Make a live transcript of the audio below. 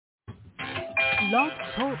Blog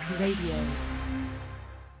Talk Radio.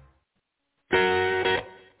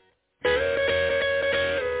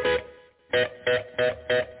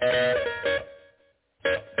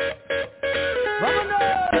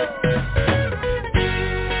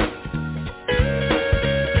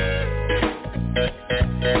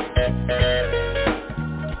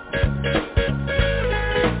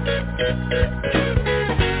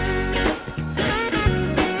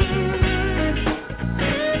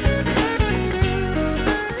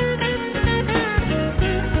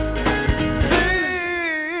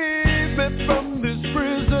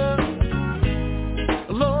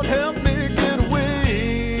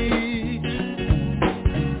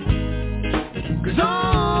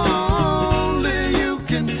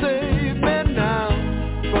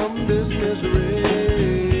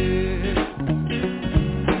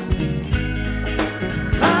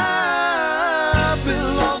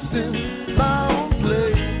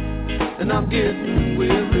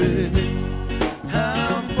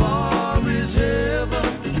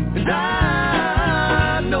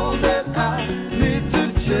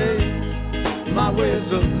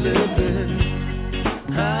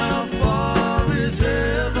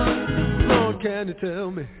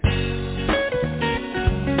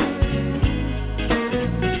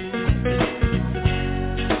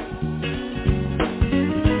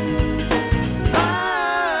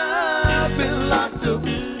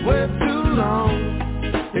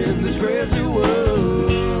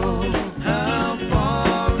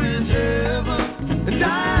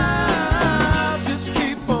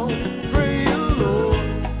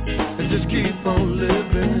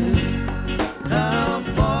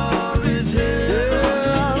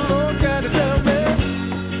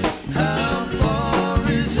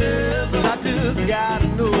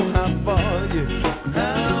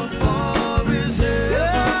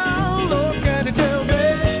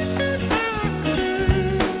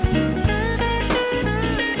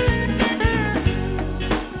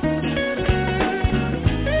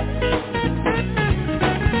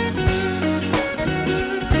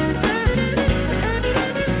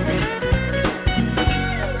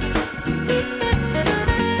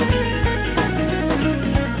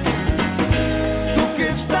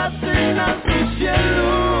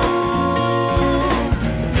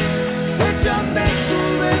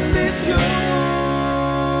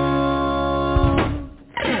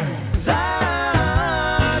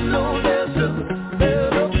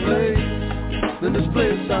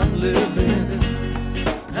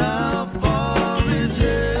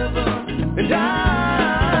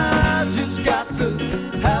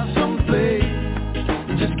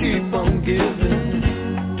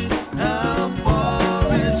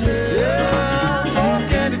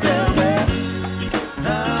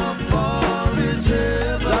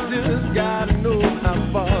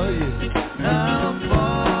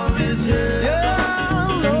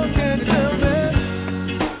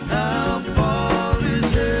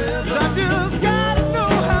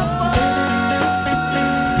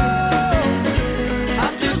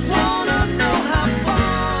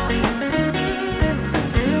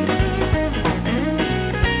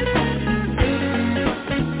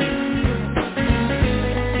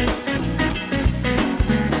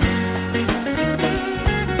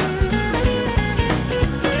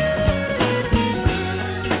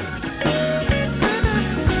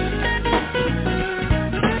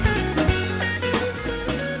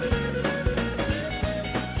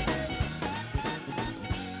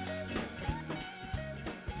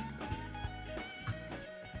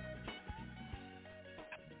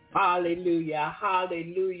 Hallelujah,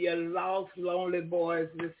 hallelujah, lost, lonely boys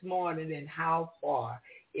this morning, and how far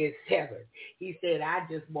is heaven? He said, I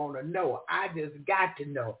just want to know. I just got to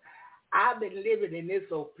know. I've been living in this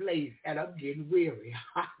old place, and I'm getting weary.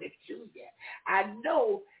 Hallelujah. I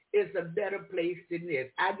know it's a better place than this.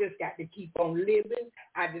 I just got to keep on living.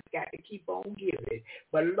 I just got to keep on giving.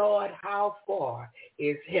 But, Lord, how far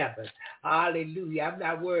is heaven? Hallelujah. I'm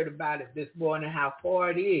not worried about it this morning, how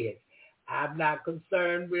far it is. I'm not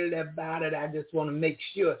concerned really about it. I just want to make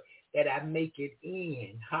sure that I make it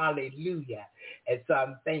in. Hallelujah. And so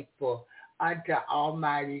I'm thankful unto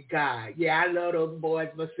Almighty God. Yeah, I love those boys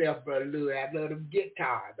myself, Brother Louis. I love them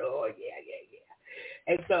guitars. Oh,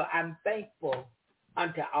 yeah. And so I'm thankful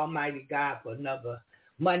unto Almighty God for another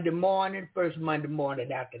Monday morning, first Monday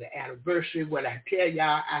morning after the anniversary. Well, I tell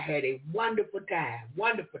y'all, I had a wonderful time.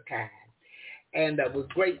 And I was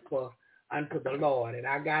grateful unto the Lord. And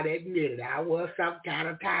I got to admit it, I was some kind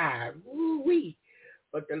of tired. Woo-wee.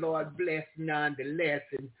 But the Lord blessed nonetheless.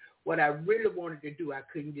 And what I really wanted to do, I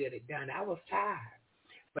couldn't get it done. I was tired.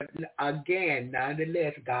 But again,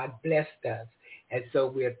 nonetheless, God blessed us. And so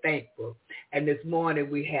we're thankful. And this morning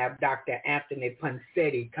we have Dr. Anthony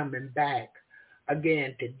Ponceti coming back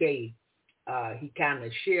again today. He kind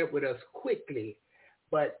of shared with us quickly,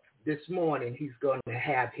 but this morning he's going to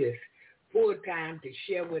have his full time to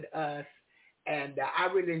share with us. And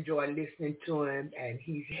I really enjoy listening to him, and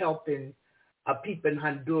he's helping people in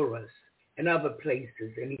Honduras and other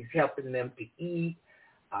places, and he's helping them to eat,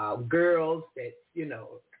 girls that,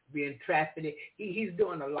 being trafficked. He's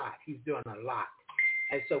doing a lot.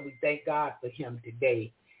 And so we thank God for him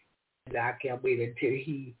today. And I can't wait until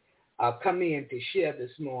he come in to share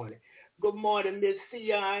this morning. Good morning, Miss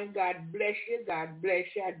Sion. God bless you. God bless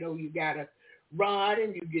you. I know you got to run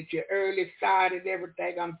and you get your early start and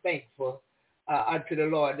everything. I'm thankful unto the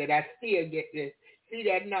Lord that I still get to see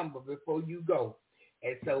that number before you go.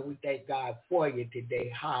 And so we thank God for you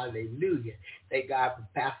today. Hallelujah. Thank God for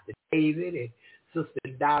Pastor David and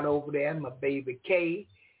Sister Dot over there, my baby Kay.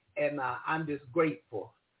 And I'm just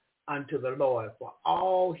grateful unto the Lord for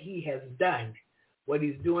all he has done, what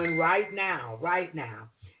he's doing right now,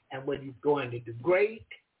 and what he's going to do. Great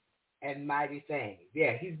and mighty things.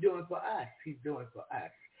 Yeah, he's doing for us.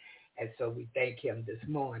 And so we thank him this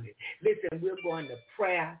morning. Listen, we're going to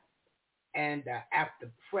prayer. And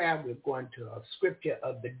after prayer, we're going to a scripture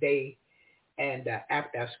of the day. And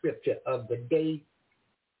after our scripture of the day,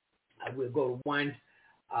 we'll go to one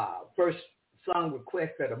first song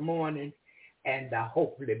request of the morning. And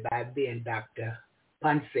hopefully by then, Dr.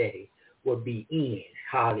 Ponceti will be in.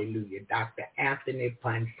 Hallelujah. Dr. Anthony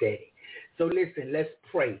Ponceti. So listen, let's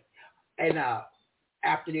pray. And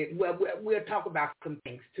after that, we'll talk about some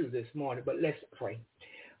things too this morning, but let's pray.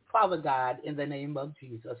 Father God, in the name of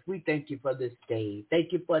Jesus, we thank you for this day.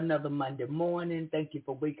 Thank you for another Monday morning. Thank you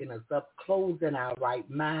for waking us up, closing our right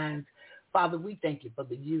minds. Father, we thank you for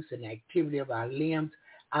the use and activity of our limbs,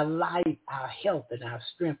 our life, our health, and our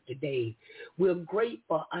strength today. We're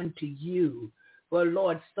grateful unto you. But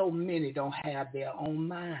Lord, so many don't have their own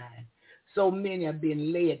mind. So many are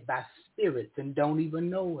being led by spirits and don't even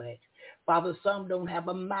know it. Father, some don't have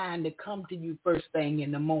a mind to come to you first thing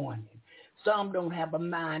in the morning. Some don't have a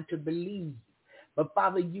mind to believe. But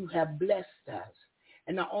Father, you have blessed us.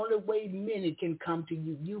 And the only way many can come to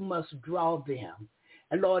you, you must draw them.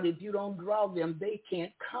 And Lord, if you don't draw them, they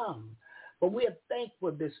can't come. But we are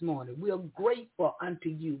thankful this morning. We are grateful unto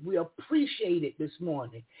you. We appreciate it this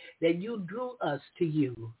morning that you drew us to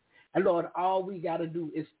you. And Lord, all we got to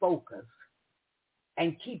do is focus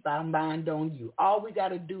and keep our mind on you. All we got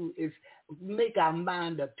to do is make our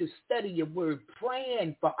mind up to study your word,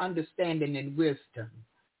 praying for understanding and wisdom.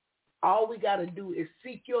 All we got to do is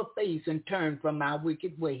seek your face and turn from our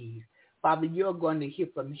wicked ways. Father, you're going to hear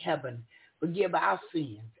from heaven. Forgive our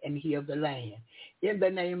sins and heal the land. In the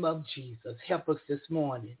name of Jesus, help us this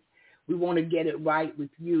morning. We want to get it right with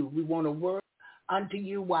you. We want to work unto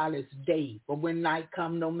you while it's day. For when night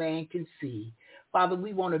comes, no man can see. Father,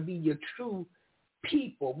 we want to be your true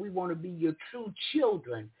people. We want to be your true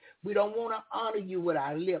children. We don't want to honor you with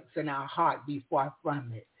our lips and our heart be far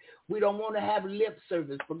from it. We don't want to have lip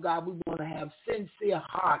service, but God, we want to have sincere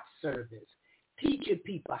heart service. Teach your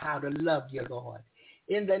people how to love you, Lord.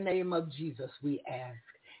 In the name of Jesus, we ask.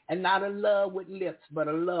 And not a love with lips, but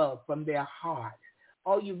a love from their heart.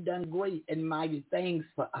 Oh, you've done great and mighty things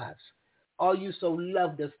for us. Oh, you so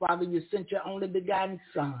loved us. Father, you sent your only begotten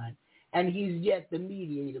Son, and he's yet the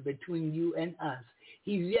mediator between you and us.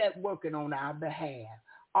 He's yet working on our behalf.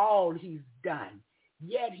 All he's done,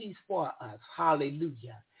 yet he's for us.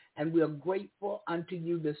 Hallelujah. And we are grateful unto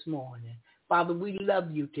you this morning. Father, we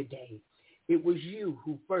love you today. It was you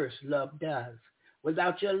who first loved us.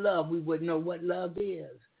 Without your love, we wouldn't know what love is.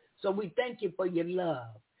 So we thank you for your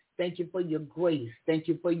love. Thank you for your grace. Thank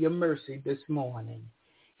you for your mercy this morning.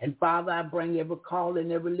 And Father, I bring every call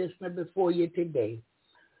and every listener before you today,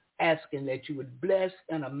 asking that you would bless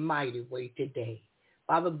in a mighty way today.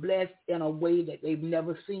 Father, bless in a way that they've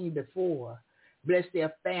never seen before. Bless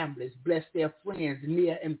their families. Bless their friends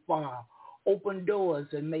near and far. Open doors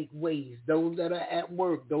and make ways. Those that are at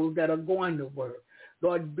work, those that are going to work.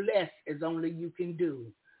 Lord, bless as only you can do.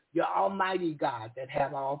 You're Almighty God that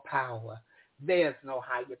have all power. There's no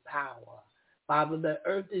higher power. Father, the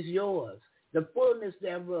earth is yours, the fullness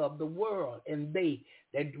thereof, the world, and they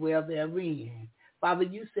that dwell therein. Father,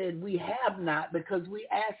 you said we have not because we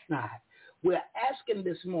ask not. We're asking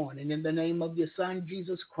this morning in the name of your Son,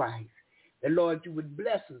 Jesus Christ, that, Lord, you would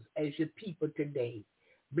bless us as your people today.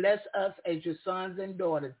 Bless us as your sons and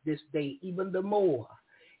daughters this day, even the more.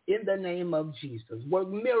 In the name of Jesus, work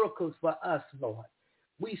miracles for us, Lord.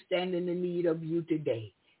 We stand in the need of you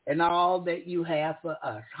today and all that you have for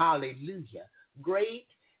us. Hallelujah. Great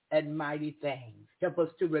and mighty things. Help us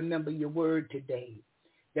to remember your word today.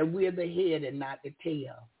 that we're the head and not the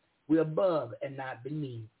tail. We're above and not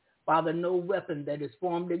beneath. Father, no weapon that is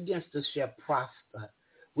formed against us shall prosper.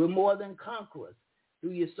 We're more than conquerors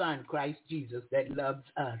through your Son, Christ Jesus, that loves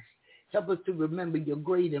us. Help us to remember your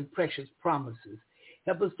great and precious promises.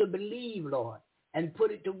 Help us to believe, Lord, and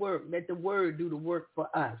put it to work. Let the word do the work for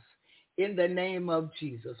us. In the name of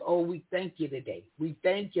Jesus. Oh, we thank you today. We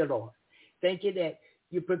thank you, Lord. Thank you that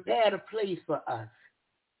you prepared a place for us,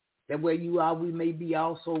 that where you are, we may be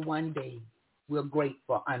also one day. We're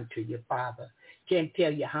grateful unto you, Father. Can't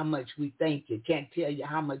tell you how much we thank you. Can't tell you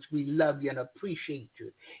how much we love you and appreciate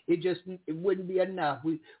you. It wouldn't be enough.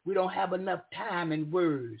 We don't have enough time and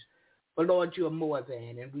words. But Lord, you're more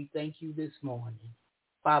than, and we thank you this morning.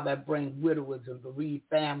 Father, I bring widowers and bereaved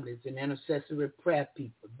families and intercessory prayer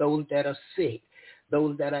people, those that are sick,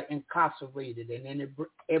 those that are incarcerated, and in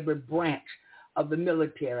every branch of the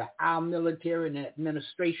military, our military and the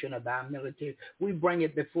administration of our military. We bring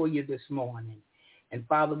it before you this morning. And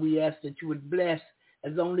Father, we ask that you would bless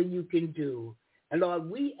as only you can do. And Lord,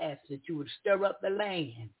 we ask that you would stir up the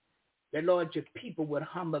land, that Lord, your people would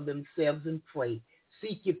humble themselves and pray,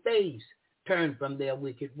 seek your face, turn from their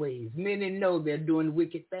wicked ways. Many know they're doing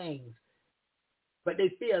wicked things, but they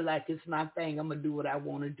feel like it's my thing. I'm going to do what I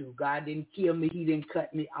want to do. God didn't kill me. He didn't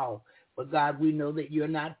cut me off. But God, we know that you're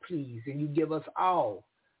not pleased, and you give us all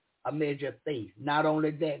a measure of faith. Not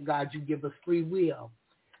only that, God, you give us free will.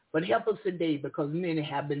 But help us today, because many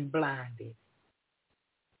have been blinded.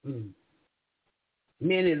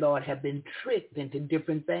 Many, Lord, have been tricked into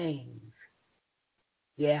different things.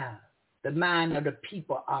 Yeah, the mind of the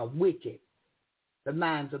people are wicked. The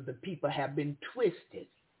minds of the people have been twisted.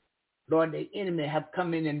 Lord, the enemy have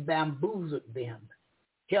come in and bamboozled them.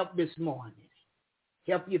 Help this morning.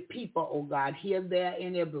 Help your people, oh God, here, there,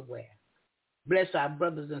 and everywhere. Bless our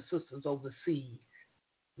brothers and sisters overseas.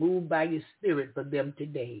 Move by your spirit for them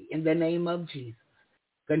today. In the name of Jesus.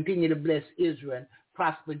 Continue to bless Israel and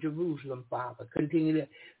prosper Jerusalem, Father. Continue to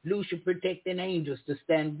loose your protecting angels to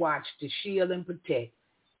stand watch, to shield and protect.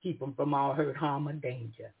 Keep them from all hurt, harm, or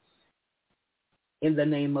danger. In the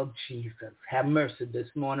name of Jesus. Have mercy this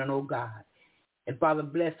morning, oh God. And Father,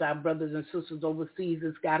 bless our brothers and sisters overseas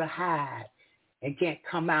that's got to hide and can't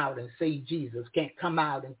come out and say Jesus, can't come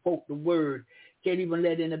out and quote the word, can't even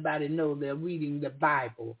let anybody know they're reading the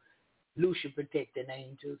Bible. Loose your protecting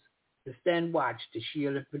angels to stand watch, to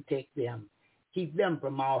shield and protect them. Keep them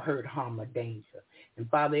from all hurt, harm, or danger. And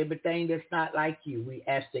Father, everything that's not like you, we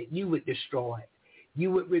ask that you would destroy it. You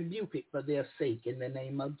would rebuke it for their sake in the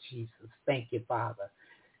name of Jesus. Thank you, Father.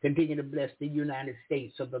 Continue to bless the United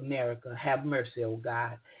States of America. Have mercy, oh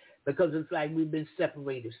God, because it's like we've been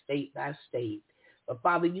separated state by state. But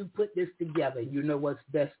Father, you put this together. You know what's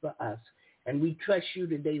best for us. And we trust you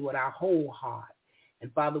today with our whole heart.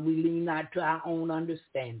 And Father, we lean not to our own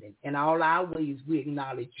understanding. In all our ways, we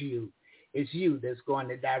acknowledge you. It's you that's going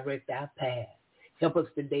to direct our path. Help us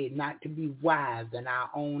today not to be wise in our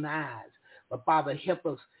own eyes. But Father, help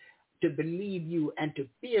us to believe you and to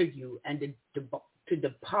fear you and to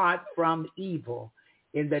depart from evil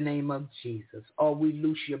in the name of Jesus. Oh, we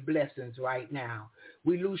loose your blessings right now.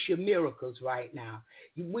 We loose your miracles right now.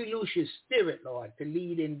 We loose your spirit, Lord, to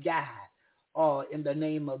lead and guide. Oh, in the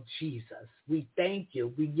name of Jesus. We thank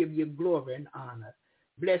you. We give you glory and honor.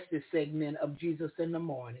 Bless this segment of Jesus in the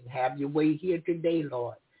morning. Have your way here today,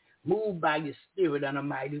 Lord. Move by your spirit in a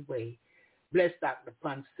mighty way. Bless Dr.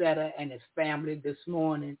 Ponceti and his family this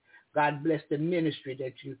morning. God bless the ministry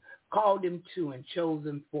that you called him to and chose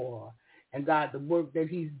him for. And God, the work that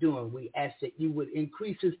he's doing, we ask that you would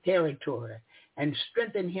increase his territory and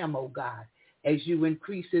strengthen him, oh God, as you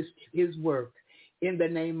increase his work in the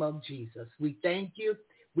name of Jesus. We thank you.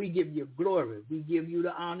 We give you glory. We give you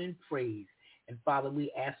the honor and praise. And Father,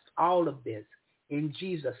 we ask all of this in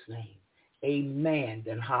Jesus' name. Amen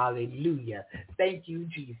and hallelujah. Thank you,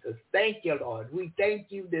 Jesus. Thank you, Lord. We thank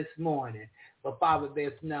you this morning. But Father,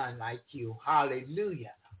 there's none like you.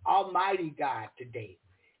 Hallelujah. Almighty God today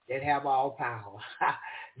that have all power.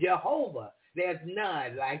 Jehovah, there's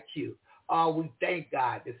none like you. Oh, we thank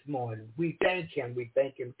God this morning. We thank him. We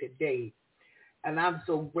thank him today. And I'm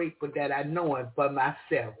so grateful that I know him for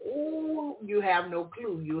myself. Oh, you have no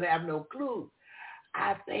clue. You have no clue.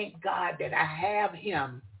 I thank God that I have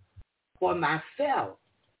him for myself.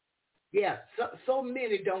 Yeah, so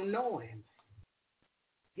many don't know him.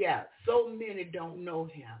 Yeah, so many don't know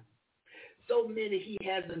him. So many he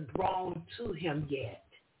hasn't drawn to him yet.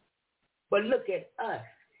 But look at us.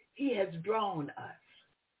 He has drawn us.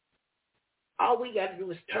 All we got to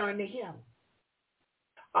do is turn to him.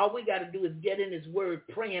 All we got to do is get in his word,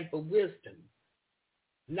 praying for wisdom.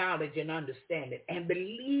 knowledge and understanding, and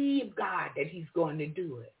believe God that he's going to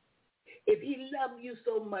do it. If he loved you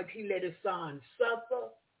so much, he let his son suffer,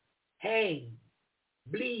 hang,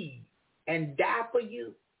 bleed, and die for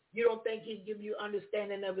you. You don't think he'd give you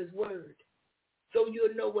understanding of his word? So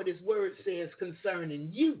you'll know what his word says concerning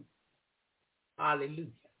you. Hallelujah.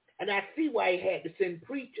 And I see why he had to send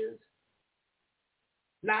preachers.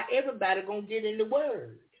 Not everybody going to get in the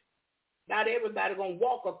word. Not everybody going to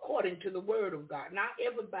walk according to the word of God. Not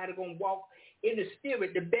everybody going to walk in the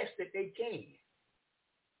spirit the best that they can.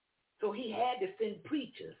 So he had to send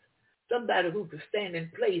preachers, somebody who could stand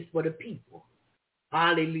in place for the people.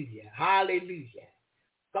 Hallelujah. Hallelujah.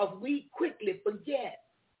 Because we quickly forget.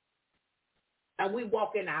 And we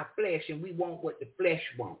walk in our flesh and we want what the flesh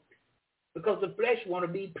wants. Because the flesh want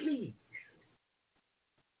to be pleased.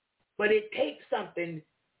 But it takes something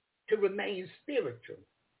to remain spiritual.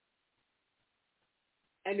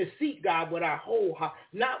 And to seek God with our whole heart.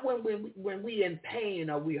 Not when we in pain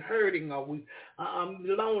or we hurting or I'm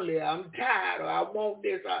lonely, I'm tired, or I want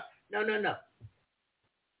this. No.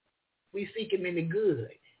 We seek him in the good.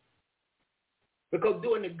 Because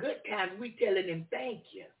during the good times, we telling him thank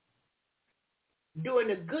you. During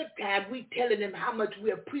the good times, we telling him how much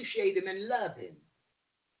we appreciate him and love him.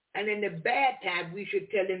 And in the bad times, we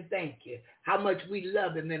should tell him thank you, how much we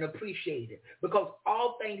love him and appreciate him. Because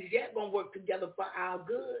all things yet going to work together for our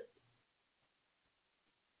good.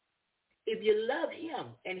 If you love him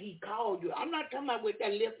and he called you, I'm not talking about with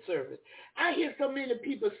that lip service. I hear so many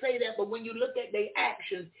people say that, but when you look at their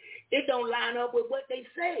actions, it don't line up with what they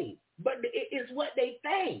say. But it's what they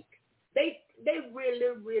think. They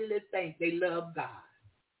really, really think they love God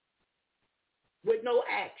with no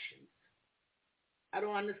action. I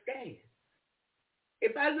don't understand.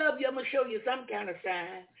 If I love you, I'm going to show you some kind of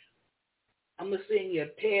sign. I'm going to send you a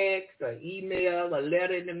text, an email, a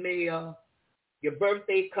letter in the mail. Your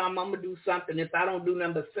birthday come, I'm going to do something. If I don't do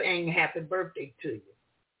nothing but saying happy birthday to you,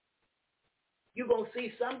 you're going to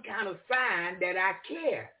see some kind of sign that I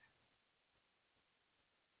care.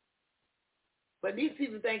 But these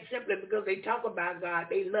people think simply because they talk about God,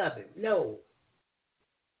 they love him. No.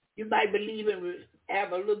 You might believe and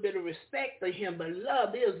have a little bit of respect for him, but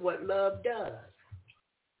love is what love does.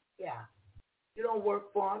 Yeah. You don't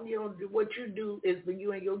work for him. You don't do what you do is for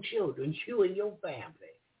you and your children, you and your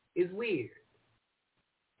family. It's weird.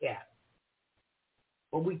 Yeah.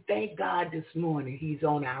 But we thank God this morning he's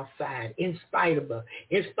on our side. In spite of all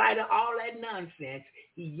that nonsense,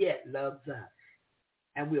 he yet loves us.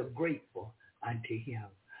 And we're grateful unto him.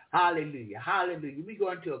 Hallelujah. Hallelujah. We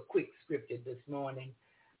go into a quick scripture this morning.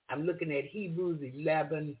 I'm looking at Hebrews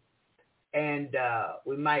 11, and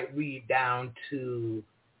we might read down to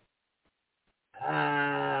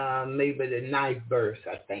maybe the 9th verse,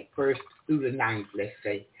 I think, first through the 9th, let's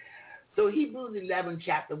say. So Hebrews 11,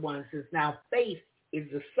 chapter 1 says, now faith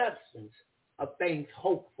is the substance of things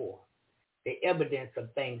hoped for, the evidence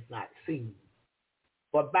of things not seen.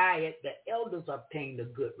 For by it the elders obtained a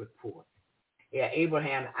good report. Yeah,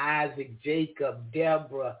 Abraham, Isaac, Jacob,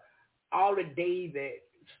 Deborah, all of David,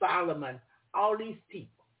 Solomon, all these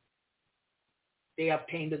people, they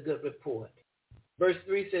obtained a good report. Verse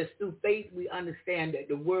 3 says, through faith we understand that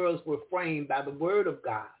the worlds were framed by the word of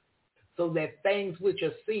God, so that things which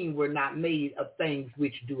are seen were not made of things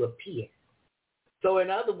which do appear. So in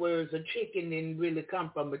other words, a chicken didn't really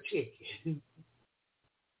come from a chicken.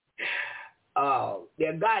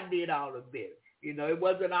 Yeah, God did all of this. It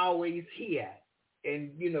wasn't always here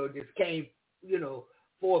and, just came,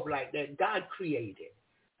 forth like that. God created.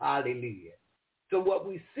 Hallelujah. So what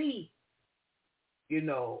we see, it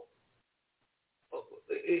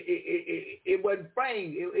wasn't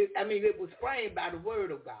framed. It was framed by the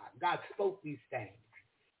word of God. God spoke these things.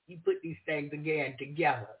 He put these things again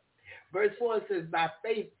together. Verse 4 says, by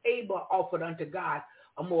faith Abel offered unto God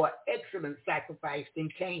a more excellent sacrifice than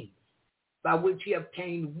Cain, by which he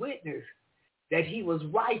obtained witness that he was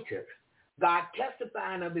righteous, God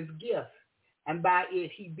testifying of his gifts, and by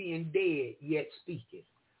it he being dead yet speaketh.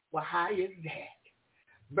 Well, how is that?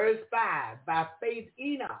 Verse 5, by faith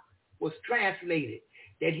Enoch was translated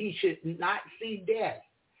that he should not see death,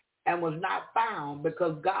 and was not found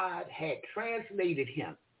because God had translated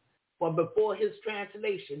him. For before his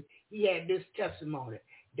translation, he had this testimony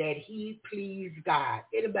that he pleased God.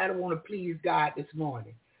 Anybody want to please God this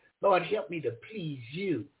morning? Lord, help me to please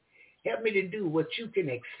you. Help me to do what you can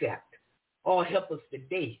accept. Or help us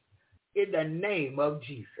today in the name of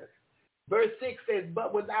Jesus. Verse 6 says,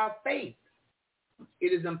 but without faith, it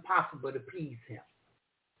is impossible to please him.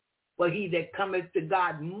 For he that cometh to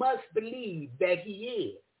God must believe that he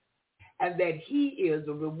is, and that he is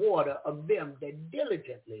a rewarder of them that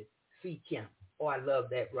diligently seek him. Oh, I love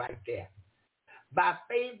that right there. By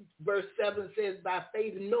faith, verse 7 says, by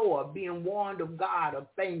faith Noah, being warned of God of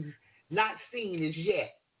things not seen as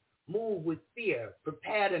yet, moved with fear,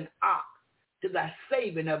 prepared an ark to the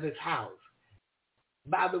saving of his house,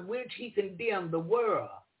 by the which he condemned the world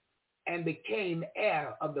and became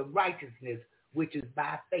heir of the righteousness which is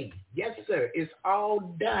by faith. Yes, sir. It's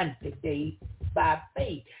all done today by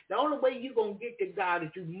faith. The only way you're going to get to God is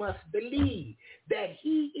you must believe that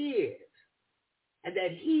he is, and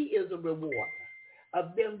that he is a rewarder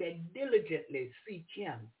of them that diligently seek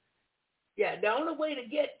him. Yeah, the only way to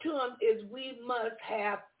get to him is we must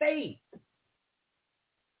have faith.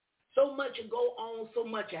 So much will go on, so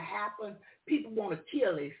much will happen. People want to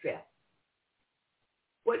kill themselves.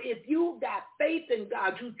 But if you got faith in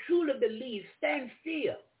God, you truly believe, stand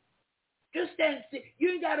still. Just stand still.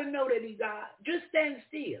 You ain't got to know that he's God. Just stand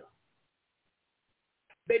still.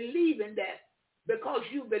 Believing that because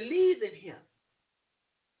you believe in him,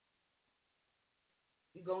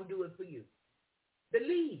 he's going to do it for you.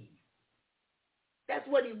 Believe. That's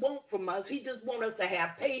what he wants from us. He just wants us to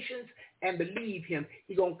have patience and believe him.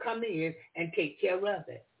 He's going to come in and take care of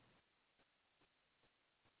it.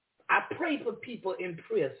 I pray for people in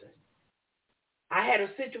prison. I had a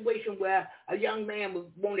situation where a young man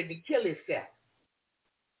wanted to kill himself.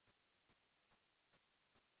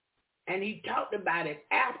 And he talked about it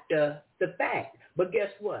after the fact. But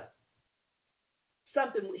guess what?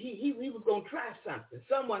 Something he was going to try something.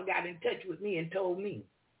 Someone got in touch with me and told me.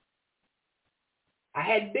 I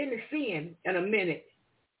hadn't been to see him in a minute.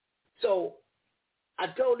 So I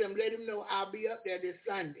told him, let him know I'll be up there this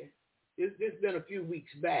Sunday. This been a few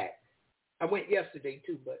weeks back. I went yesterday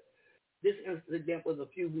too, but this incident was a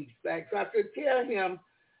few weeks back. So I said, tell him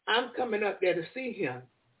I'm coming up there to see him.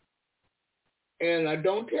 And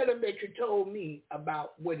don't tell him that you told me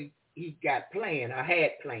about what he got planned or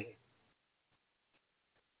had planned.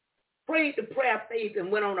 Prayed the prayer of faith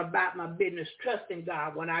and went on about my business, trusting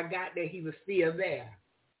God. When I got there, he was still there.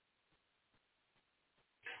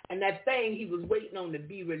 And that thing he was waiting on to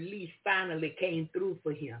be released finally came through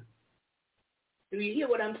for him. Do you hear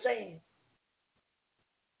what I'm saying?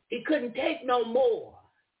 He couldn't take no more.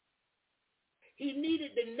 He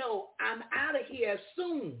needed to know, I'm out of here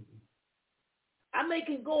soon. I may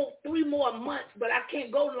can go 3 more months, but I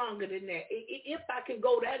can't go longer than that. If I can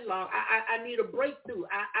go that long, I need a breakthrough.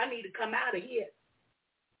 I need to come out of here.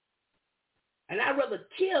 And I'd rather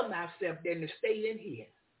kill myself than to stay in here.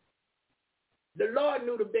 The Lord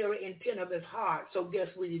knew the very intent of his heart, so guess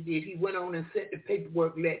what he did? He went on and sent the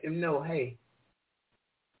paperwork, let them know, hey,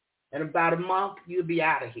 in about a month, you'll be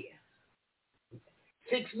out of here.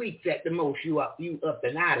 6 weeks at the most, you up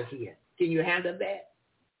and out of here. Can you handle that?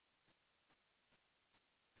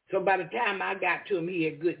 So by the time I got to him, he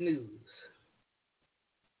had good news.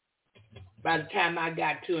 By the time I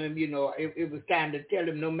got to him, it was time to tell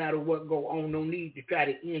him no matter what go on, no need to try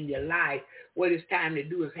to end your life. What it's time to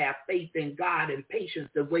do is have faith in God and patience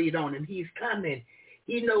to wait on him. He's coming.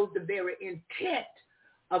 He knows the very intent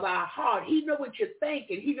of our heart. He knows what you're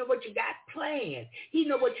thinking. He knows what you got planned. He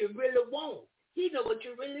knows what you really want. He knows what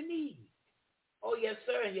you really need. Oh, yes,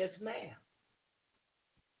 sir, and yes, ma'am.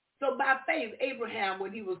 So by faith, Abraham,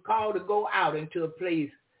 when he was called to go out into a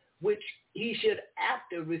place which he should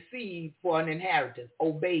after receive for an inheritance,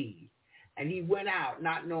 obeyed. And he went out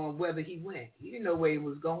not knowing whether he went. He didn't know where he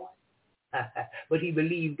was going, but he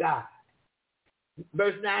believed God.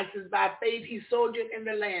 Verse 9 says, by faith he sojourned in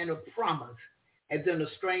the land of promise, as in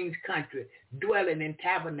a strange country, dwelling in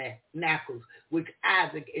tabernacles with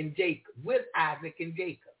Isaac and Jacob,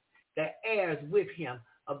 the heirs with him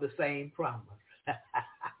of the same promise.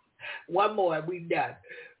 One more and we're done.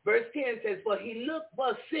 Verse 10 says, for he looked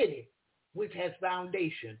for a city which has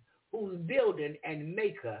foundation, whose building and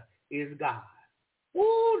maker is God.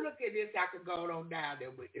 Woo, look at this. I could go on down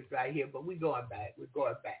there with this right here, but we're going back.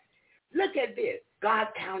 Look at this. God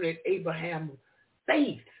counted Abraham's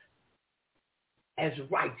faith as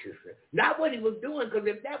righteousness. Not what he was doing, because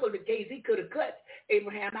if that was the case, he could have cut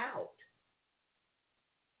Abraham out.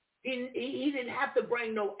 He didn't have to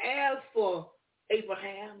bring no heirs for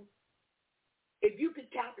Abraham. If you could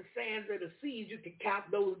count the sands of the seas, you can count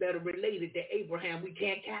those that are related to Abraham. We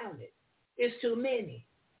can't count it. It's too many.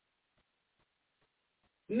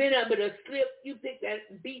 Many of it are slipped. You pick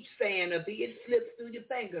that beach sand up, it slips through your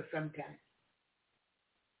fingers sometimes.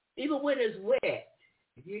 Even when it's wet,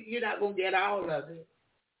 you're not going to get all of it.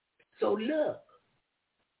 So look,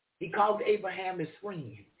 he called Abraham his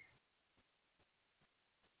friend.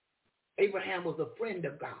 Abraham was a friend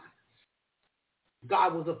of God.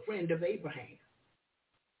 God was a friend of Abraham.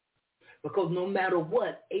 Because no matter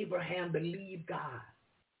what, Abraham believed God.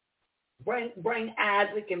 Bring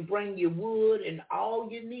Isaac and bring your wood and all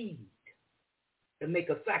you need to make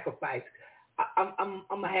a sacrifice. I'm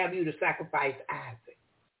going to have you to sacrifice Isaac.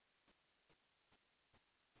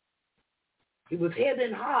 He was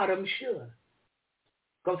heading hard, I'm sure,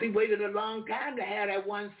 because he waited a long time to have that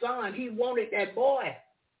one son. He wanted that boy.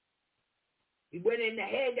 He went into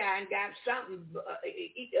Haggai and got something,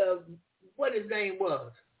 what his name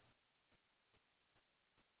was.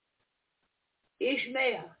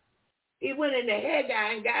 Ishmael. He went into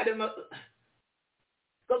Haggai and got him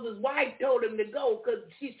because his wife told him to go because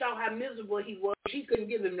she saw how miserable he was. She couldn't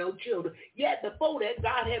give him no children. Yet before that,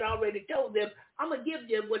 God had already told them, I'm going to give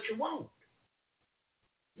you what you want.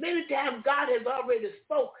 Many times God has already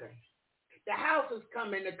spoken. The house is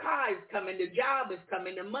coming, the car is coming, the job is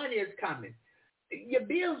coming, the money is coming. Your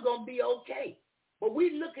bill's going to be okay. But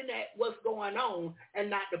we're looking at what's going on and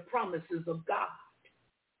not the promises of God.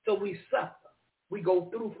 So we suffer. We go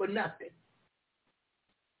through for nothing.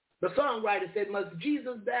 The songwriter said, must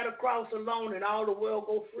Jesus bear the cross alone and all the world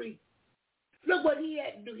go free? Look what he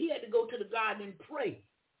had to do. He had to go to the garden and pray.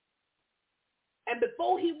 And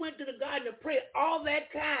before he went to the garden to pray, all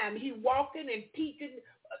that time he walking and teaching.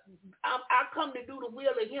 I come to do the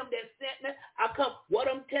will of him that sent me. What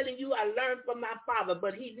I'm telling you, I learned from my father.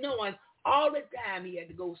 But he knowing all the time he had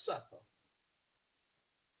to go suffer.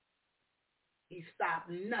 He stopped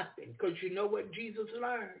nothing because you know what Jesus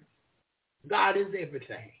learned? God is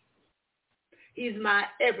everything. He's my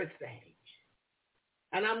everything.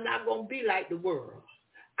 And I'm not going to be like the world.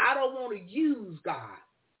 I don't want to use God.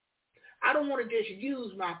 I don't want to just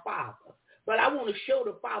use my Father, but I want to show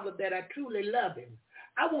the Father that I truly love him.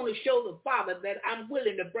 I want to show the Father that I'm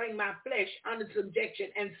willing to bring my flesh under subjection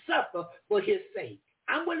and suffer for his sake.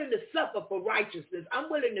 I'm willing to suffer for righteousness. I'm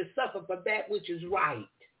willing to suffer for that which is right.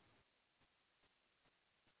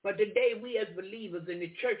 But today we as believers in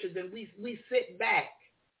the churches, and we sit back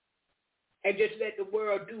and just let the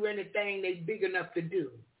world do anything they're big enough to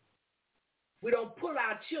do. We don't pull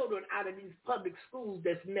our children out of these public schools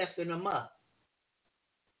that's messing them up.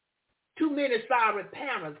 Too many sorry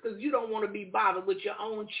parents because you don't want to be bothered with your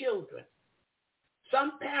own children.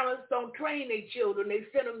 Some parents don't train their children. They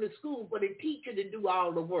send them to school for the teacher to do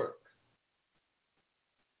all the work.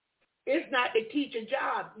 It's not the teacher's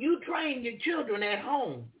job. You train your children at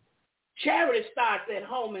home. Charity starts at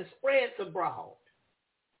home and spreads abroad.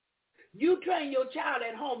 You train your child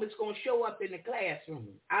at home, it's going to show up in the classroom.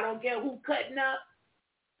 I don't care who cutting up.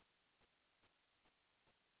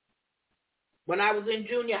 When I was in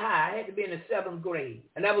junior high, I had to be in the 7th grade.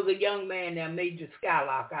 And there was a young man there, Major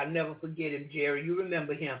Skylark. I'll never forget him, Jerry. You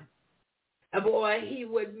remember him. And boy, he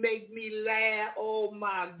would make me laugh. Oh,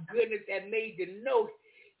 my goodness, that Major. No,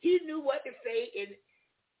 he knew what to say.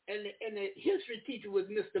 And the history teacher was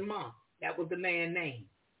Mr. Monk. That was the man's name.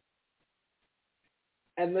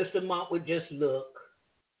 And Mr. Monk would just look.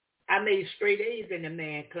 I made straight A's in the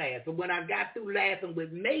man class. But when I got through laughing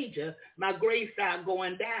with Major, my grades started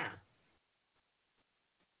going down.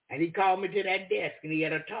 And he called me to that desk and he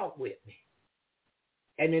had a talk with me.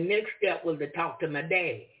 And the next step was to talk to my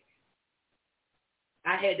dad.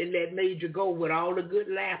 I had to let Major go with all the good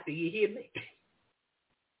laughter, you hear me?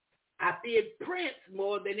 I feared Prince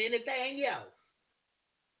more than anything else.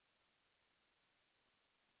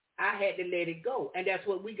 I had to let it go. And that's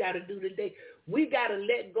what we got to do today. We got to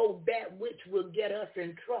let go that which will get us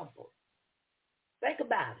in trouble. Think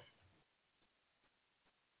about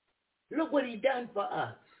it. Look what he done for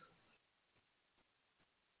us.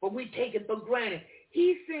 But we take it for granted.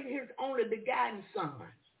 He sent his only begotten son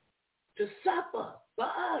to suffer for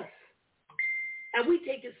us. And we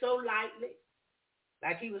take it so lightly,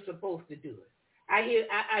 like he was supposed to do it.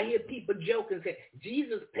 I hear people joke and say,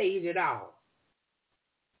 Jesus paid it all.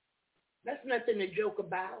 That's nothing to joke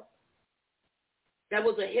about. That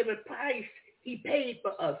was a heavy price he paid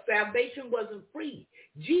for us. Salvation wasn't free.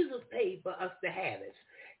 Jesus paid for us to have it.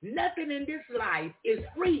 Nothing in this life is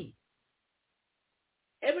free.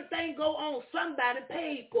 Everything go on, somebody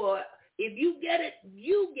paid for it. If you get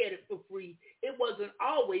it for free. It wasn't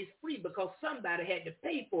always free because somebody had to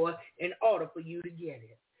pay for it in order for you to get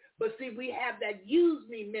it. But see, we have that use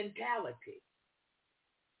me mentality.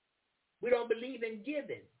 We don't believe in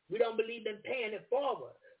giving. We don't believe in paying it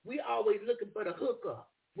forward. We always looking for the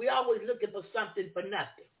hookup. We always looking for something for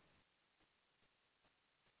nothing.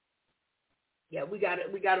 Yeah, we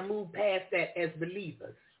gotta move past that as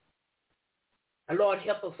believers. And Lord,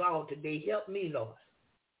 help us all today. Help me, Lord.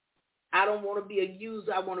 I don't want to be a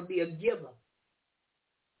user. I want to be a giver.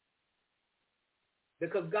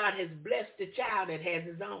 Because God has blessed the child that has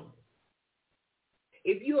his own.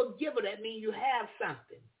 If you're a giver, that means you have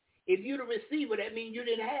something. If you're the receiver, that means you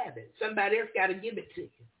didn't have it. Somebody else got to give it to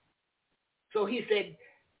you. So he said,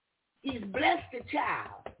 he's blessed the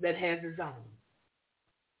child that has his own.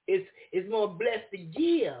 It's more blessed to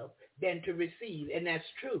give than to receive, and that's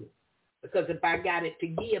true. Because if I got it to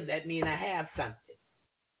give, that means I have something.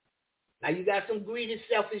 Now, you got some greedy,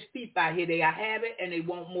 selfish people out here. They have it, and they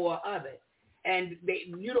want more of it. And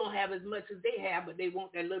you don't have as much as they have, but they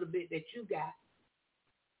want that little bit that you got.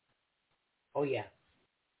 Oh, yeah.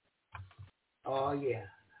 Oh, yeah.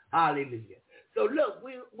 Hallelujah. So, look,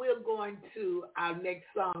 we're going to our next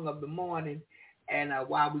song of the morning. And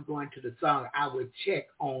while we're going to the song, I will check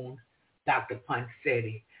on Dr.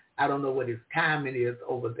 Ponceti. I don't know what his timing is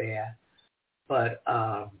over there, but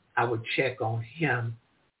I will check on him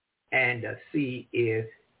and see if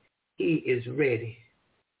he is ready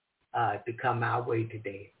to come our way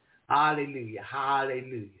today. Hallelujah.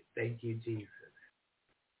 Hallelujah. Thank you, Jesus.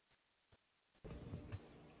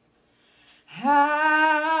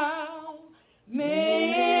 How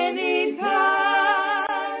many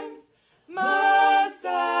times must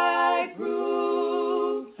I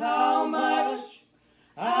prove how much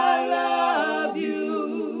I love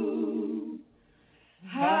you?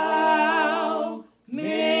 How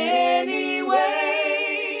many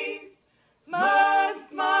ways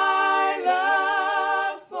must my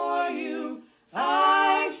love for you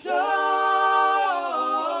I show?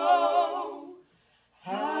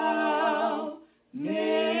 How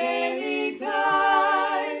many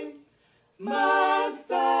times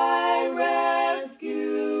must I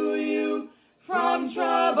rescue you from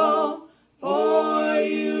trouble for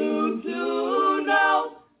you to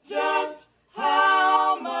know just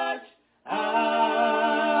how much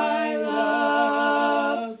I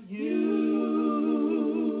love you?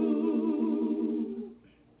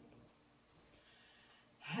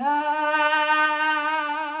 How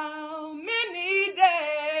many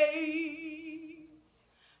days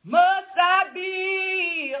must I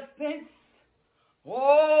be a fence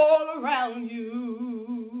all around you?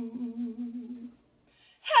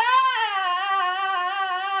 How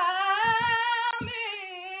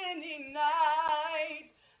many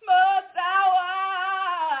nights must I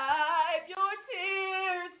wipe your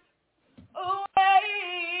tears away?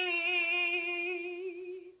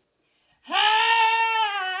 How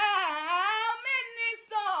many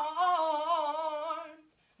storms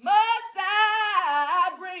must I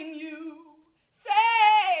bring you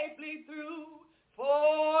safely through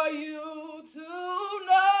for you to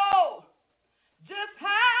know just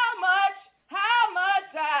how much I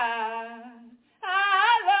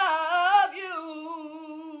love you?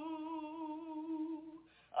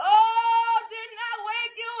 Oh, didn't I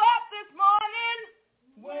wake you up this morning?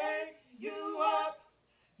 Wake you up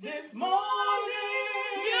this morning.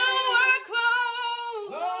 You were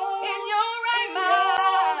close in your right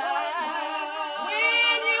mind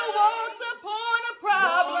when you walked upon a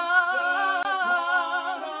problem.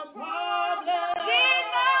 Did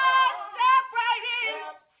not step right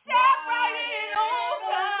in on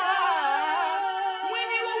time when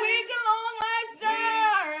you were weak along life's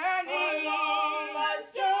journey.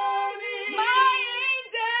 My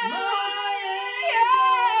angel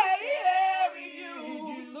carry you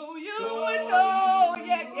so you would know,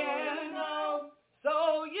 so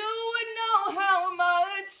you would know how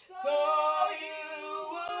much. So you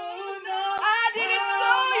would know. I did it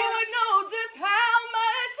so you would know just how much.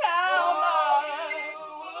 You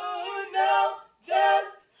would know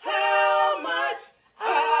just how much I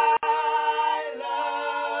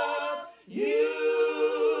love you.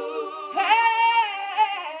 Hey,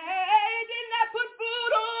 didn't I put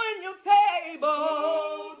food on your table?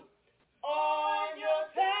 On your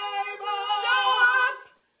table.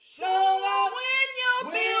 Show up when your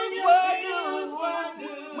bills were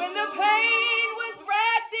due. When the pain was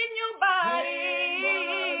wrapped in your body.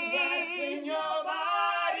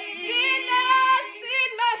 Didn't I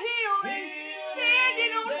send my healing,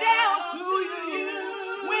 sending on down to you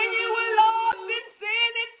when you were lost in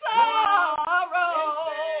sin and sorrow? I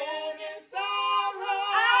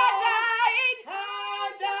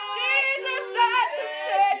died. Jesus died to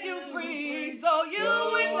set you free, so you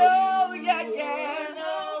would know,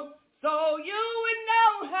 so you would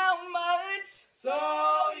know how much. So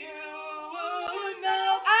you would know.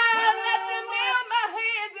 I let you nail my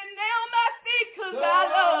hands and nail my feet 'cause I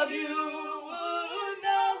love you. You would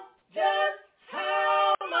know just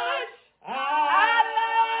how much I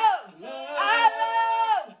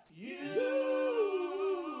love you.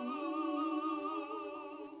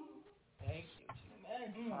 Thank you.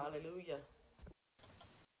 Amen. Hallelujah.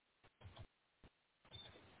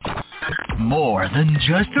 More than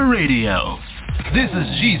just a radio. This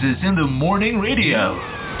is Jesus in the Morning Radio.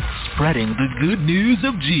 spreading the good news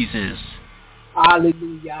of Jesus.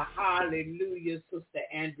 Hallelujah, hallelujah, Sister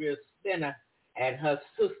Andrea Spinner and her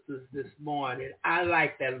sisters this morning. I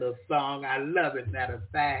like that little song. I love it, matter of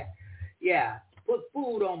fact. Yeah, put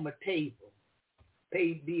food on my table,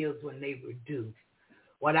 paid bills when they were due.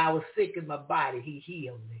 When I was sick in my body, he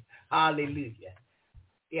healed me. Hallelujah.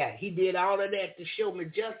 Yeah, he did all of that to show me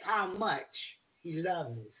just how much he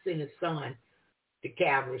loved me. Sent his son to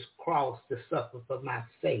Calvary's cross to suffer for my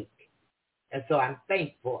sake. And so I'm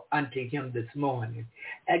thankful unto him this morning.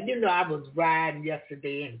 And, you know, I was riding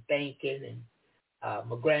yesterday and thinking, and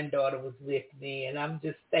my granddaughter was with me, and I'm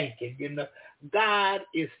just thinking, you know, God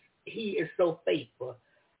he is so faithful.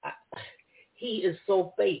 He is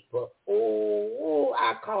so faithful. Oh,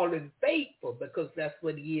 I call him faithful because that's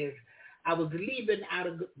what he is. I was leaving out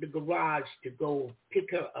of the garage to go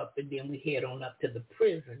pick her up, and then we head on up to the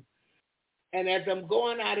prison. And as I'm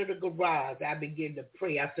going out of the garage, I begin to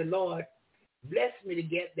pray. I said, Lord, bless me to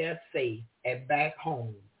get there safe and back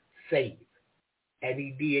home safe. And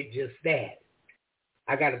he did just that.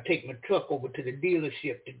 I got to take my truck over to the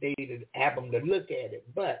dealership today to have them to look at it.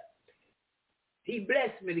 But he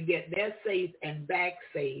blessed me to get there safe and back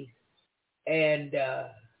safe. And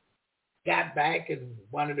got back, and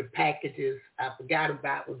one of the packages I forgot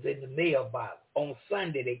about was in the mailbox. On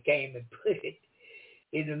Sunday, they came and put it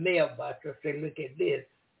in the mailbox. I said, look at this.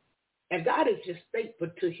 And God is just faithful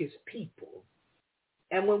to his people.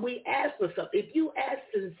 And when we ask for something, if you ask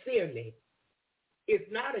sincerely,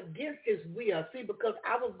 it's not against his will. See, because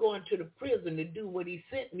I was going to the prison to do what he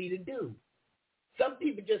sent me to do. Some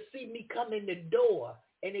people just see me come in the door,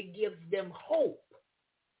 and it gives them hope.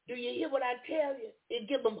 Do you hear what I tell you? It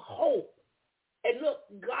gives them hope. And look,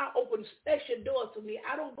 God opened special doors for me.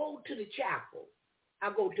 I don't go to the chapel.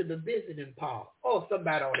 I go to the visiting part. Oh,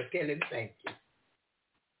 somebody ought to tell him thank you.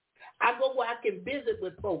 I go where I can visit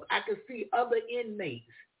with folk. I can see other inmates.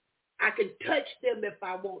 I can touch them if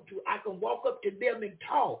I want to. I can walk up to them and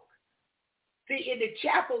talk. See, in the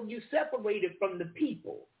chapel, you separated from the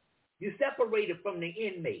people. You separated from the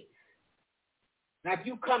inmates. Now, if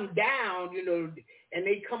you come down, you know, and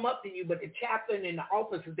they come up to you, but the chaplain and the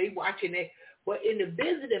officers, they watching it. Well, in the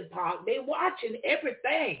visiting part, they watching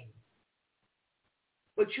everything.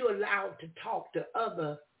 But you're allowed to talk to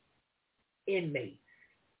other inmates.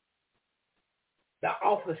 The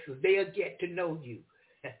officers, they'll get to know you.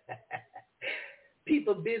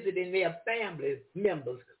 People visiting their family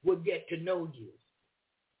members will get to know you.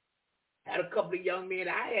 Had a couple of young men,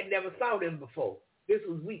 I had never saw them before. This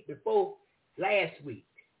was week before last week.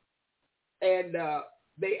 And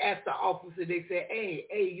they asked the officer, they said,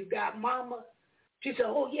 hey, you got mama? She said,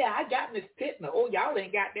 oh, yeah, I got Miss Pittman. Oh, y'all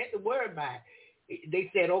ain't got that to worry about.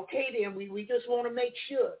 They said, okay, then, we just want to make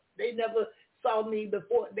sure. They never saw me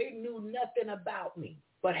before. They knew nothing about me,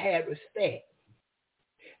 but had respect.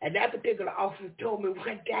 And that particular officer told me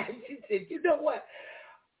one time, she said, you know what?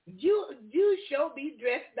 You sure be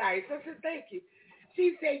dressed nice. I said, thank you.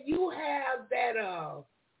 She said, you have that,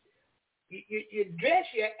 you dress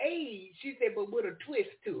your age, she said, but with a twist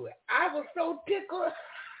to it. I was so tickled.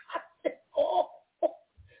 I said, oh,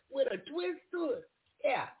 with a twist to it.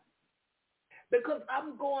 Yeah. Because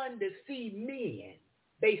I'm going to see men,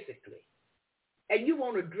 basically. And you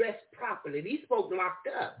want to dress properly. These folks locked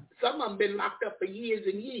up. Some of them been locked up for years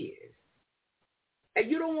and years.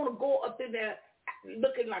 And you don't want to go up in there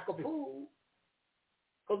looking like a fool.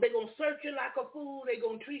 Because they're going to search you like a fool. They're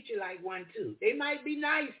going to treat you like one, too. They might be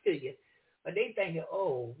nice to you. But they thinking,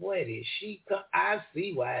 oh, where did she come? I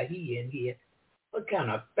see why he in here. What kind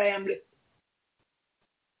of family?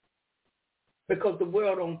 Because the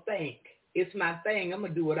world don't think. It's my thing. I'm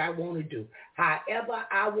going to do what I want to do. However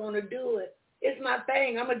I want to do it, it's my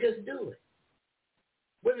thing. I'm going to just do it.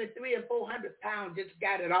 Women 300 and 400 pounds just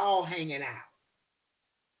got it all hanging out.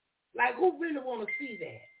 Like, who really want to see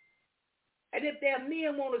that? And if their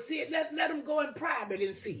men want to see it, let them go in private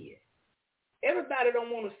and see it. Everybody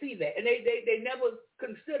don't want to see that. And they never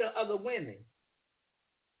consider other women.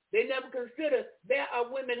 They never consider there are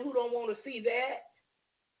women who don't want to see that.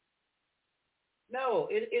 No,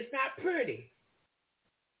 it's not pretty.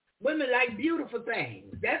 Women like beautiful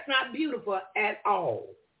things. That's not beautiful at all.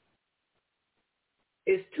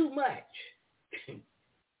 It's too much.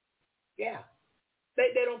 Yeah.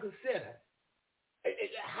 They don't consider.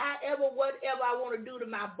 However, whatever I want to do to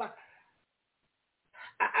my body.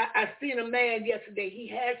 I seen a man yesterday. He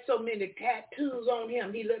had so many tattoos on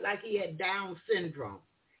him. He looked like he had Down syndrome.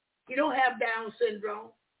 He don't have Down syndrome.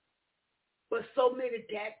 But so many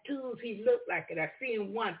tattoos, he looked like it. I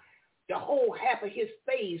seen one, the whole half of his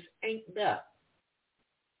face inked up.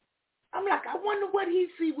 I'm like, I wonder what he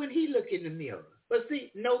see when he look in the mirror. But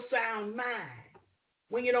see, no sound mind.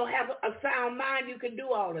 When you don't have a sound mind, you can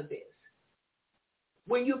do all of this.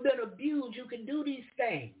 When you've been abused, you can do these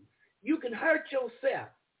things. You can hurt yourself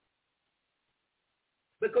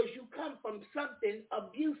because you come from something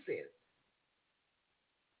abusive.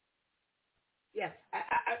 Yes,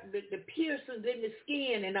 the piercings in the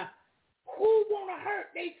skin, and who want to hurt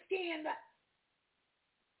their skin?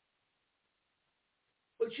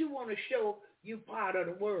 But you want to show you part of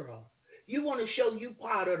the world. You want to show you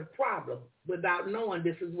part of the problem without knowing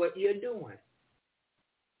this is what you're doing.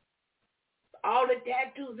 All the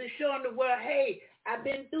tattoos are showing the world, hey, I've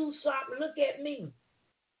been through something. Look at me.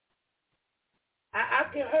 I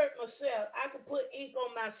can hurt myself. I can put ink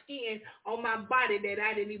on my skin, on my body that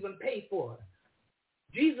I didn't even pay for.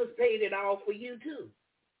 Jesus paid it all for you too.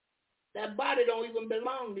 That body don't even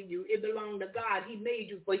belong to you. It belonged to God. He made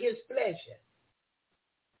you for his pleasure.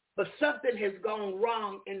 But something has gone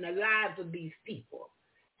wrong in the lives of these people.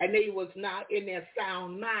 And they was not in their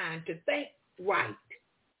sound mind to think right.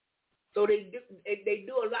 So they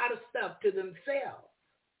do a lot of stuff to themselves.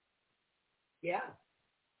 Yeah.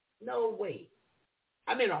 No way.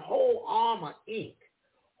 I mean, a whole arm of ink.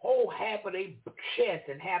 Whole half of their chest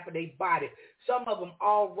and half of their body. Some of them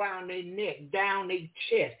all around their neck, down their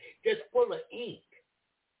chest, just full of ink.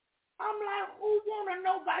 I'm like, who want to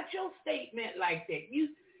know about your statement like that? You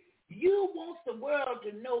want the world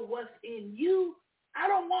to know what's in you.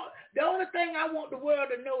 The only thing I want the world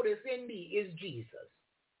to know that's in me is Jesus.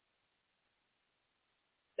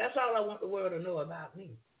 That's all I want the world to know about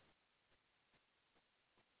me.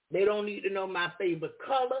 They don't need to know my favorite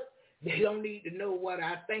color. They don't need to know what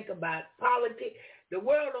I think about politics. The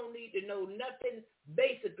world don't need to know nothing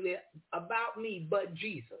basically about me but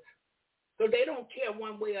Jesus. So they don't care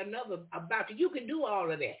one way or another about you. You can do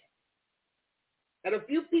all of that. And a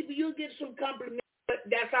few people, you'll get some compliments, but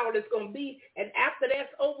that's all it's going to be. And after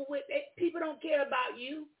that's over with, people don't care about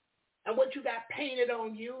you and what you got painted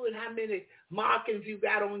on you and how many markings you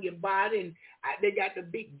got on your body. And they got the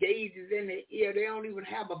big gauges in their ear. They don't even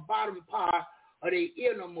have a bottom part of their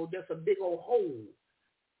ear no more, just a big old hole.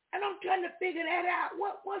 And I'm trying to figure that out.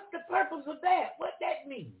 What's the purpose of that? What that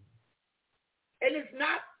means? And it's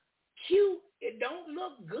not cute. It don't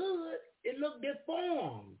look good. It look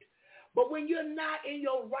deformed. But when you're not in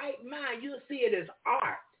your right mind, you'll see it as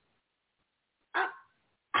art.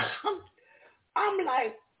 I'm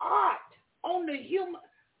like, art on the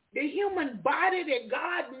human body that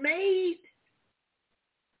God made.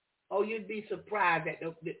 Oh, you'd be surprised at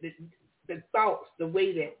the thoughts, the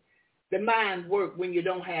way that the mind works when you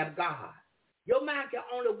don't have God. Your mind can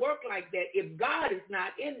only work like that if God is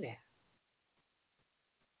not in there.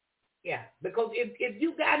 Yeah, because if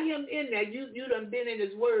you got him in there, you done been in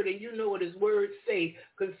his word and you know what his words say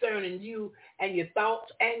concerning you and your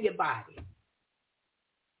thoughts and your body.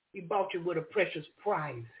 He bought you with a precious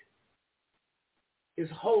price. His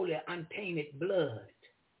holy, untainted blood.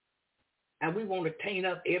 And we want to taint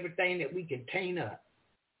up everything that we can taint up.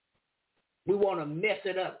 We want to mess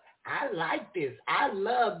it up. I like this. I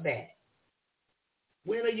love that.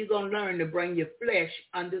 When are you going to learn to bring your flesh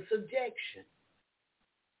under subjection?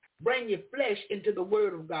 Bring your flesh into the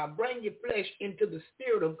word of God. Bring your flesh into the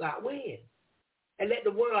spirit of God. When? And let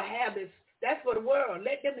the world have this. That's for the world.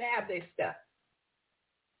 Let them have their stuff.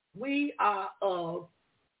 We are of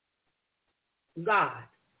God,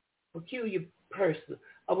 peculiar person,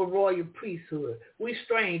 of a royal priesthood. We're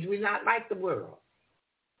strange. We're not like the world.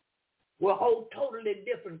 We're a whole totally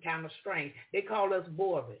different kind of strange. They call us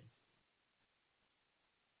boring.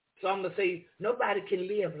 So I'm going to say, nobody can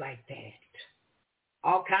live like that.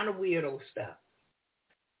 All kind of weirdo stuff.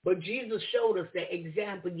 But Jesus showed us the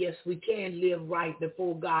example. Yes, we can live right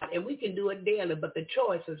before God, and we can do it daily, but the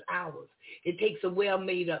choice is ours. It takes a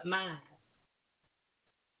well-made-up mind.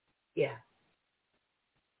 Yeah.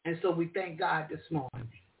 And so we thank God this morning.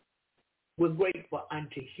 We're grateful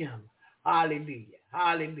unto him. Hallelujah.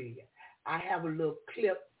 Hallelujah. I have a little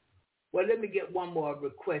clip. Well, let me get one more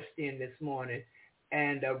request in this morning.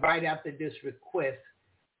 And right after this request,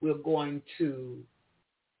 we're going to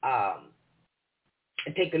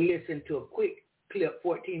take a listen to a quick clip,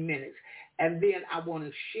 14 minutes. And then I want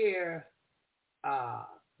to share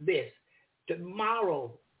this.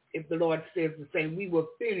 Tomorrow, if the Lord says the same, we will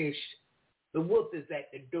finish The Wolf is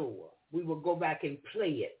at the Door. We will go back and play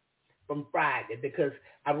it from Friday because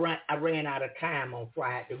I ran out of time on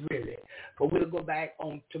Friday, really. But we'll go back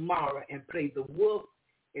on tomorrow and play The Wolf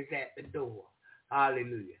is at the Door.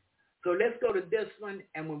 Hallelujah. So let's go to this one,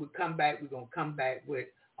 and when we come back, we're going to come back with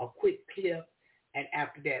a quick clip, and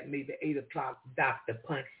after that, maybe 8 o'clock, Dr.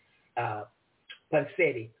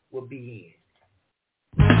 Ponceti will be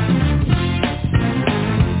in.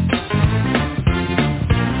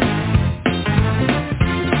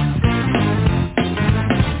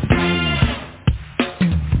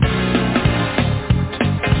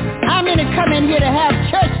 here to have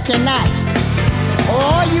church tonight.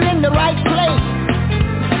 Oh, you in the right place.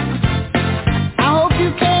 I hope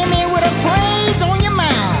you came in with a praise on your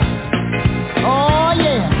mind. Oh,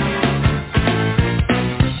 yeah.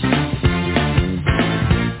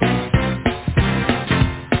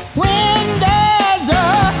 When there's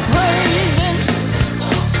a praising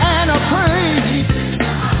and a praise,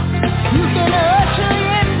 you can usher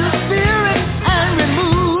in the spirit and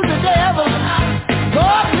remove the devil.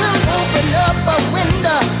 God will open up a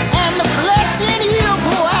window and the blessing he'll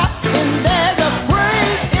pour out. When there's a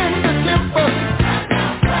praise in the temple.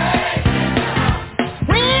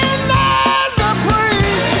 When there's a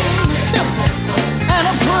praise and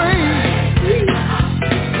a praise,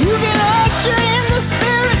 you can usher in the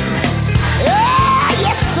spirit. Yeah,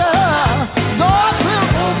 yes, sir. God will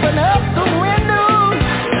open up the windows.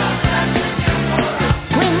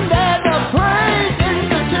 When there's a praise in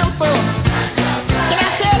the temple. Can I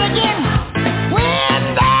say it again? When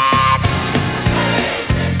there's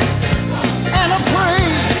and a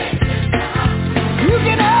praise, you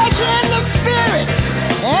can usher in the spirit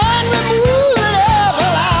and remove the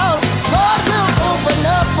devil out. God will open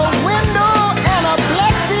up a window and a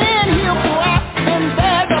blessing he'll pour out. When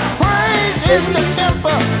there's a praise in the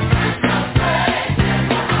temple.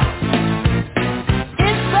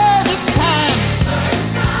 It's service time.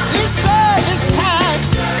 It's service time.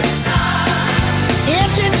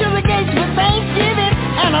 Enter into the gates with thanksgiving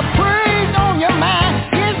and a praise on your mind.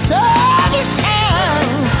 It's service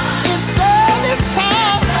time. It's service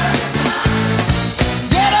time.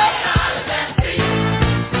 Get up.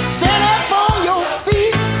 Stand up on your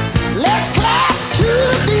feet. Let's clap to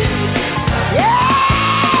the beat.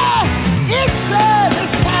 Yeah. It's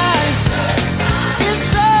service time. It's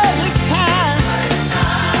service time.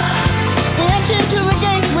 Enter into the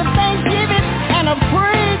gates with thanksgiving and a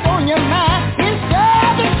praise on your mind. It's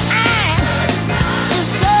service time.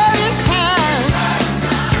 It's service time.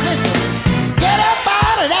 Listen, get up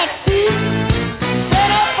out of that seat.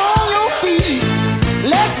 Stand up on your feet.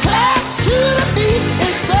 Let's clap to the beat.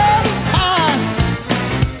 It's service time.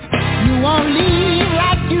 You won't leave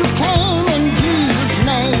like you came in Jesus'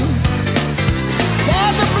 name.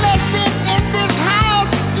 There's a blessing in this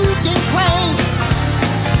house you can claim.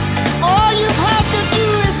 All you have to do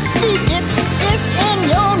is speak it. It's in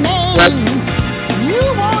your name. You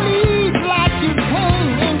won't leave like you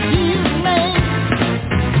came in Jesus' name.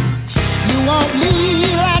 You won't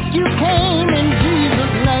leave like you came in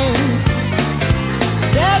Jesus' name.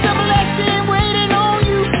 There's a blessing waiting on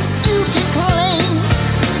you. You can claim.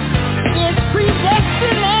 It's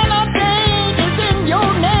predestined and ordained. It's in your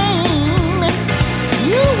name.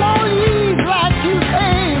 You won't leave like you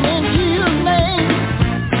came in Jesus' name.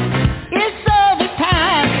 It's service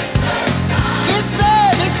time. It's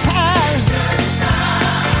service time.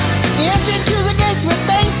 Enter into the gates with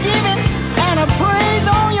thanksgiving and a praise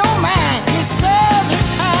on your mind. It's service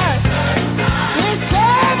time. It's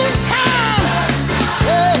service time.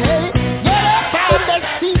 Hey, hey, get up out of that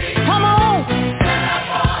seat. Come on.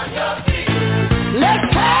 Let's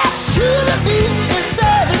clap to the beat. It's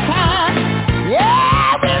service time.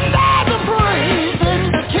 Yeah, when there's a praise in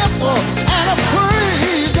the temple and a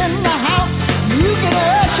praise in the house, you can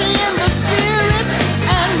usher in the spirit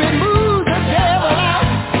and remove the devil out.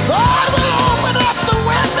 God will open up the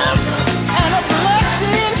windows and a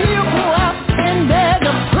blessing he'll pour out. And there's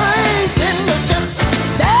a praise in the temple.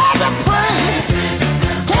 There's a praise.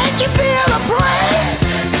 Can't you feel the praise?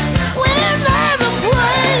 When there's a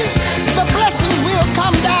praise, the blessing will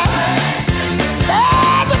come down.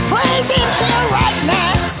 There's a praise in here right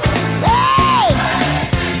now. Hey!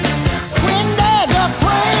 When there's a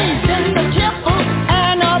praise in the temple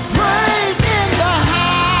and a praise in the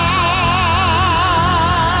house.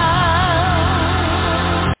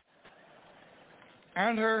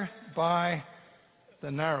 Enter by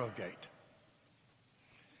the narrow gate.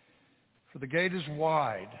 For the gate is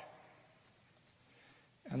wide,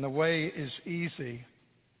 and the way is easy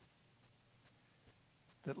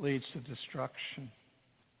that leads to destruction.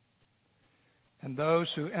 And those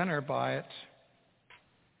who enter by it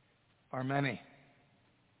are many.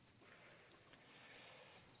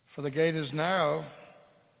 For the gate is narrow,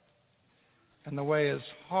 and the way is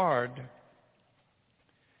hard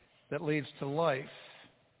that leads to life,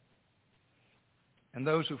 and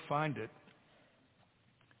those who find it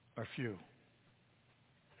are few.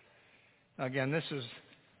 Now again, this is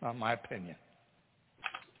not my opinion.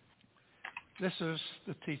 This is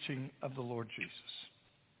the teaching of the Lord Jesus.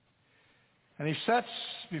 And he sets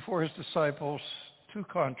before his disciples two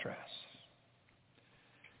contrasts.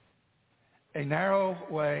 A narrow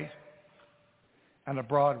way and a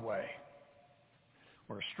broad way,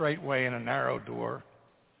 or a straight way and a narrow door,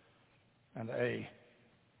 and a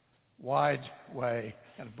wide way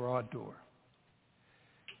and a broad door.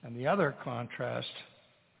 And the other contrast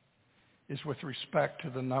is with respect to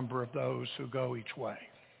the number of those who go each way.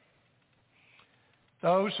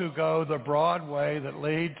 Those who go the broad way that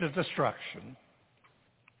lead to destruction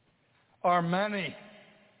are many.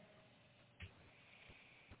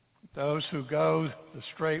 Those who go the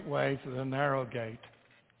straight way to the narrow gate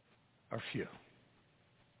are few.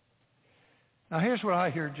 Now here's what I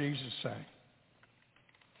hear Jesus say.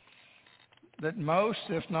 That most,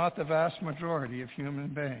 if not the vast majority of human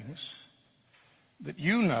beings that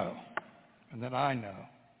you know and that I know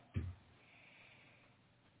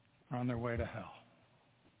are on their way to hell.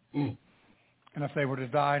 And if they were to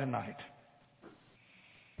die tonight,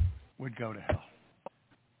 would go to hell.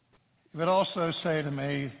 It would also say to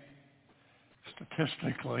me,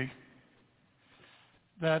 statistically,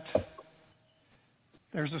 that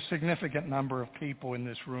there's a significant number of people in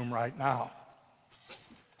this room right now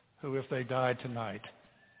who, if they died tonight,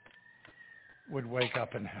 would wake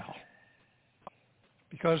up in hell.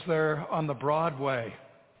 Because they're on the broad way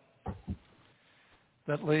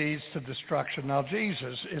that leads to destruction. Now,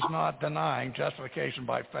 Jesus is not denying justification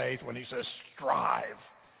by faith when he says, strive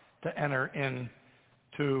to enter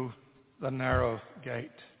into the narrow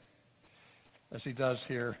gate, as he does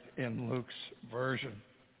here in Luke's version.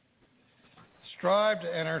 Strive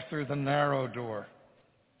to enter through the narrow door.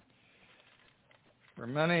 For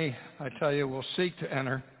many, I tell you, will seek to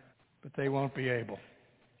enter, but they won't be able.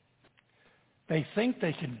 They think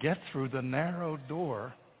they can get through the narrow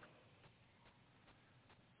door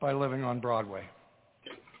by living on Broadway.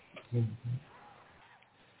 But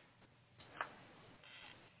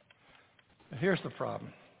here's the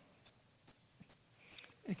problem.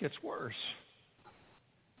 It gets worse.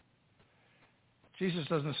 Jesus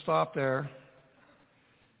doesn't stop there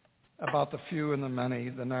about the few and the many,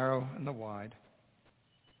 the narrow and the wide.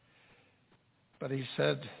 But he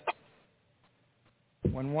said,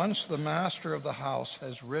 when once the master of the house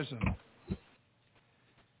has risen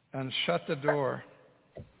and shut the door,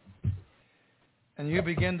 and you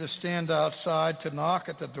begin to stand outside to knock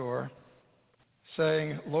at the door,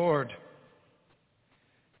 saying, Lord,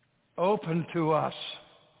 open to us.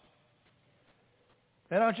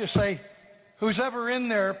 They don't just say, who's ever in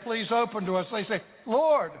there, please open to us. They say,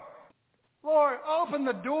 Lord, Lord, open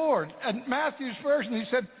the door. And Matthew's version, he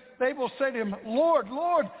said, they will say to him, Lord,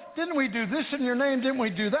 Lord, didn't we do this in your name? Didn't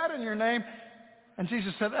we do that in your name? And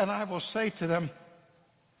Jesus said, and I will say to them,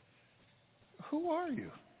 who are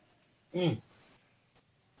you?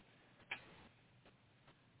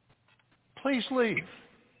 Please leave,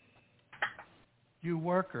 you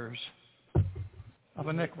workers of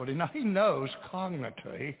iniquity. Now, he knows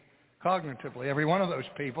cognitively every one of those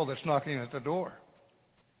people that's knocking at the door.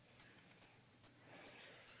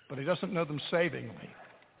 But he doesn't know them savingly.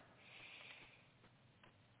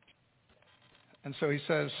 And so he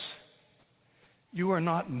says, you are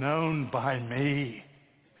not known by me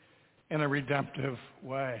in a redemptive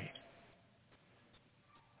way.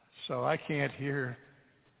 So I can't hear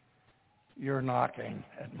your knocking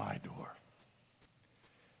at my door.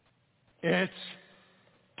 It's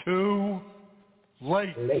too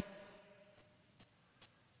late.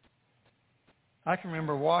 I can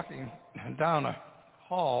remember walking down a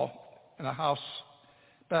hall in a house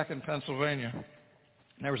back in Pennsylvania.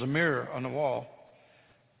 And there was a mirror on the wall.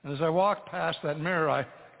 And as I walked past that mirror, I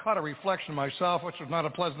caught a reflection of myself, which was not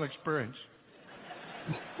a pleasant experience.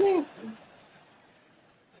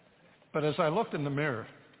 But as I looked in the mirror,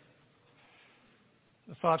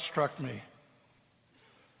 the thought struck me,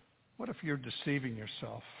 what if you're deceiving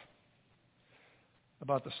yourself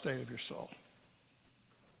about the state of your soul?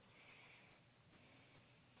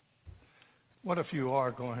 What if you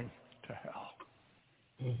are going to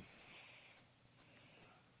hell?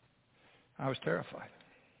 I was terrified.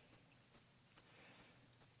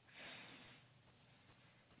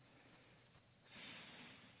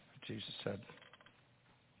 Jesus said,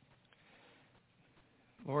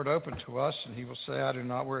 Lord, open to us. And he will say, I do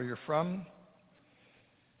not where you're from.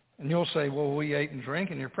 And you'll say, well, we ate and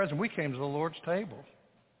drank in your presence. We came to the Lord's table.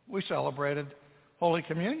 We celebrated Holy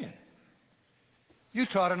Communion. You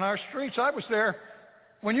taught in our streets. I was there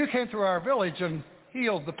when you came through our village and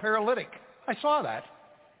healed the paralytic. I saw that.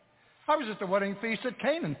 I was at the wedding feast at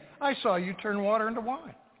Canaan. I saw you turn water into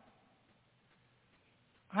wine.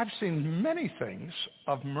 I've seen many things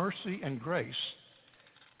of mercy and grace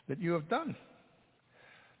that you have done.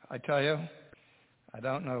 I tell you, I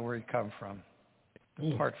don't know where you come from.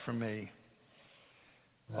 Depart from me,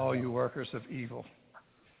 all you workers of evil.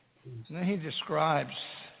 And then he describes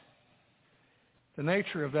the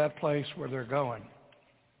nature of that place where they're going,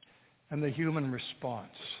 and the human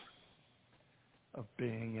response of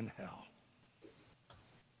being in hell.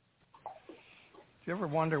 Do you ever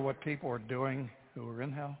wonder what people are doing who are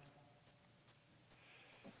in hell?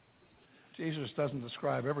 Jesus doesn't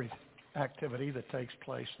describe every activity that takes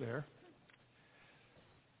place there.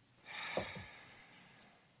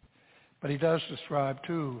 But he does describe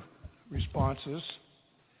two responses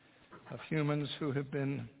of humans who have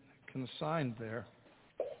been consigned there,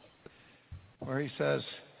 where he says,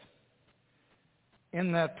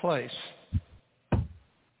 in that place,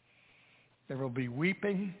 there will be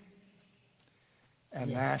weeping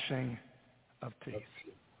and gnashing of teeth.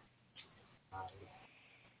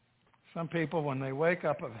 Some people, when they wake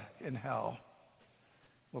up in hell,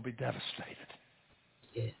 will be devastated.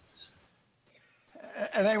 Yes.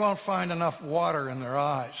 And they won't find enough water in their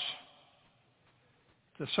eyes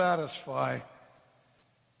to satisfy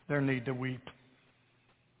their need to weep.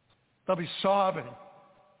 They'll be sobbing.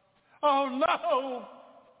 Oh no!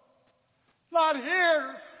 Not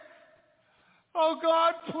here! Oh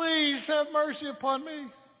God, please have mercy upon me.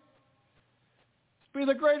 It'd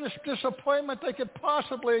be the greatest disappointment they could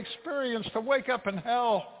possibly experience to wake up in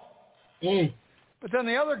hell. But then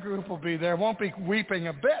the other group will be there, won't be weeping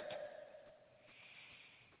a bit.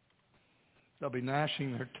 They'll be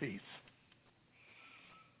gnashing their teeth,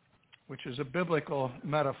 which is a biblical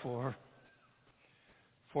metaphor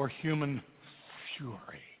for human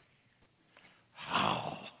fury.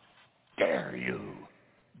 How dare you,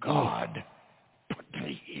 God, put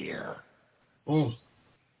me here?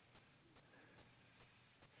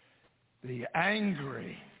 The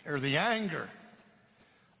anger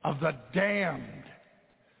of the damned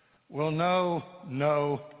will know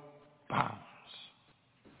no bounds.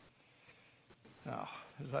 Now,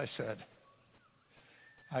 as I said,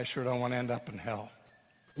 I sure don't want to end up in hell.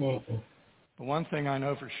 But one thing I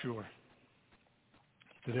know for sure,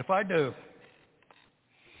 that if I do,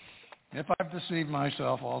 if I've deceived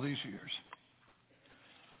myself all these years,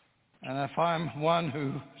 and if I'm one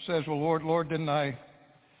who says, well, Lord, didn't I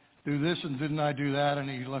do this and didn't I do that? And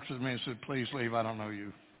he looks at me and said, please leave, I don't know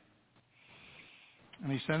you.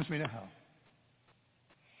 And he sends me to hell.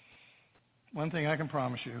 One thing I can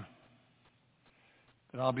promise you,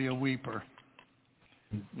 that I'll be a weeper,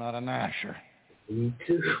 not a gnasher. Me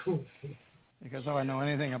too. Because if I know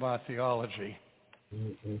anything about theology,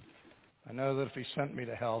 I know that if he sent me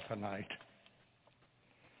to hell tonight,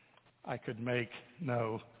 I could make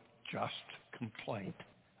no just complaint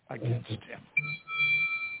against him.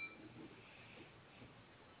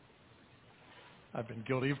 I've been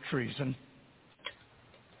guilty of treason,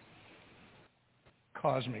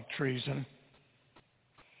 cosmic treason.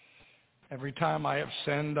 Every time I have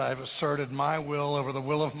sinned, I have asserted my will over the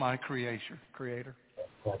will of my Creator.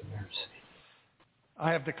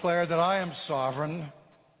 I have declared that I am sovereign,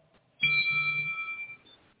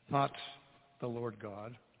 not the Lord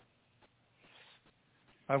God.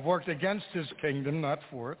 I've worked against his kingdom, not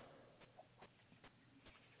for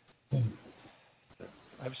it.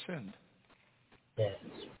 I've sinned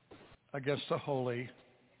against a holy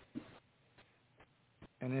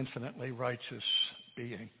and infinitely righteous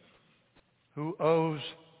being who owes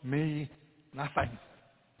me nothing.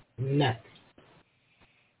 Nothing.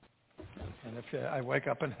 And if I wake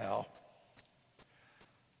up in hell,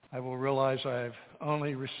 I will realize I've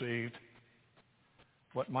only received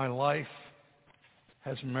what my life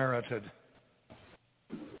has merited.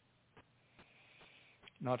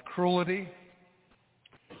 Not cruelty,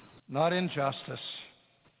 not injustice,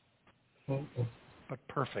 but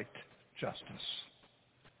perfect justice.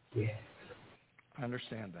 Yes. I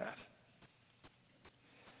understand that.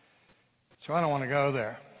 So I don't want to go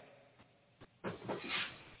there.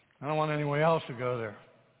 I don't want anyone else to go there.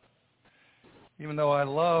 Even though I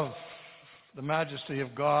love the majesty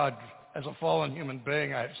of God as a fallen human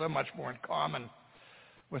being, I have so much more in common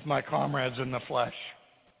with my comrades in the flesh.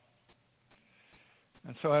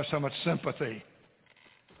 And so I have so much sympathy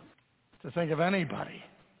to think of anybody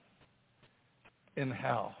in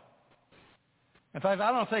hell. In fact,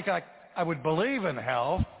 I don't think I would believe in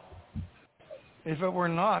hell if it were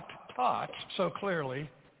not taught so clearly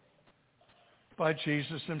by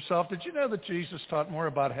Jesus himself. Did you know that Jesus taught more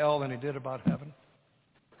about hell than he did about heaven?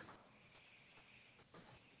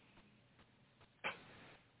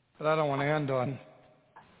 But I don't want to end on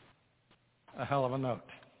a hell of a note.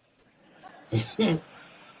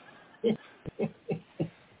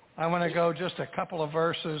 I want to go just a couple of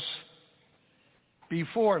verses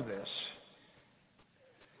before this,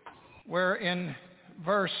 where in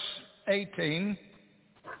verse 18,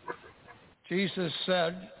 Jesus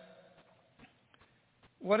said,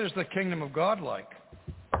 What is the kingdom of God like?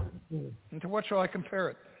 And to what shall I compare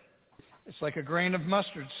it? It's like a grain of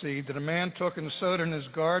mustard seed that a man took and sowed in his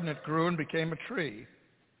garden. It grew and became a tree.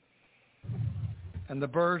 And the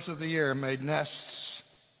birds of the air made nests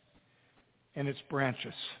in its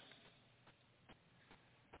branches.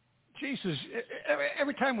 Jesus,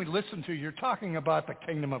 every time we listen to you, you're talking about the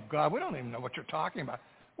kingdom of God. We don't even know what you're talking about.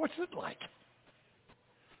 What's it like?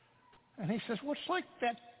 And he says, what's like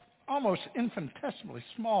that almost infinitesimally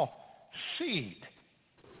small seed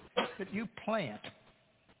that you plant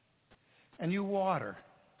and you water,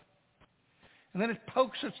 and then it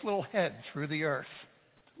pokes its little head through the earth,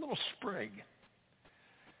 a little sprig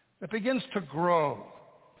that begins to grow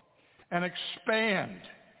and expand,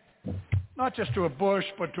 not just to a bush,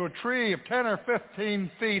 but to a tree of 10 or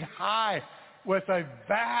 15 feet high with a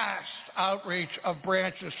vast outreach of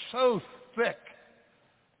branches so thick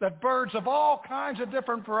that birds of all kinds of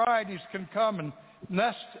different varieties can come and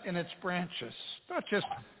nest in its branches. Not just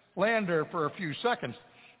land there for a few seconds,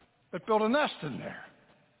 but build a nest in there.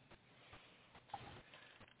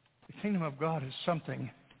 The kingdom of God is something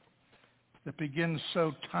that begins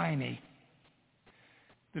so tiny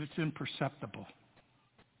that it's imperceptible,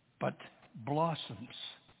 but blossoms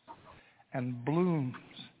and blooms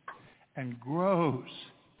and grows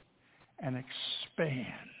and expands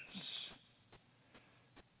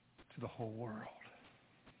to the whole world.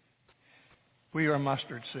 We are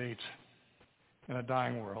mustard seeds in a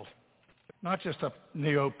dying world, not just a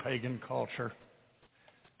neo-pagan culture,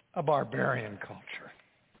 a barbarian culture,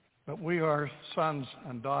 but we are sons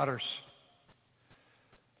and daughters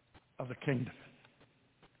of the kingdom.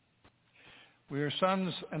 We are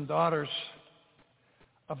sons and daughters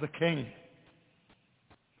of the King,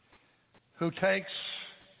 who takes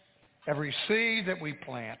every seed that we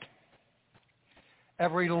plant,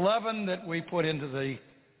 every leaven that we put into the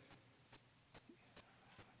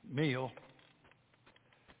meal,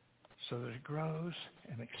 so that it grows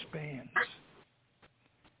and expands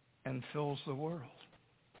and fills the world.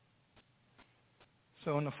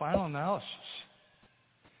 So in the final analysis,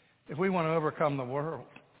 if we want to overcome the world,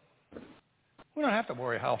 we don't have to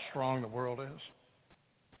worry how strong the world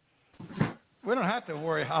is. We don't have to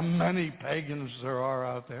worry how many pagans there are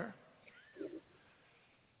out there.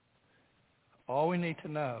 All we need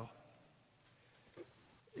to know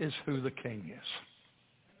is who the King is.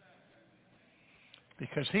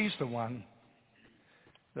 Because he's the one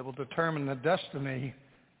that will determine the destiny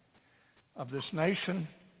of this nation,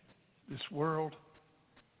 this world,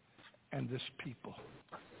 and this people.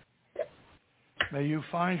 May you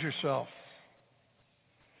find yourself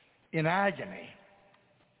in agony.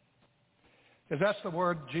 Because that's the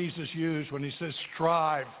word Jesus used when he says,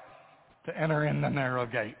 strive to enter in the narrow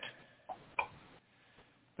gate.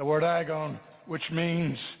 The word agon, which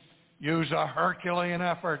means use a Herculean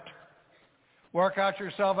effort. Work out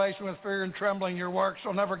your salvation with fear and trembling. Your works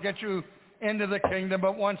will never get you into the kingdom,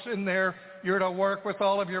 but once in there, you're to work with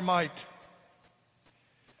all of your might.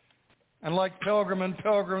 And like Pilgrim in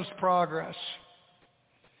Pilgrim's Progress,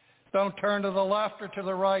 don't turn to the left or to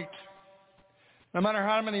the right. No matter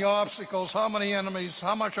how many obstacles, how many enemies,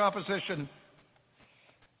 how much opposition,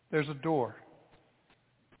 there's a door.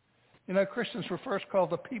 You know, Christians were first called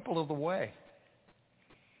the people of the way.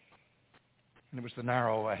 And it was the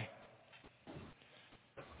narrow way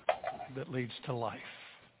that leads to life.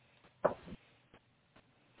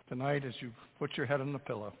 Tonight, as you put your head on the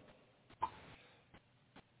pillow,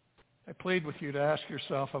 I plead with you to ask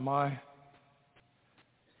yourself, am I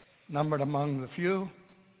numbered among the few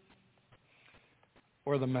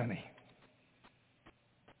or the many?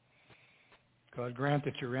 God grant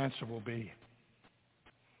that your answer will be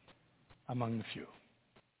among the few.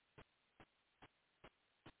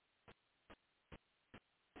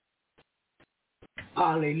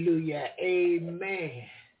 Hallelujah. Amen.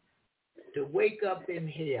 To Wake Up in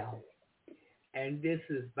Hell. And this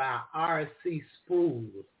is by R.C. Sproul.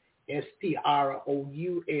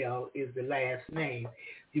 S-P-R-O-U-L is the last name.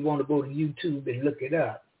 If you want to go to YouTube and look it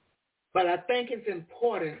up. But I think it's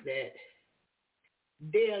important that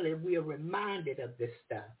daily we are reminded of this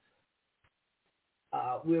stuff.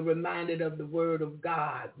 We're reminded of the Word of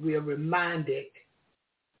God. We're reminded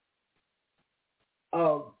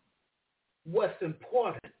of what's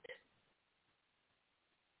important.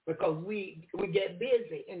 Because we get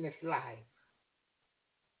busy in this life.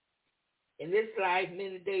 In this life,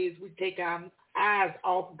 many days we take our eyes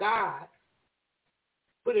off God,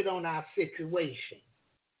 put it on our situation.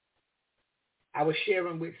 I was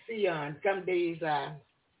sharing with Sion, some days I'm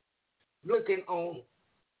looking on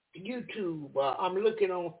YouTube, I'm looking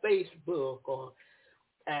on Facebook, or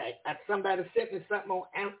somebody sent me something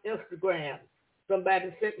on Instagram,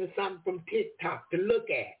 Somebody sent me something from TikTok to look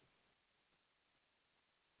at.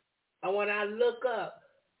 And when I look up,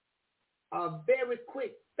 a very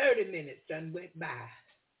quick 30 minutes done went by.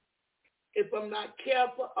 If I'm not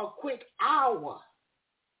careful, a quick hour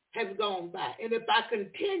has gone by. And if I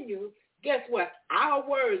continue, guess what?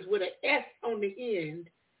 Hours with an S on the end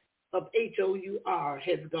of HOUR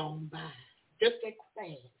has gone by. Just like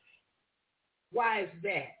fast. Why is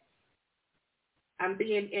that? I'm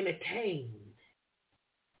being entertained.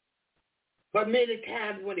 But many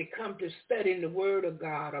times when it comes to studying the Word of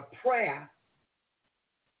God or prayer,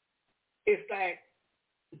 it's like,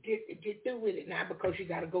 get through with it now because you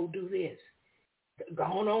got to go do this. Go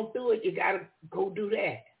on through it. You got to go do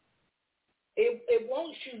that. It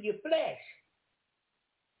wants you, your flesh.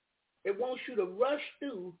 It wants you to rush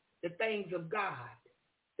through the things of God,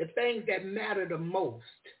 the things that matter the most.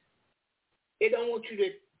 It don't want you to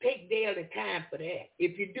take daily time for that.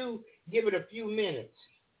 If you do, give it a few minutes.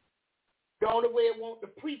 The only way it wants the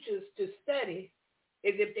preachers to study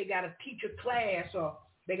is if they got to teach a class or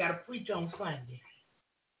they got to preach on Sunday.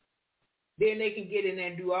 Then they can get in there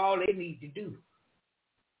and do all they need to do.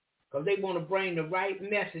 Because they want to bring the right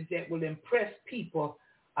message that will impress people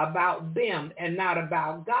about them and not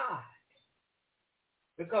about God.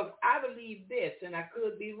 Because I believe this, and I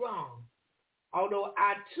could be wrong, although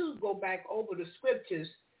I too go back over the scriptures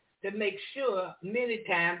to make sure many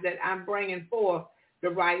times that I'm bringing forth the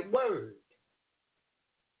right word.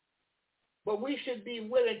 But we should be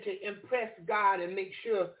willing to impress God and make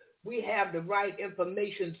sure we have the right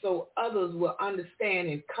information so others will understand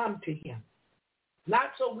and come to him.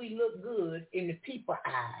 Not so we look good in the people's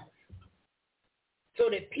eyes, so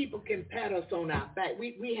that people can pat us on our back.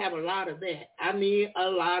 We have a lot of that. I mean, a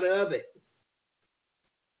lot of it.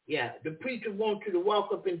 Yeah, the preacher wants you to walk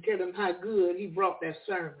up and tell him how good he brought that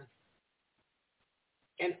sermon.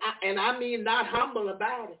 And I mean not humble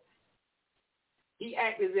about it. He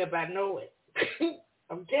acts as if I know it.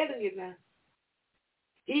 I'm telling you now.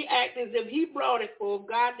 He acts as if he brought it forth.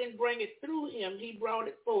 God didn't bring it through him. He brought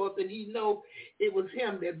it forth, and he know it was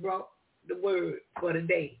him that brought the word for the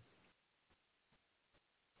day.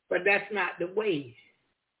 But that's not the way.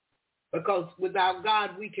 Because without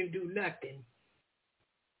God, we can do nothing.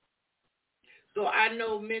 So I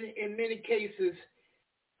know in many cases,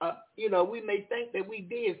 we may think that we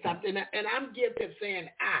did something. And I'm guilty of saying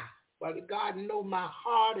I. But God know my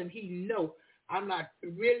heart, and he know I'm not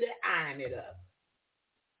really eyeing it up.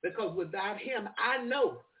 Because without him, I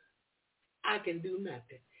know I can do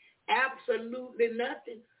nothing. Absolutely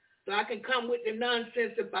nothing. So I can come with the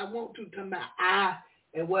nonsense if I want to about I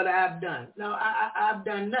and what I've done. No, I've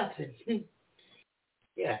done nothing.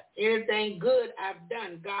 Yeah, anything good I've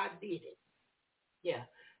done, God did it. Yeah,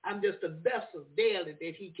 I'm just a vessel daily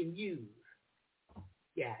that he can use.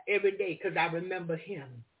 Yeah, every day because I remember him.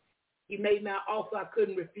 He made me an offer I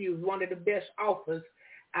couldn't refuse, one of the best offers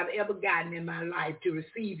I've ever gotten in my life, to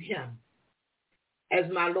receive him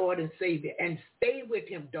as my Lord and Savior and stay with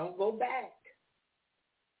him. Don't go back,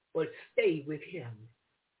 but stay with him.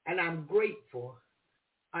 And I'm grateful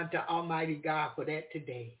unto Almighty God for that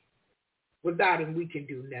today. Without him, we can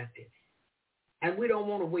do nothing. And we don't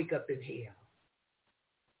want to wake up in hell.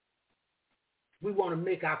 We want to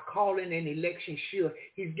make our calling and election sure.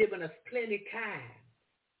 He's given us plenty time.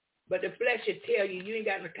 But the flesh will tell you, you ain't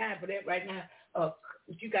got no time for that right now.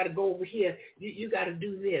 You got to go over here. You got to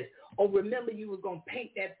do this. Oh, remember you were going to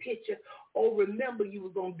paint that picture. Oh, remember you were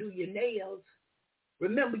going to do your nails.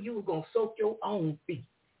 Remember you were going to soak your own feet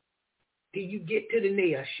till you get to the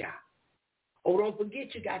nail shop. Oh, don't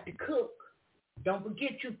forget you got to cook. Don't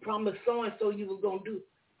forget you promised so-and-so you were going to do.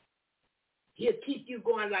 He'll keep you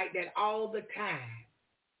going like that all the time.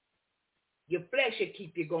 Your flesh will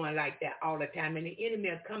keep you going like that all the time. And the enemy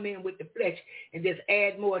will come in with the flesh and just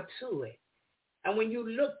add more to it. And when you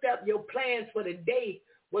looked up, your plans for the day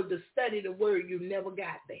was to study the word, you never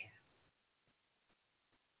got there.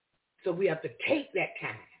 So we have to take that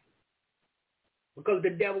time. Because the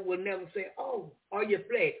devil will never say, oh, or your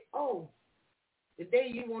flesh, oh, the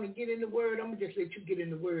day you want to get in the word, I'm going to just let you get in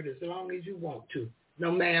the word as long as you want to.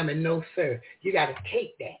 No ma'am and no sir. You got to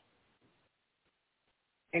take that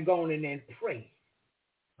and go on in there and pray.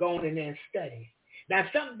 Go on in there and study. Now, if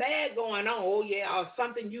something bad going on, oh yeah, or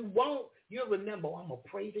something you won't, you'll remember, I'm going to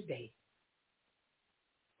pray today.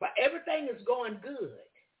 But everything is going good.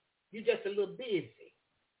 You're just a little busy.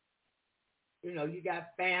 You know, you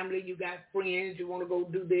got family, you got friends, you want to go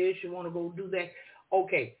do this, you want to go do that.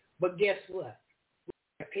 Okay, but guess what?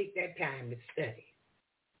 We take that time to study.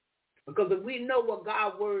 Because if we know what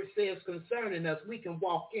God's word says concerning us, we can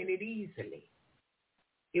walk in it easily.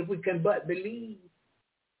 If we can but believe.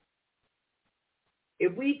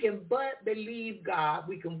 If we can but believe God,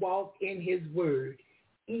 we can walk in his word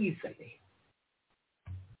easily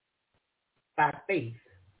by faith.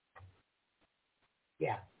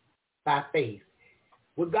 Yeah, by faith.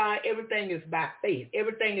 With God, everything is by faith.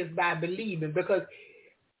 Everything is by believing, because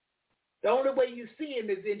the only way you see him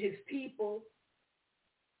is in his people.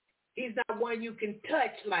 He's not one you can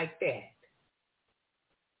touch like that.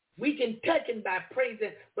 We can touch him by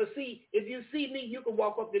praising. But see, if you see me, you can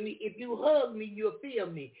walk up to me. If you hug me, you'll feel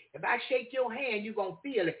me. If I shake your hand, you're going to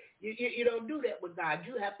feel it. You don't do that with God.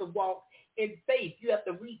 You have to walk in faith. You have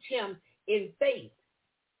to reach him in faith.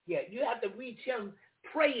 Yeah, you have to reach him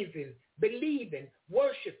praising, believing,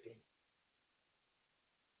 worshiping.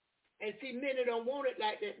 And see, many don't want it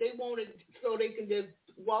like that. They want it so they can just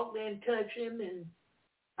walk there and touch him and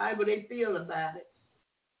however they feel about it.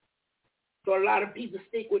 So a lot of people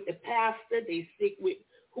stick with the pastor. They stick with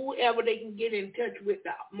whoever they can get in touch with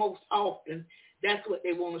the most often. That's what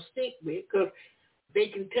they want to stick with, because they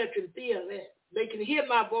can touch and feel that. They can hear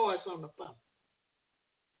my voice on the phone.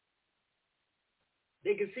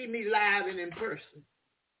 They can see me live and in person,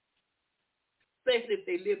 especially if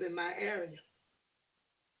they live in my area.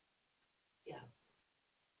 Yeah.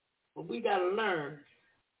 But we got to learn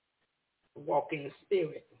to walk in the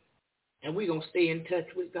spirit, and we're going to stay in touch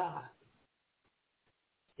with God.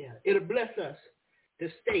 Yeah, it'll bless us to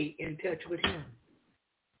stay in touch with him.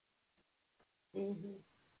 Mm-hmm.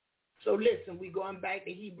 So listen, we're going back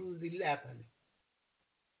to Hebrews 11.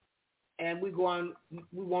 And we want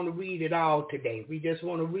to read it all today. We just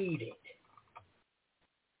want to read it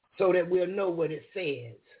so that we'll know what it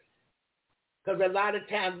says. Because a lot of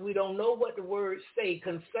times we don't know what the words say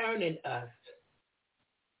concerning us.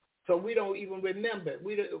 So we don't even remember.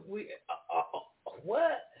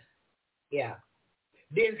 What? Yeah.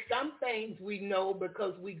 Then some things we know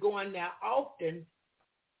because we go in there often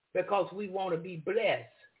because we want to be blessed.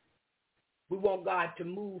 We want God to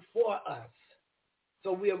move for us.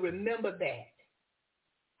 So we'll remember that.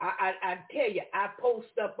 I tell you, I post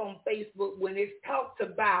up on Facebook when it talks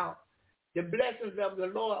about the blessings of the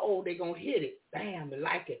Lord. Oh, they're going to hit it. Bam,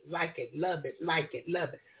 like it, love it, like it, love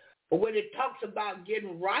it. But when it talks about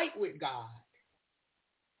getting right with God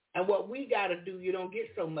and what we got to do, you don't get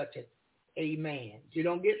so much amen. You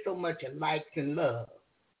don't get so much of likes and love.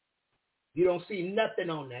 You don't see nothing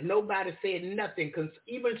on there. Nobody said nothing,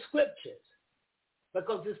 even scriptures,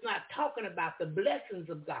 because it's not talking about the blessings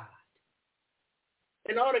of God.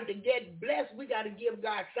 In order to get blessed, we got to give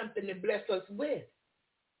God something to bless us with.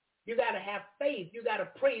 You got to have faith. You got to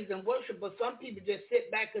praise and worship, but some people just sit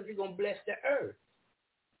back because he's going to bless the earth.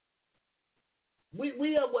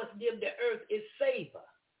 We are what's give the earth its savor.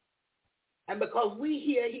 And because we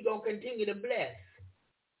here, he's going to continue to bless.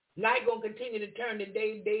 Night going to continue to turn to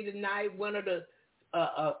day, day to night, winter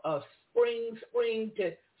to spring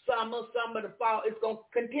to summer to fall. It's going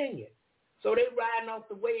to continue. So they're riding off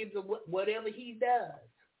the waves of whatever he does.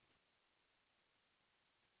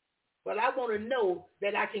 But I want to know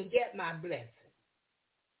that I can get my blessing.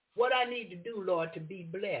 What I need to do, Lord, to be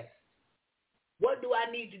blessed. What do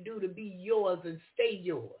I need to do to be yours and stay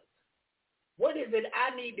yours? What is it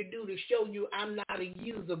I need to do to show you I'm not a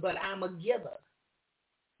user, but I'm a giver?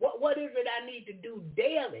 What is it I need to do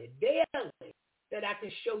daily, that I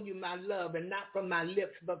can show you my love, and not from my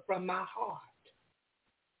lips, but from my heart?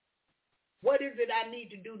 What is it I need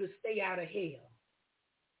to do to stay out of hell?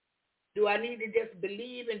 Do I need to just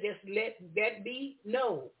believe and just let that be?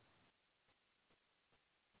 No.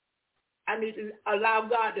 I need to allow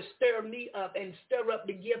God to stir me up and stir up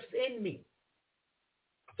the gifts in me,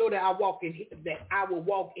 so that I will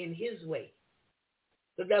walk in his way.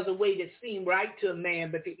 So there's a way that seems right to a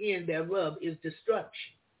man, but the end thereof is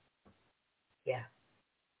destruction. Yeah.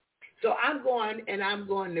 So I'm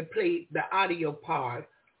going to play the audio part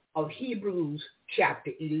of Hebrews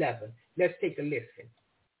chapter 11. Let's take a listen.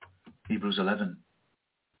 Hebrews 11.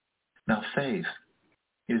 Now faith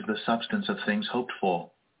is the substance of things hoped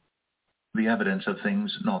for, the evidence of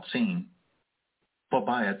things not seen. For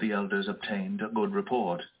by it the elders obtained a good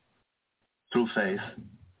report. Through faith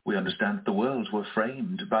we understand that the worlds were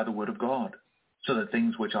framed by the word of God, so that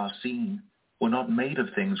things which are seen were not made of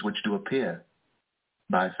things which do appear.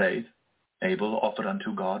 By faith Abel offered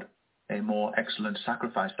unto God a more excellent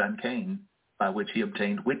sacrifice than Cain, by which he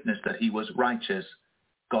obtained witness that he was righteous,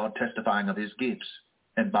 God testifying of his gifts,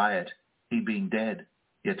 and by it he being dead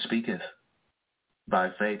yet speaketh. By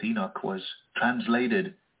faith Enoch was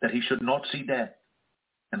translated, that he should not see death,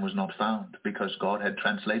 and was not found, because God had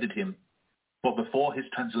translated him. For before his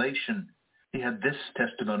translation he had this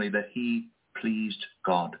testimony, that he pleased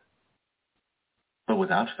God. But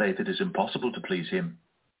without faith it is impossible to please him.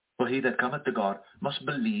 For he that cometh to God must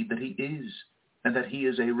believe that he is, and that he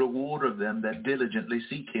is a rewarder of them that diligently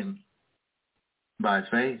seek him. By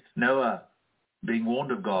faith Noah, being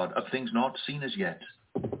warned of God of things not seen as yet,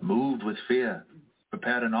 moved with fear,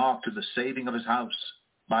 prepared an ark to the saving of his house,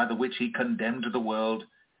 by the which he condemned the world,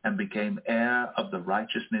 and became heir of the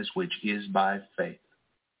righteousness which is by faith.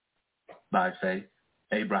 By faith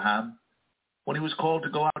Abraham, when he was called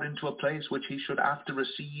to go out into a place which he should after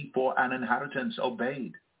receive for an inheritance,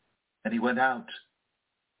 obeyed, and he went out,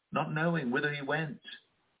 not knowing whither he went.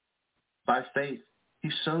 By faith he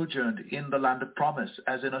sojourned in the land of promise,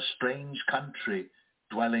 as in a strange country,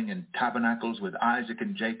 dwelling in tabernacles with Isaac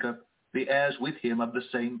and Jacob, the heirs with him of the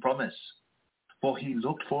same promise. For he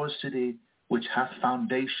looked for a city which hath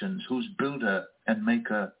foundations, whose builder and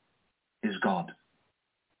maker is God.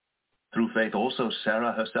 Through faith also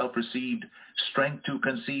Sarah herself received strength to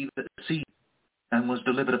conceive seed, and was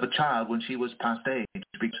delivered of a child when she was past age,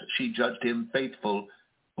 because she judged him faithful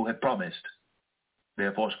who had promised.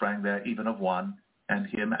 Therefore sprang there even of one, and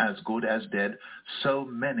him as good as dead, so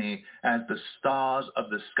many as the stars of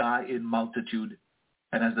the sky in multitude,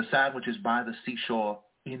 and as the sand which is by the seashore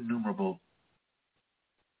innumerable.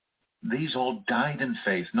 These all died in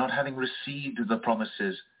faith, not having received the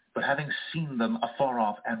promises, but having seen them afar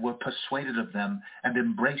off, and were persuaded of them, and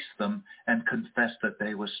embraced them, and confessed that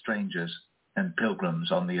they were strangers and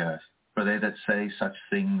pilgrims on the earth. For they that say such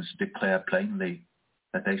things declare plainly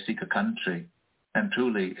that they seek a country. And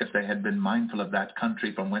truly, if they had been mindful of that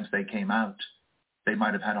country from whence they came out, they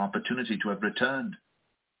might have had opportunity to have returned.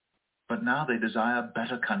 But now they desire a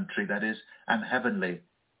better country, that is, an heavenly,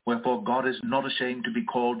 wherefore God is not ashamed to be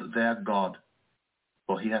called their God,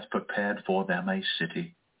 for he hath prepared for them a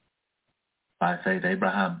city. By faith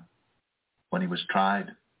Abraham, when he was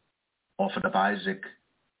tried, offered up Isaac,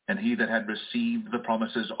 and he that had received the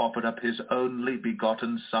promises offered up his only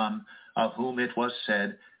begotten son, of whom it was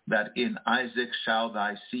said, that in Isaac shall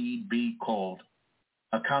thy seed be called,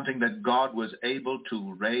 accounting that God was able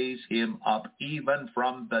to raise him up even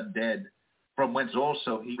from the dead, from whence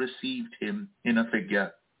also he received him in a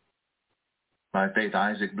figure. By faith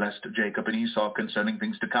Isaac blessed Jacob and Esau concerning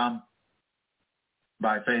things to come.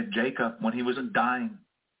 By faith Jacob, when he was dying,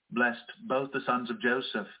 blessed both the sons of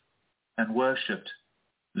Joseph, and worshipped,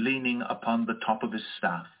 leaning upon the top of his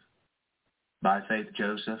staff. By faith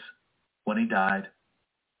Joseph, when he died,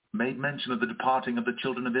 made mention of the departing of the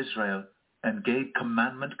children of Israel, and gave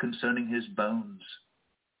commandment concerning his bones.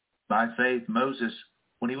 By faith Moses,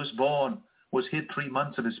 when he was born, was hid 3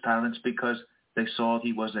 months of his parents, because they saw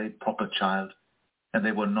he was a proper child, and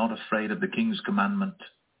they were not afraid of the king's commandment.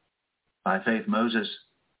 By faith Moses,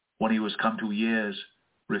 when he was come to years,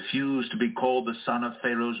 refused to be called the son of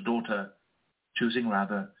Pharaoh's daughter, choosing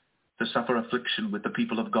rather to suffer affliction with the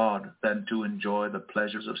people of God than to enjoy the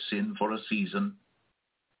pleasures of sin for a season,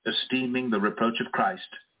 esteeming the reproach of Christ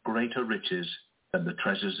greater riches than the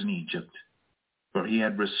treasures in Egypt, for he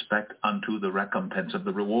had respect unto the recompense of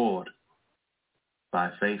the reward.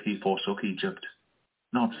 By faith he forsook Egypt,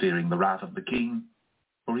 not fearing the wrath of the king,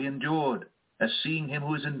 for he endured, as seeing him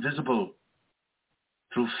who is invisible.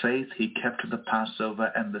 Through faith he kept the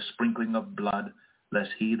Passover and the sprinkling of blood,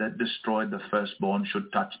 lest he that destroyed the firstborn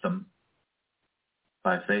should touch them.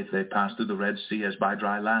 By faith they passed through the Red Sea as by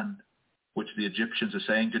dry land, which the Egyptians,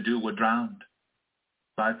 assaying to do, were drowned.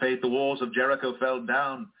 By faith the walls of Jericho fell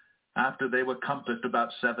down, after they were compassed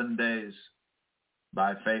about 7 days.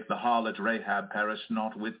 By faith the harlot Rahab perished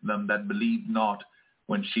not with them that believed not,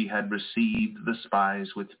 when she had received the spies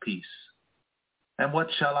with peace. And what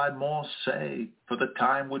shall I more say? For the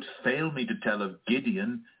time would fail me to tell of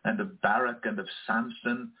Gideon, and of Barak, and of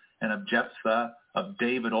Samson, and of Jephthah, of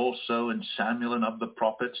David also, and Samuel, and of the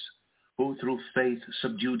prophets, who through faith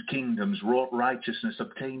subdued kingdoms, wrought righteousness,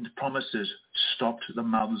 obtained promises, stopped the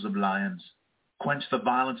mouths of lions, quenched the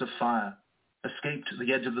violence of fire, escaped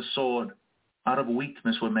the edge of the sword, out of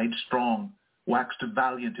weakness were made strong, waxed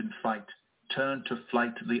valiant in fight, turned to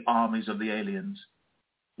flight the armies of the aliens.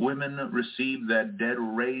 Women received their dead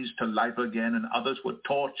raised to life again, and others were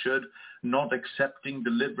tortured, not accepting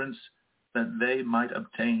deliverance, that they might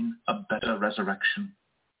obtain a better resurrection.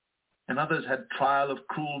 And others had trial of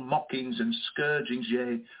cruel mockings and scourgings,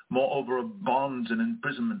 yea, moreover of bonds and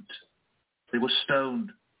imprisonment. They were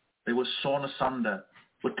stoned, they were sawn asunder,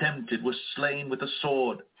 were tempted, were slain with the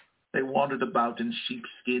sword. They wandered about in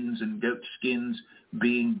sheepskins and goatskins,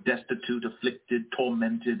 being destitute, afflicted,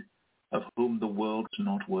 tormented, of whom the world was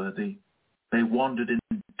not worthy. They wandered in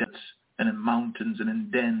deserts and in mountains and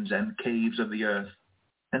in dens and caves of the earth.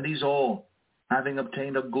 And these all, having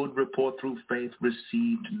obtained a good report through faith,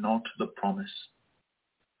 received not the promise.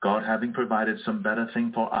 God having provided some better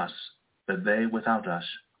thing for us, that they without us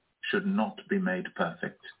should not be made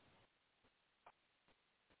perfect.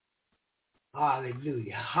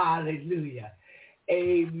 Hallelujah, hallelujah.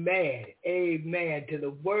 Amen, amen to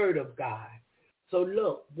the word of God. So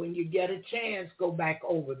look, when you get a chance, go back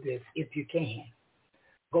over this if you can.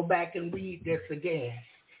 Go back and read this again.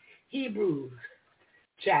 Hebrews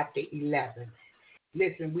chapter 11.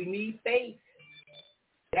 Listen, we need faith.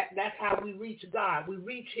 That's how we reach God. We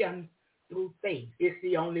reach him through faith. It's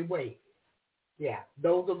the only way. Yeah,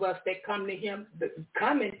 those of us that come to him,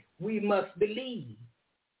 we must believe.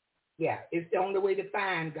 Yeah, it's the only way to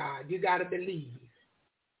find God. You got to believe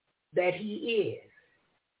that he is.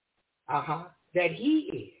 That he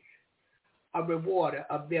is a rewarder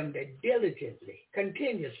of them that diligently,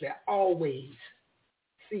 continuously, always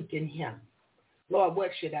seeking him. Lord,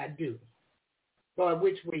 what should I do? Lord,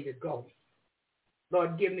 which way to go?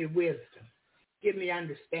 Lord, give me wisdom. Give me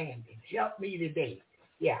understanding. Help me today.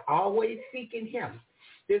 Yeah, always seeking him.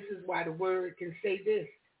 This is why the word can say this.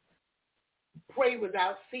 Pray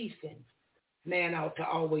without ceasing. Man ought to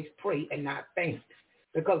always pray and not faint.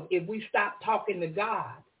 Because if we stop talking to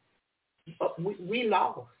God, we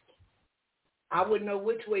lost. I wouldn't know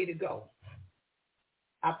which way to go.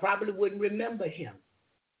 I probably wouldn't remember him.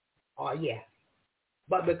 Oh, yeah.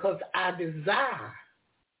 But because I desire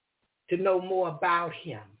to know more about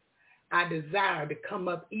him, I desire to come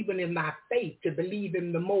up even in my faith to believe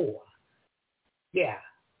him the more. Yeah.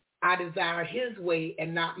 I desire his way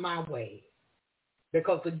and not my way.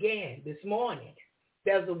 Because again, this morning,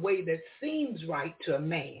 there's a way that seems right to a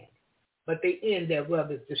man, but the end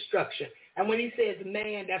thereof is destruction. And when he says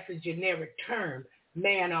man, that's a generic term,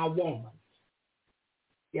 man or woman.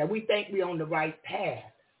 Yeah, we think we're on the right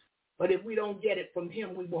path, but if we don't get it from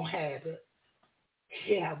him, we won't have it.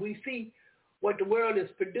 Yeah, we see what the world is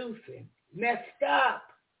producing. Messed up.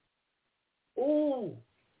 Ooh.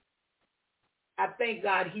 I thank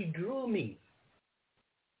God he drew me.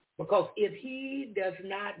 Because if he does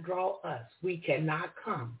not draw us, we cannot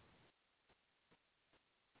come.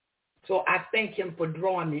 So I thank him for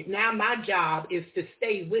drawing me. Now my job is to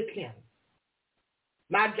stay with him.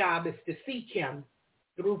 My job is to seek him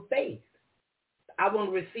through faith. I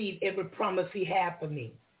want to receive every promise he has for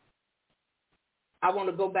me. I want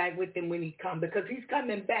to go back with him when he comes because he's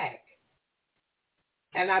coming back.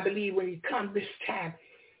 And I believe when he comes this time,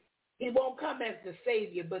 he won't come as the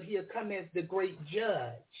Savior, but he'll come as the great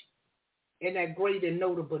judge in that great and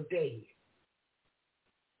notable day.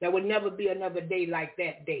 There will never be another day like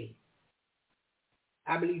that day.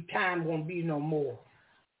 I believe time won't be no more.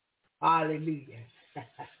 Hallelujah.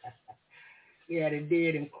 Yeah, the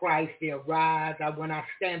dead in Christ, they'll rise. When I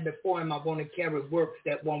stand before him, I want to carry works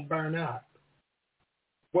that won't burn up.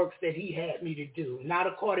 Works that he had me to do. Not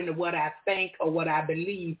according to what I think or what I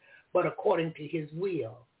believe, but according to his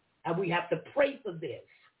will. And we have to pray for this.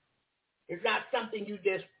 It's not something you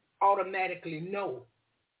just automatically know.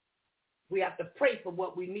 We have to pray for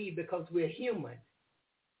what we need because we're human.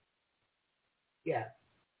 Yeah.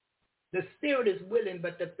 The spirit is willing,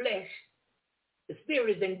 but the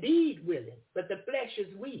spirit is indeed willing, but the flesh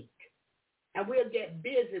is weak. And we'll get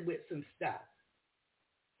busy with some stuff.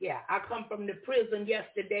 Yeah, I come from the prison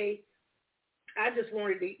yesterday. I just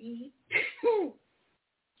wanted to eat,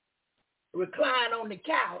 recline on the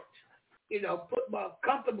couch, put my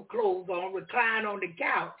comfortable clothes on, recline on the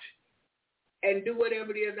couch, and do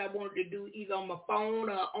whatever it is I wanted to do, either on my phone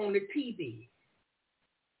or on the TV.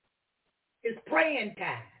 It's praying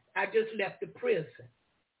time. I just left the prison.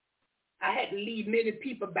 I had to leave many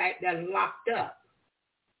people back that locked up.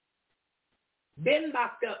 Been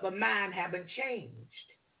locked up, but mine haven't changed.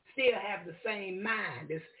 Still have the same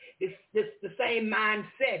mind. It's the same mind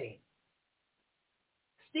setting.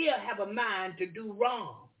 Still have a mind to do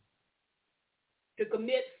wrong, to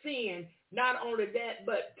commit sin. Not only that,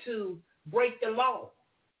 but to break the law.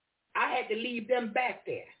 I had to leave them back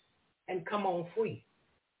there and come on free.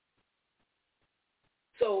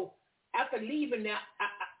 So after leaving there,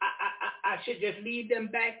 I should just leave them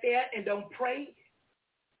back there and don't pray.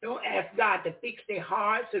 Don't ask God to fix their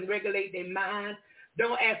hearts and regulate their mind.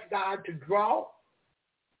 Don't ask God to draw.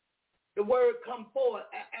 The word come forward.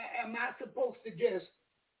 Am I supposed to just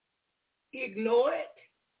ignore it?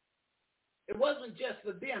 It wasn't just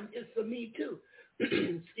for them. It's for me too.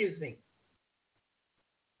 Excuse me.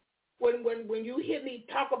 When you hear me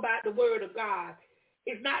talk about the word of God,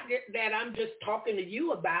 it's not that I'm just talking to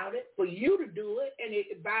you about it, for you to do it, and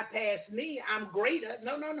it bypass me. I'm greater.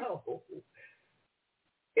 No.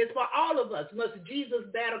 It's for all of us. Must Jesus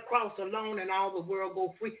bear the cross alone and all the world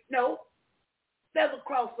go free? No. There's a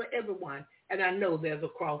cross for everyone, and I know there's a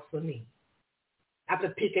cross for me. I have to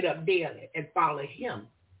pick it up daily and follow him.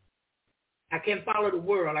 I can't follow the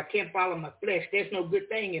world. I can't follow my flesh. There's no good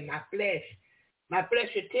thing in my flesh. My flesh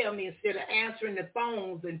should tell me, instead of answering the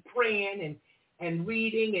phones and praying and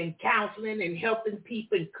reading and counseling and helping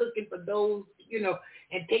people and cooking for those,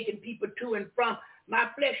 and taking people to and from, my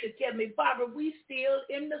flesh should tell me, Barbara, we still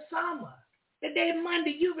in the summer. The day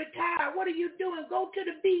Monday you retire. What are you doing? Go to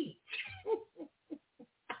the beach.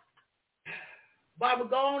 Barbara,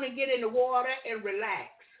 go on and get in the water and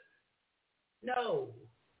relax. No,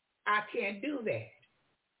 I can't do that.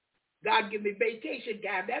 God give me vacation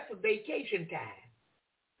time. That's a vacation time.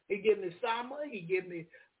 He give me summer. He give me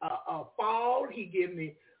fall. He give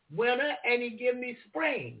me winter. And he give me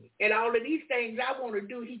spring. And all of these things I want to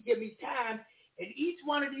do, he give me time in each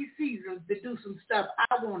one of these seasons to do some stuff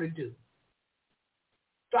I want to do.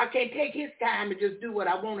 So I can't take his time and just do what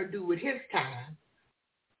I want to do with his time.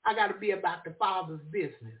 I got to be about the Father's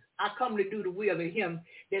business. I come to do the will of him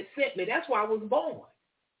that sent me. That's why I was born.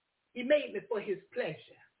 He made me for his pleasure,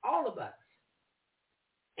 all of us.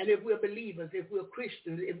 And if we're believers, if we're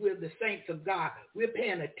Christians, if we're the saints of God, we're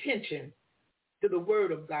paying attention to the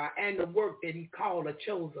word of God and the work that he called or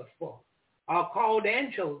chose us for, or called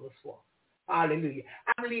and chose us for. Hallelujah.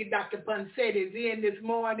 I believe Dr. Ponceti is in this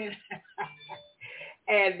morning.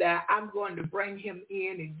 And I'm going to bring him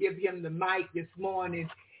in and give him the mic this morning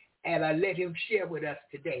and let him share with us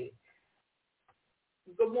today.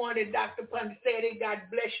 Good morning, Dr. Ponceti. God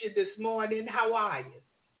bless you this morning. How are you?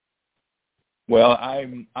 Well,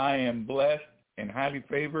 I am blessed and highly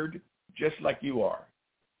favored, just like you are.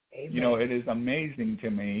 Amen. It is amazing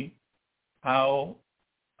to me how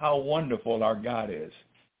wonderful our God is.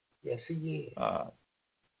 Yes, he is.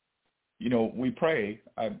 We pray.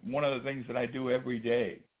 One of the things that I do every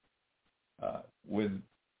day with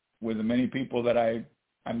the many people that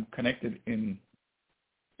I'm connected in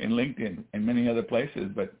LinkedIn and many other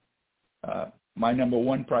places, but my number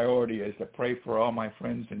one priority is to pray for all my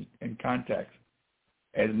friends and contacts,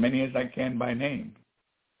 as many as I can by name,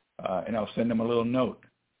 and I'll send them a little note.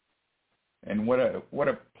 And what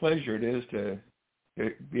a pleasure it is to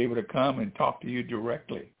be able to come and talk to you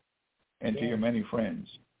directly and to your many friends.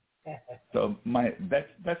 So that's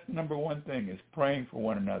the number one thing, is praying for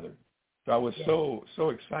one another. So I was so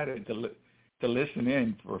excited to listen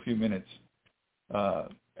in for a few minutes.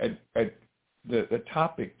 At the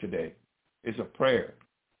topic today is a prayer.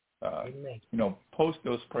 Post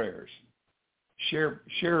those prayers. Share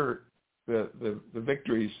the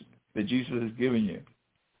victories that Jesus has given you.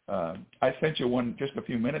 I sent you one just a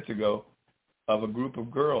few minutes ago of a group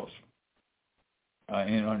of girls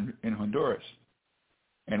in Honduras.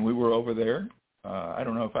 And we were over there. I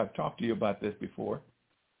don't know if I've talked to you about this before,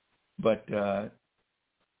 but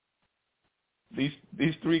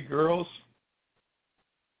these three girls,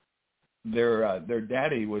 their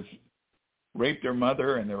daddy raped their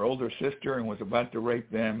mother and their older sister and was about to rape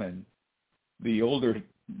them, and the older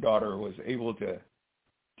daughter was able to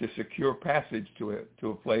secure passage to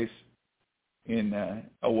a place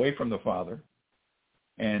away from the father,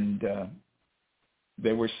 and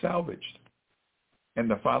they were salvaged. And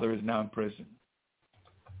the father is now in prison.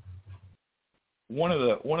 One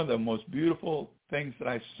of the most beautiful things that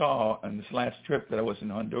I saw on this last trip that I was in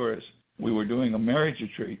Honduras, we were doing a marriage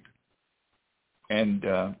retreat, and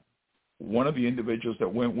one of the individuals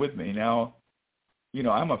that went with me, now,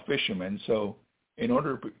 I'm a fisherman, so in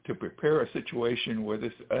order to prepare a situation where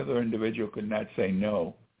this other individual could not say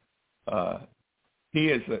no, he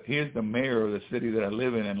is the mayor of the city that I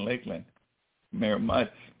live in Lakeland, Mayor Mutz,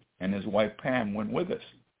 and his wife Pam went with us.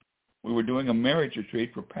 We were doing a marriage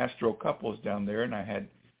retreat for pastoral couples down there, and I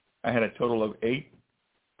had a total of 8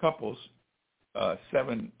 couples.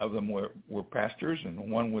 7 of them were pastors,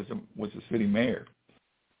 and one was the city mayor.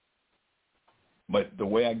 But the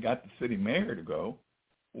way I got the city mayor to go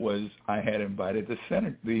was I had invited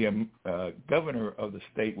the governor of the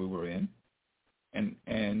state we were in,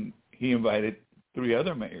 and he invited 3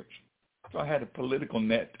 other mayors. So I had a political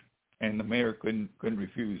net, and the mayor couldn't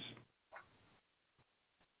refuse.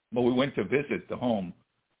 But we went to visit the home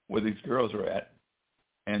where these girls were at,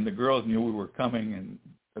 and the girls knew we were coming, and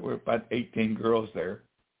there were about 18 girls there.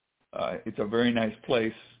 It's a very nice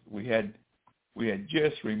place. We had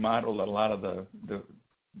just remodeled a lot of the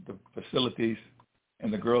facilities,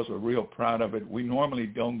 and the girls were real proud of it. We normally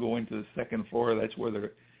don't go into the second floor. That's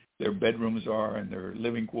where their bedrooms are and their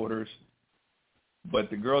living quarters. But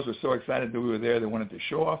the girls were so excited that we were there, they wanted to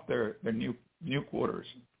show off their new quarters.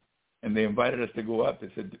 And they invited us to go up. They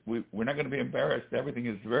said, we're not going to be embarrassed. Everything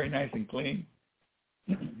is very nice and clean.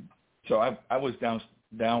 So I was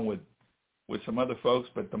down with some other folks,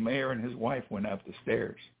 but the mayor and his wife went up the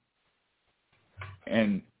stairs.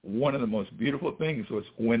 And one of the most beautiful things was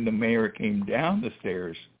when the mayor came down the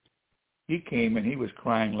stairs, he came and he was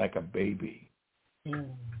crying like a baby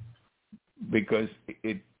because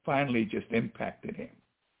it finally just impacted him.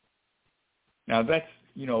 Now that's,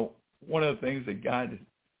 one of the things that God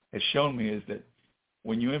has shown me is that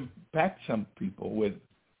when you impact some people with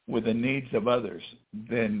the needs of others,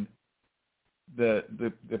 then the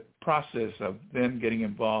process of them getting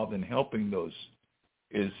involved and helping those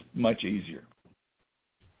is much easier.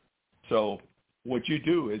 So what you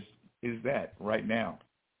do is that right now.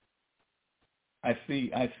 I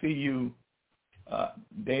see you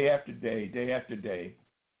day after day,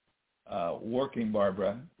 working,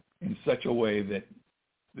 Barbara, in such a way that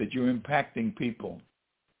you're impacting people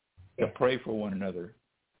to pray for one another,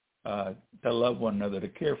 to love one another, to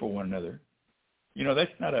care for one another.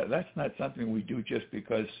 That's not something we do just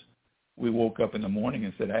because we woke up in the morning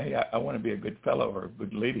and said, hey, I want to be a good fellow or a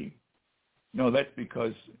good lady. No, that's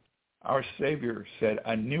because our Savior said,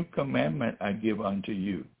 a new commandment I give unto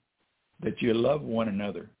you, that you love one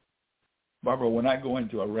another. Barbara, when I go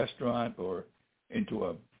into a restaurant or into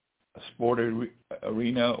a sport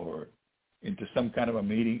arena or into some kind of a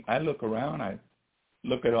meeting, I look around, I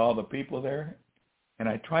look at all the people there, and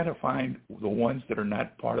I try to find the ones that are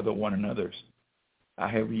not part of the one another's. I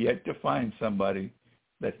have yet to find somebody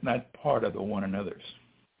that's not part of the one another's.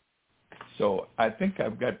 So I think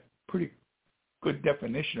I've got pretty good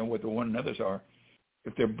definition of what the one another's are.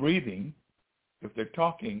 If they're breathing, if they're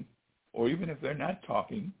talking, or even if they're not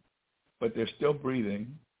talking, but they're still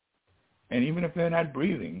breathing, and even if they're not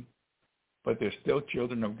breathing, but they're still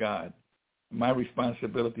children of God, my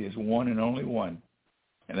responsibility is one and only one,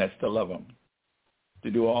 and that's to love them,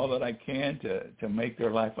 to do all that I can to make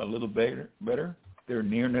their life a little better, their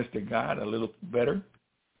nearness to God a little better,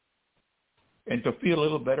 and to feel a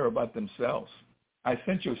little better about themselves. I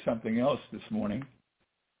sent you something else this morning.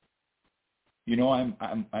 I'm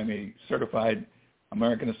a certified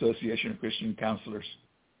American Association of Christian Counselors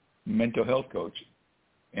mental health coach,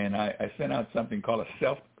 and I sent out something called a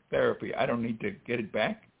self-therapy. I don't need to get it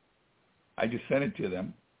back. I just sent it to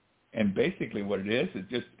them, and basically what it is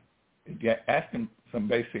just asking some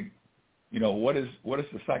basic, what is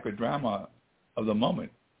the psychodrama of the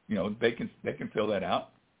moment? They can fill that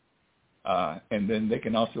out, and then they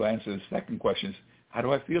can also answer the second question: how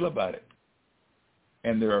do I feel about it?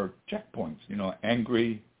 And there are checkpoints,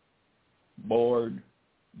 angry, bored,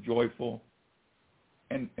 joyful,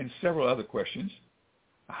 and several other questions.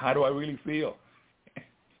 How do I really feel?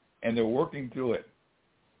 And they're working through it.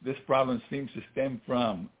 This problem seems to stem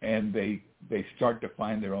from, and they start to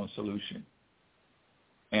find their own solution.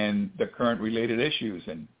 And the current related issues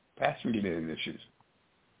and past related issues.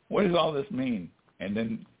 What does all this mean? And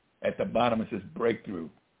then at the bottom it says breakthrough.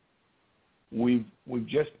 We've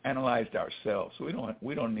just analyzed ourselves. So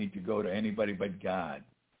we don't need to go to anybody but God.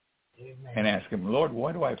 Amen. And ask him, Lord,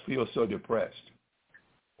 why do I feel so depressed?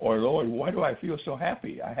 Or Lord, why do I feel so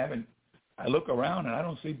happy? I look around and I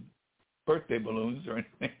don't see birthday balloons or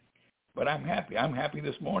anything, but I'm happy. I'm happy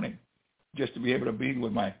this morning just to be able to be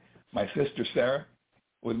with my sister Sarah,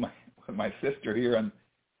 with my sister here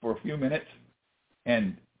for a few minutes.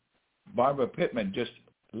 And Barbara Pittman just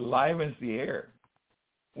livens the air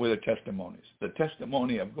with her testimonies. The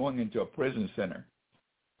testimony of going into a prison center.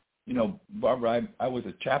 Barbara, I was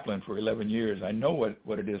a chaplain for 11 years. I know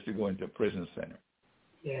what it is to go into a prison center.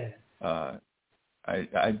 Yeah.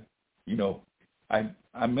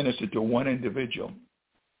 I ministered to one individual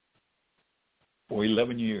for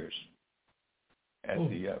 11 years at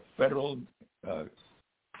the federal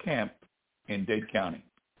camp in Dade County.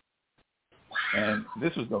 And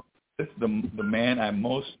this is the man I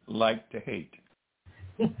most like to hate.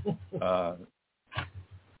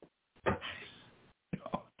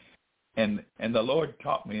 And the Lord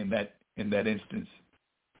taught me in that instance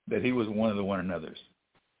that he was one of the one another's.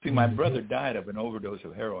 See, my brother died of an overdose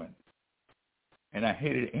of heroin, and I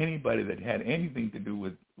hated anybody that had anything to do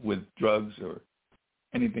with drugs or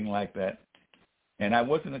anything like that. And I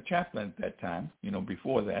wasn't a chaplain at that time,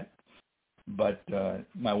 before that. But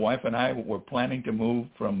my wife and I were planning to move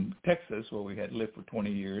from Texas, where we had lived for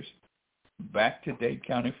 20 years, back to Dade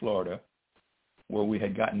County, Florida, where we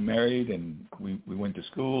had gotten married and we went to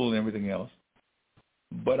school and everything else.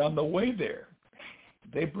 But on the way there,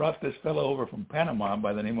 they brought this fellow over from Panama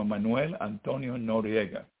by the name of Manuel Antonio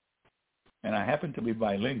Noriega. And I happened to be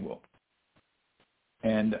bilingual.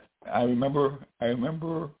 And I remember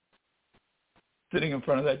sitting in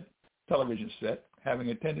front of that television set, having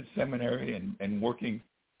attended seminary and working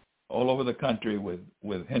all over the country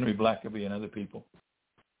with Henry Blackaby and other people,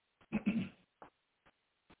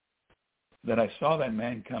 that I saw that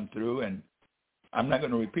man come through, and I'm not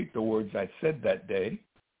going to repeat the words I said that day,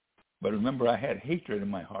 but remember I had hatred in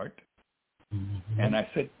my heart. And I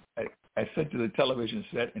said to the television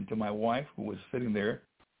set and to my wife who was sitting there,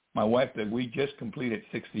 my wife that we just completed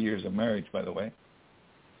 60 years of marriage, by the way.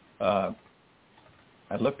 I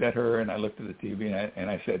looked at her and I looked at the TV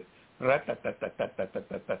and I said,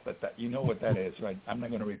 rat-tat-tat-tat-tat-tat-tat-tat. You know what that is, right? I'm not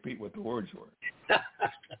going to repeat what the words were.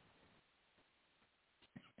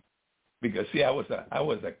 Because see, I was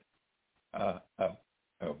a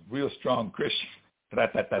real strong Christian.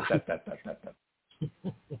 Rat-tat-tat-tat-tat-tat-tat.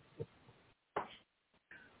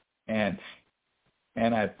 And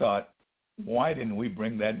I thought, why didn't we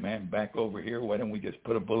bring that man back over here? Why didn't we just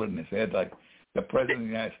put a bullet in his head like the President of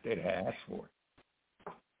the United States had asked for?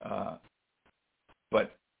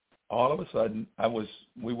 But all of a sudden,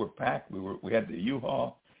 we were packed. We had the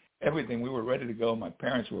U-Haul, everything. We were ready to go. My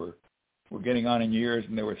parents were getting on in years,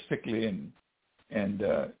 and they were sickly, and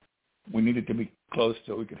we needed to be close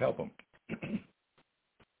so we could help them.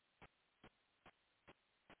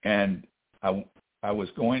 And I was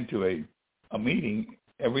going to a meeting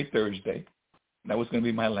every Thursday. That was going to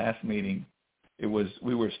be my last meeting.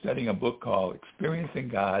 We were studying a book called Experiencing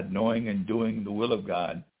God, Knowing and Doing the Will of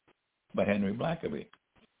God by Henry Blackaby.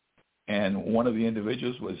 And one of the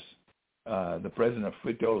individuals was the president of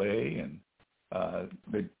Frito-Lay, and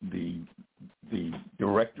the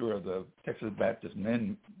director of the Texas Baptist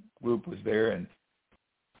Men group was there, and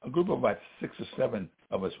a group of about 6 or 7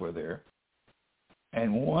 of us were there.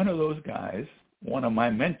 And one of those guys, one of my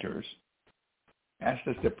mentors, asked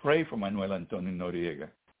us to pray for Manuel Antonio Noriega.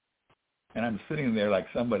 And I'm sitting there like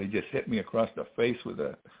somebody just hit me across the face with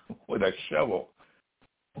a shovel.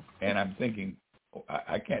 And I'm thinking,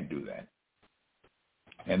 I can't do that.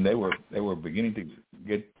 And they were beginning to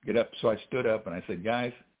get up. So I stood up and I said,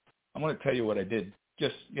 guys, I'm going to tell you what I did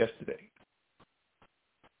just yesterday.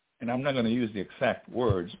 And I'm not going to use the exact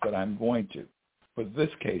words, but I'm going to. For this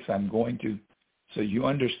case, I'm going to, so you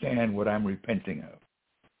understand what I'm repenting of.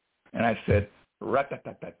 And I said,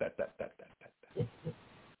 rat-tat-tat-tat-tat-tat-tat-tat.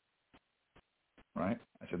 Right?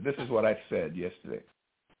 I said, this is what I said yesterday.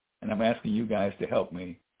 And I'm asking you guys to help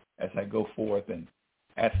me as I go forth and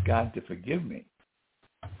ask God to forgive me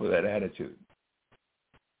for that attitude.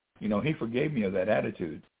 You know, he forgave me of that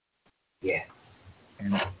attitude. Yeah.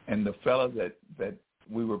 And the fellow that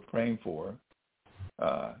we were praying for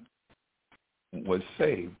was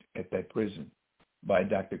saved at that prison by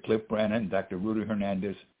Dr. Cliff Brannon, Dr. Rudy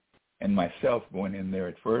Hernandez, and myself going in there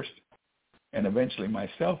at first, and eventually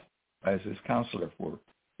myself as his counselor for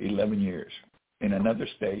 11 years in another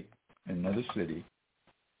state, in another city,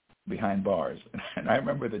 behind bars. And I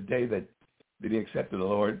remember the day that he accepted the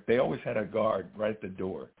Lord, they always had a guard right at the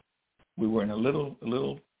door. We were in a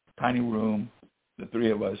little tiny room, the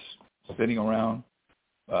 3 of us sitting around,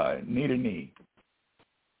 knee to knee.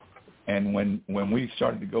 And when we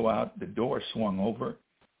started to go out, the door swung over,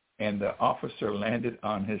 and the officer landed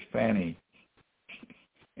on his fanny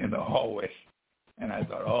in the hallway. And I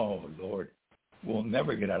thought, oh, Lord, we'll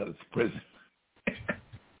never get out of this prison.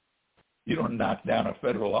 You don't knock down a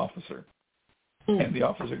federal officer. And the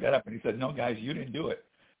officer got up and he said, no, guys, you didn't do it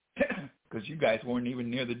because you guys weren't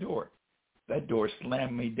even near the door. That door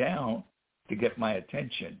slammed me down to get my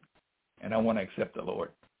attention, and I want to accept the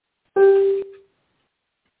Lord.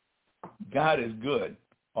 God is good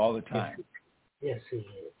all the time. Yes, he is.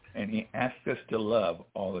 And he asks us to love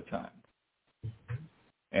all the time.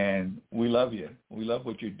 And we love you. We love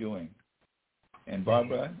what you're doing. And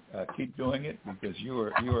Barbara, keep doing it because you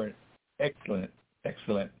are an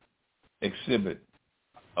excellent exhibit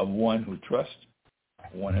of one who trusts,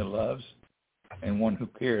 one who loves, and one who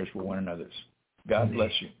cares for one another. God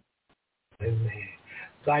bless you. Amen.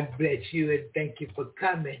 God bless you, and thank you for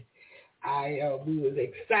coming. We was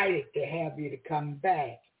excited to have you to come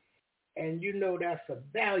back. And you know that's a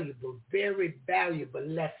valuable, very valuable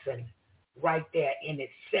lesson right there in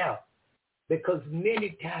itself. Because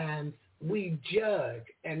many times we judge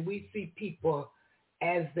and we see people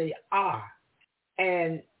as they are.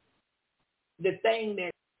 And the thing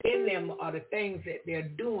that's in them are the things that they're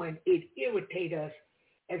doing, it irritates us.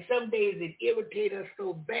 And some days it irritates us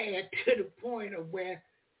so bad to the point of where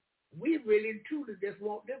we really and truly just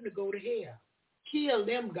want them to go to hell. Kill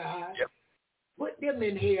them, God. Yep. Put them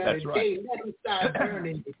in hell today. Right. Let them start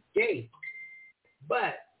burning today.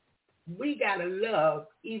 But we got to love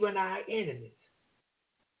even our enemies.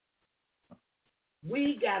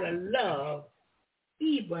 We got to love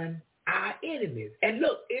even our enemies. And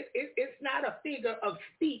look, it's not a figure of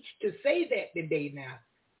speech to say that today now.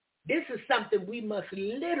 This is something we must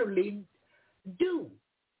literally do.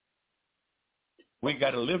 We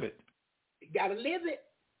got to live it. Got to live it.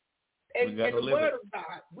 And the word of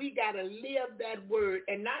God, we got to live that word,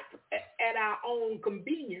 and not at our own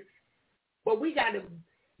convenience, but we got to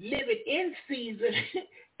live it in season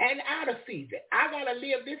and out of season. I got to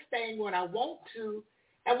live this thing when I want to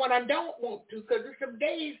and when I don't want to, because there's some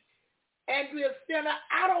days, Andrea Stella,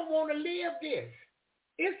 I don't want to live this.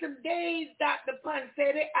 It's some days, Dr.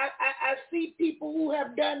 Ponceti, I see people who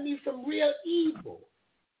have done me some real evil.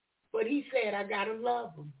 But he said, I got to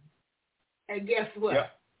love them. And guess what? Yeah.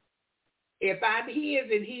 If I'm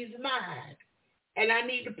his and he's mine, and I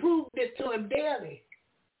need to prove this to him daily,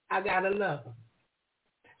 I got to love him.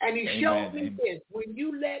 And he showed me this. When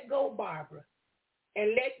you let go, Barbara,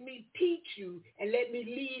 and let me teach you and let me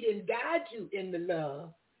lead and guide you in the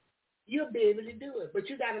love, you'll be able to do it. But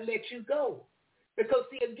you got to let you go. Because,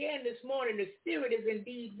 see, again, this morning, the spirit is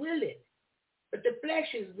indeed willing, but the flesh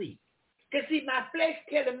is weak. Because, see, my flesh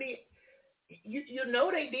telling me, you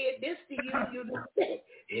know they did this to you.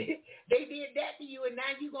 They did that to you, and now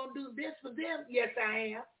you're going to do this for them. Yes,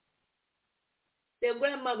 I am. Their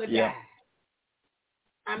grandmother died.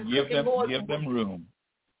 I'm cooking more. Give them room.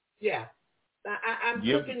 Yeah. I'm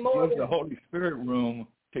cooking more. Give the Holy Spirit room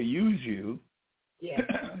to use you. Yeah.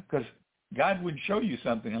 Because God wouldn't show you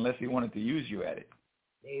something unless he wanted to use you at it.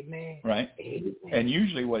 Amen. Right? Amen. And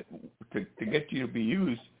usually to get you to be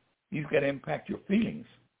used, he's got to impact your feelings.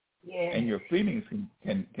 Yeah. And your feelings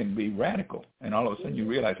can be radical. And all of a sudden you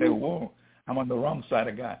realize, hey, whoa, I'm on the wrong side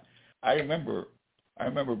of God. I remember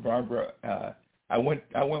Barbara, I went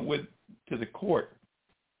to the court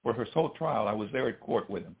for her whole trial. I was there at court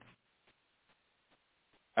with him.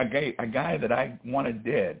 A guy that I wanted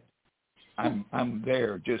dead. I'm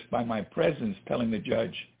there just by my presence telling the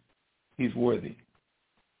judge he's worthy.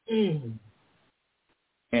 Mm.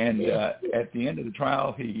 And at the end of the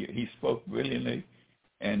trial, he spoke brilliantly,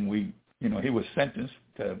 and he was sentenced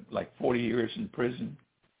to like 40 years in prison.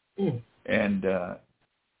 Mm. And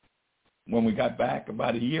when we got back,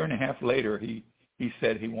 about a year and a half later, he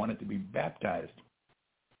said he wanted to be baptized.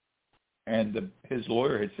 And his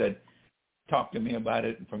lawyer had said, talk to me about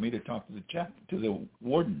it, and for me to talk to the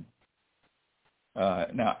warden.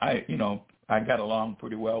 Now, I got along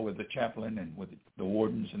pretty well with the chaplain and with the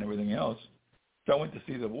wardens and everything else. So I went to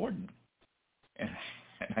see the warden. And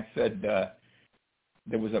I said,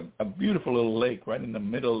 there was a beautiful little lake right in the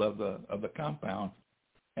middle of the compound.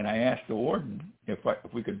 And I asked the warden if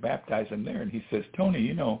we could baptize him there. And he says,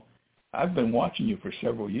 Tony, I've been watching you for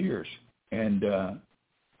several years. And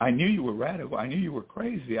I knew you were radical. I knew you were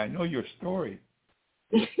crazy. I know your story.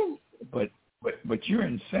 but you're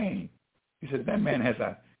insane. He said, that man has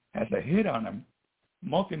a hit on him,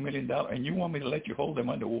 $multi-million, and you want me to let you hold him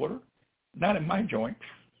underwater? Not in my joint.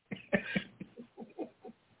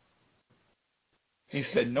 He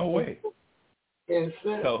said, no way. Yes,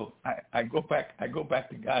 sir. So I go back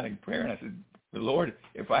to God in prayer, and I said, the Lord,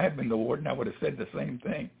 if I had been the warden, I would have said the same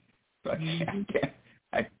thing. So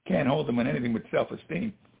I can't hold him in anything but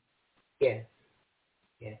self-esteem. Yes.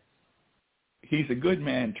 Yes. He's a good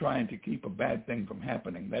man trying to keep a bad thing from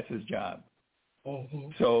happening. That's his job. Mm-hmm.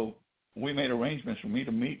 So we made arrangements for me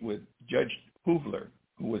to meet with Judge Hoovler,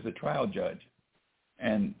 who was the trial judge.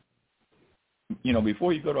 And,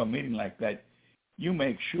 before you go to a meeting like that, you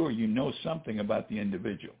make sure you know something about the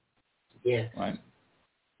individual. Yes. Right?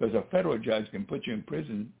 Because a federal judge can put you in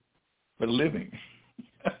prison for living.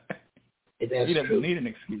 He doesn't need an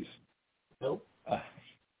excuse. Nope.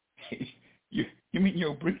 You mean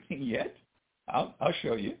you're breathing yet? I'll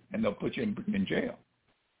show you, and they'll put you in jail.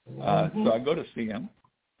 Mm-hmm. So I go to see him,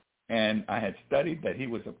 and I had studied that he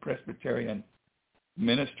was a Presbyterian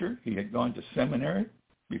minister. He had gone to seminary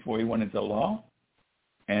before he went into law,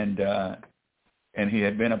 and he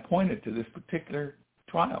had been appointed to this particular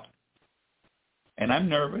trial. And I'm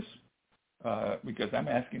nervous because I'm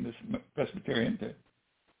asking this Presbyterian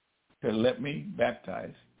to let me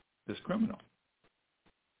baptize this criminal.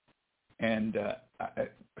 And I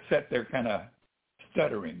sat there kind of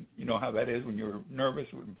stuttering. You know how that is when you're nervous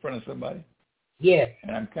in front of somebody? Yes.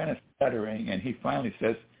 And I'm kind of stuttering, and he finally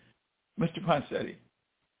says, Mr. Ponceti,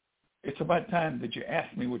 it's about time that you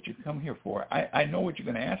ask me what you come here for. I know what you're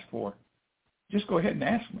going to ask for. Just go ahead and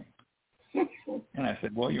ask me. And I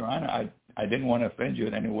said, well, Your Honor, I didn't want to offend you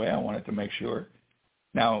in any way. I wanted to make sure.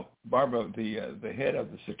 Now, Barbara, the head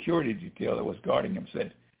of the security detail that was guarding him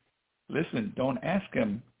said, listen, don't ask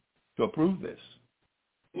him to approve this.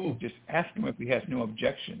 Just ask him if he has no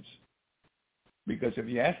objections. Because if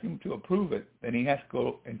you ask him to approve it, then he has to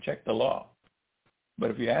go and check the law.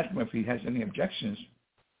 But if you ask him if he has any objections,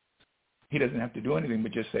 he doesn't have to do anything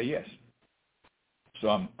but just say yes. So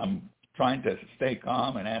I'm trying to stay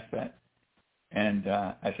calm and ask that. And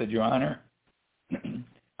I said, Your Honor,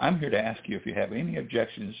 I'm here to ask you if you have any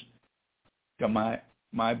objections to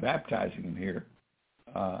my baptizing him here.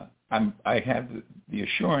 I have the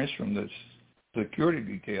assurance from the security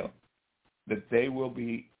detail that they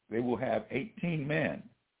will have 18 men,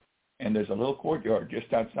 and there's a little courtyard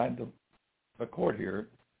just outside the court here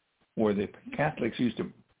where the Catholics used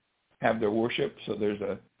to have their worship. So there's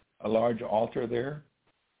a large altar there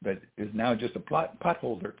that is now just a pot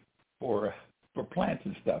holder for plants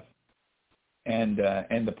and stuff, and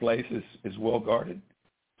the place is well guarded.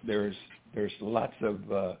 There's lots of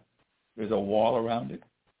there's a wall around it,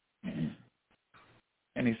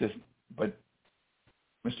 and he says, but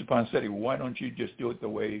Mr. Ponceti, why don't you just do it the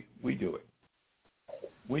way we do it?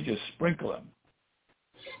 We just sprinkle them.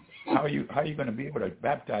 How are you going to be able to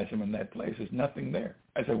baptize them in that place? There's nothing there.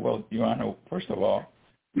 I said, well, Your Honor, first of all,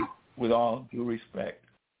 with all due respect,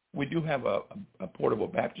 we do have a portable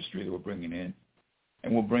baptistry that we're bringing in,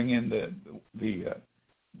 and we'll bring in the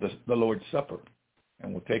Lord's Supper,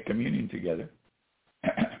 and we'll take communion together,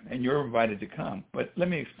 and you're invited to come. But let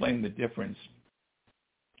me explain the difference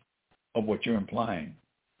of what you're implying.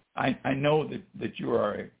 I know that you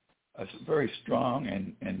are a very strong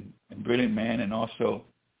and brilliant man, and also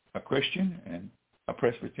a Christian and a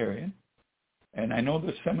Presbyterian, and I know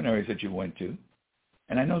the seminaries that you went to,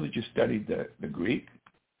 and I know that you studied the Greek,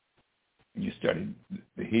 and you studied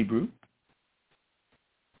the Hebrew,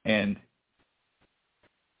 and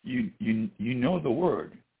you know the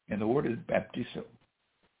word, and the word is baptizo.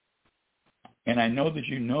 And I know that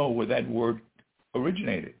you know where that word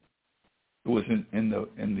originated. It was in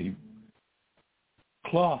the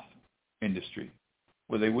cloth industry,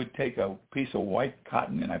 where they would take a piece of white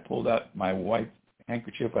cotton, and I pulled out my white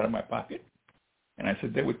handkerchief out of my pocket, and I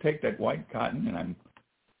said they would take that white cotton, and I'm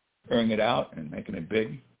tearing it out and making it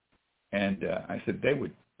big, and I said they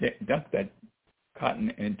would dump that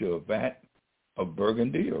cotton into a vat of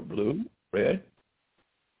burgundy or blue, red,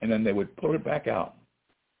 and then they would pull it back out,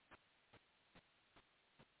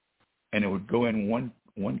 and it would go in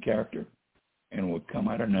one character, and it would come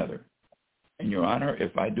out another. And Your Honor,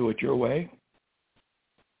 if I do it your way,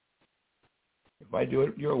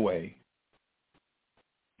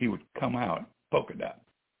 he would come out polka dot.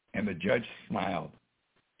 And the judge smiled,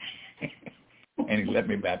 and he let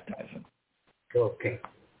me baptize him. Okay.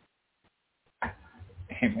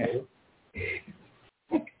 Amen.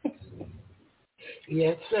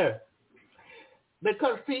 Yes, sir.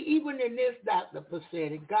 Because, see, even in this, Dr.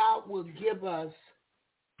 Ponceti, God will give us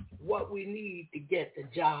what we need to get the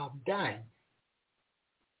job done.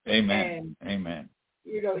 Amen. And, amen.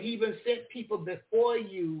 You know, he even sent people before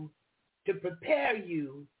you to prepare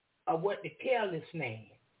you of what to tell this man.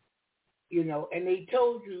 You know, and they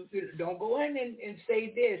told you, don't go in and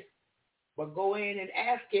say this, but go in and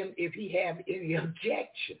ask him if he have any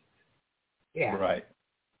objections. Yeah. Right.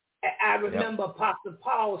 I remember Apostle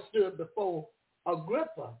Paul stood before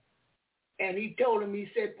Agrippa, and he told him, he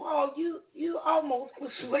said, Paul, you almost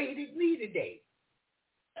persuaded me today.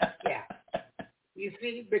 Yeah. You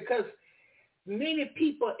see, because many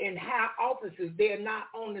people in high offices, they're not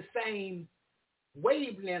on the same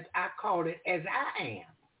wavelength, I call it, as I am.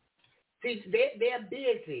 See, they're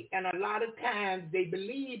busy, and a lot of times they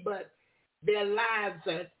believe, but their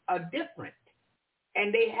lives are different,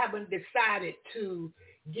 and they haven't decided to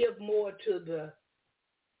give more to the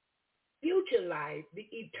future life, the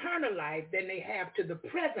eternal life, than they have to the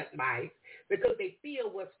present life, because they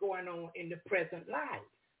feel what's going on in the present life.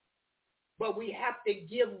 But we have to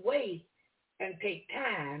give way and take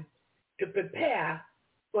time to prepare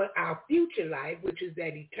for our future life, which is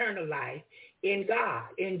that eternal life in God,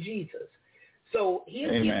 in Jesus. So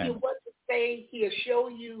he'll give you what to say. He'll show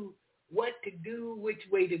you what to do, which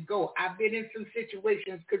way to go. I've been in some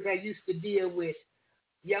situations because I used to deal with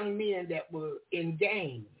young men that were in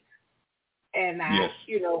gangs. And I,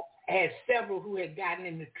 had several who had gotten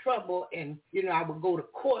into trouble, and, I would go to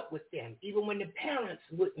court with them. Even when the parents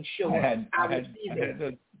wouldn't show up, I would see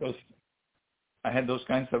them. I had those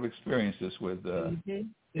kinds of experiences with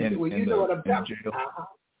in what I'm talking jail. about.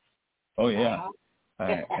 Oh yeah,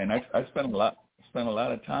 and I spent a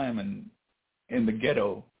lot of time in the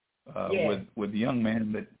ghetto with young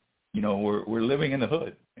men that were living in the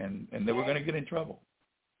hood, and they were going to get in trouble.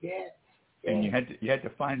 Yes. And you had to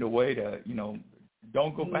find a way to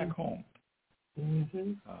don't go back home.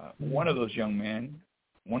 Mm-hmm. One of those young men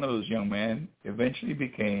eventually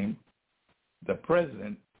became the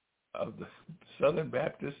president of the Southern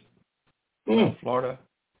Baptist Florida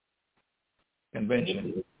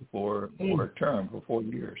Convention for a term for 4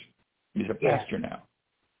 years. He's a pastor now.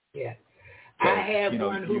 Yeah. So, I had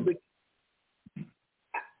one who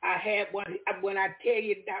I had one. When I tell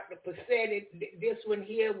you, Dr. Ponceti, this one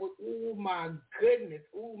here was, oh my goodness,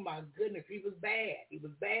 he was bad. He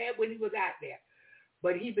was bad when he was out there,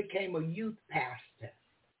 but he became a youth pastor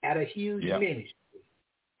at a huge ministry.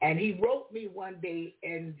 And he wrote me one day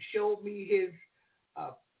and showed me his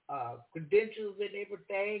credentials and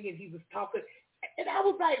everything, and he was talking, and I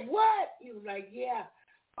was like, what? He was like, yeah,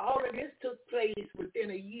 all of this took place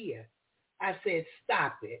within a year. I said,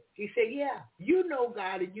 stop it. He said, yeah, you know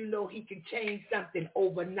God, and you know he can change something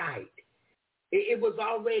overnight. It was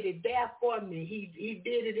already there for me. He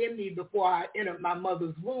did it in me before I entered my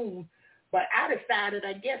mother's womb, but I decided,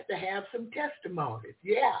 I guess, to have some testimonies.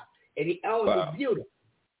 Yeah, and it was beautiful.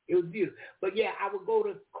 It was beautiful. But, yeah, I would go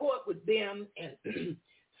to court with them, and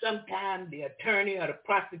sometimes the attorney or the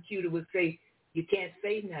prosecutor would say, you can't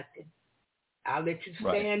say nothing. I'll let you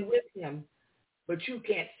stand with him, but you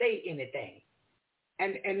can't say anything.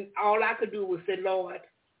 And all I could do was say, Lord,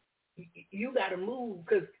 you got to move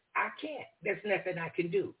because I can't. There's nothing I can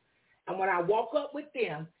do. And when I walk up with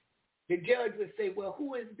them, the judge would say, well,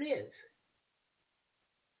 who is this?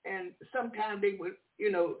 And sometimes they would,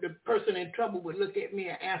 the person in trouble would look at me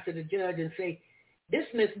and answer the judge and say, this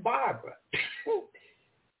Miss Barbara.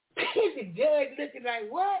 The judge looking like,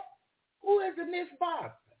 what? Who is the Miss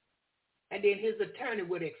Barbara? And then his attorney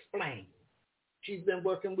would explain. She's been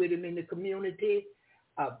working with him in the community.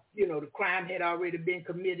 The crime had already been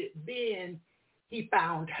committed. Then he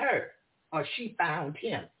found her, or she found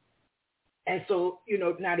him. And so,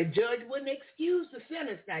 now the judge wouldn't excuse the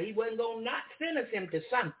sentence. Now, he wasn't going to not sentence him to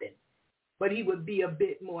something, but he would be a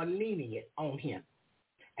bit more lenient on him.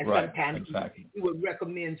 And sometimes he would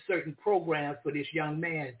recommend certain programs for this young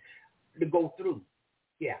man to go through.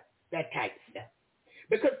 Yeah, that type of stuff.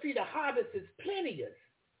 Because, see, the harvest is plenteous,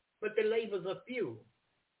 but the labors are few.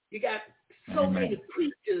 You got so many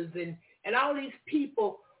preachers and all these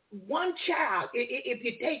people. One child, if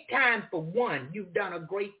you take time for one, you've done a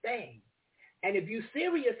great thing. And if you're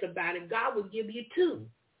serious about it, God will give you 2.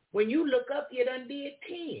 When you look up, you done did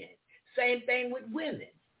 10. Same thing with women.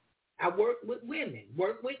 I work with women,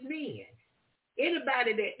 work with men.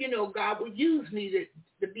 Anybody that, God will use me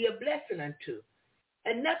to be a blessing unto.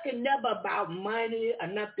 And nothing never about money or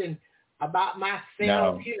nothing about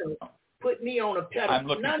myself, put me on a pedestal. I'm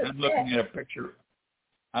looking at a picture.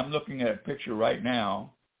 I'm looking at a picture right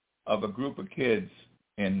now of a group of kids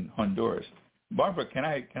in Honduras. Barbara, can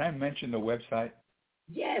I mention the website?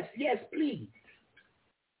 Yes, please.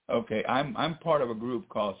 Okay, I'm part of a group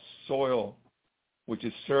called Soil, which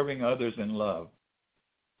is Serving Others in Love,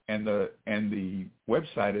 and the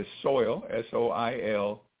website is Soil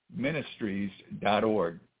SOIL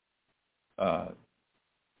Ministries.org,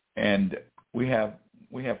 and we have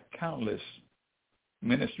countless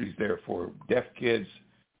ministries there for deaf kids,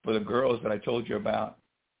 for the girls that I told you about.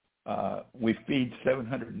 We feed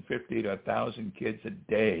 750 to 1,000 kids a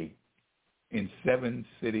day in 7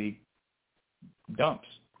 city dumps,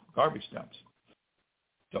 garbage dumps.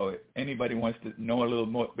 So if anybody wants to know a little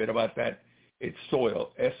bit about that, it's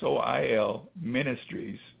Soil, SOIL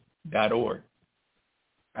Ministries.org.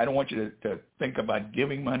 I don't want you to think about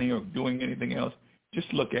giving money or doing anything else.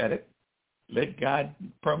 Just look at it. Let God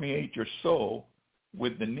permeate your soul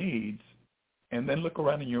with the needs, and then look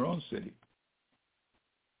around in your own city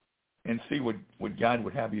and see what God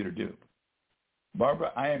would have you to do.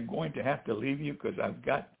 Barbara, I am going to have to leave you because I've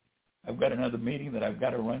got another meeting that I've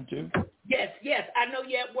got to run to. Yes. I know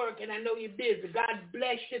you're at work and I know you're busy. God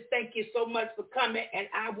bless you. Thank you so much for coming, and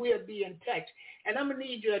I will be in touch. And I'm going to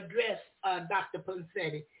need your address, Dr.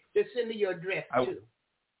 Ponceti. Just send me your address, too.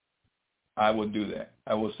 I will do that.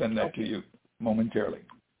 I will send that to you momentarily.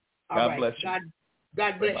 God bless you.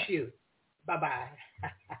 God bless you. Bye-bye.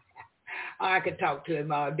 I could talk to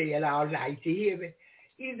him all day and all night. You hear me?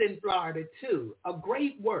 He's in Florida, too. A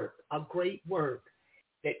great work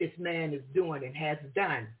that this man is doing and has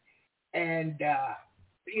done. And,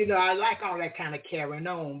 I like all that kind of carrying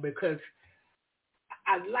on because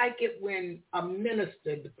I like it when a minister,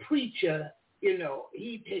 the preacher,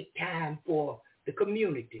 he take time for the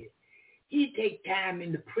community. He take time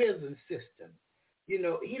in the prison system.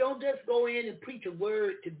 He don't just go in and preach a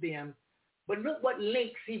word to them, but look what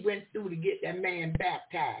links he went through to get that man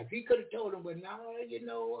baptized. He could have told him, well, no, they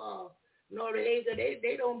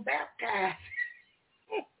don't baptize.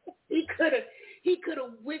 He could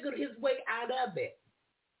have wiggled his way out of it.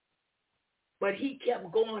 But he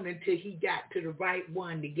kept going until he got to the right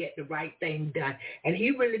one to get the right thing done. And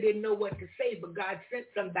he really didn't know what to say, but God sent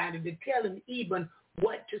somebody to tell him even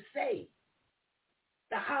what to say.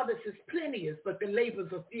 The harvest is plenteous, but the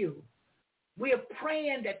labors are few. We are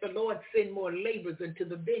praying that the Lord send more laborers into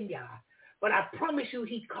the vineyard. But I promise you,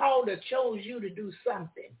 he called or chose you to do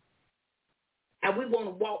something. And we want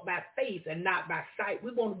to walk by faith and not by sight.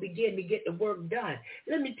 We want to begin to get the work done.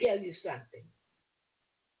 Let me tell you something.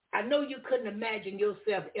 I know you couldn't imagine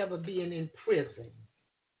yourself ever being in prison.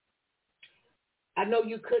 I know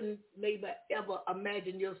you couldn't maybe ever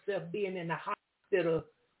imagine yourself being in a hospital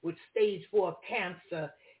with stage 4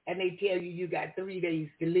 cancer and they tell you you got 3 days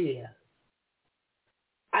to live.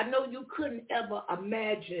 I know you couldn't ever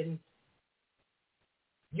imagine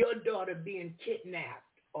your daughter being kidnapped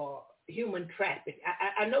or human trafficked.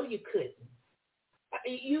 I know you couldn't.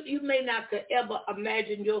 You may not could ever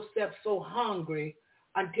imagine yourself so hungry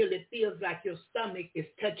until it feels like your stomach is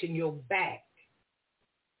touching your back.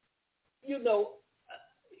 You know,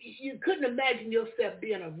 you couldn't imagine yourself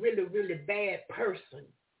being a really, really bad person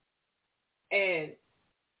and,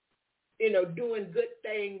 you know, doing good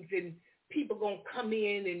things and people going to come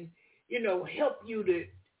in and, you know, help you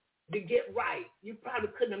to get right. You probably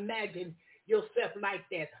couldn't imagine yourself like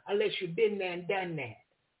that unless you've been there and done that.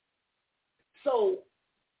 So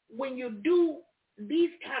when you do these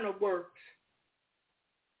kind of works,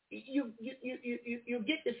 you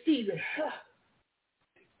get to see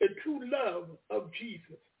the true love of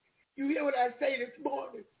Jesus. You hear what I say this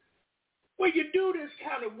morning? When you do this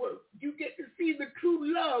kind of work, you get to see the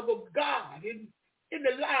true love of God in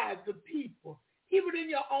the lives of people, even in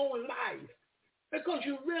your own life, because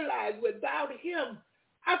you realize without him,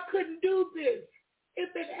 I couldn't do this. If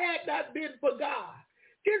it had not been for God,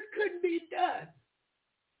 this couldn't be done.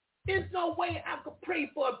 There's no way I could pray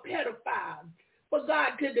for a pedophile for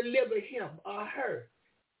God to deliver him or her.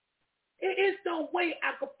 There's no way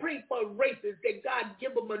I could pray for a rapist that God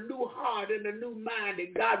give them a new heart and a new mind,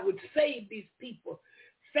 and God would save these people,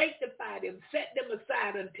 sanctify them, set them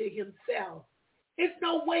aside unto himself. There's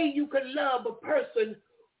no way you can love a person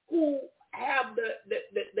who have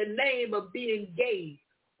the name of being gay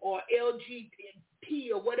or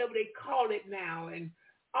LGBT or whatever they call it now, and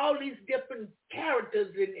all these different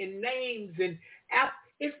characters and names. And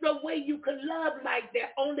it's no way you can love like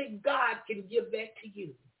that. Only God can give that to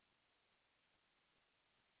you.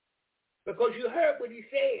 Because you heard what he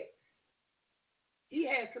said. He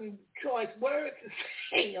had some choice words to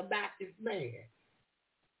say about this man.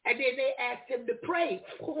 And then they asked him to pray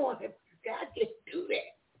for him. God can't do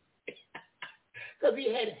that. Because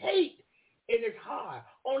he had hate in his heart.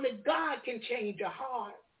 Only God can change a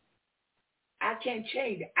heart. I can't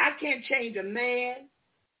change it. I can't change a man.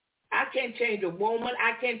 I can't change a woman.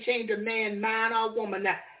 I can't change a man's mind or a woman.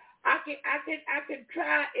 Now, I can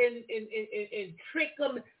try and trick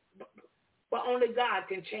them, but only God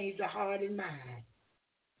can change the heart and mind.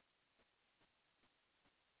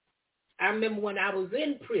 I remember when I was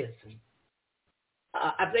in prison,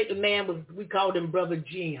 I think the man was, we called him Brother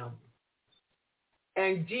Jim.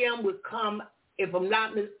 And Jim would come, if I'm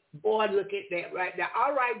not mistaken, boy, look at that right now.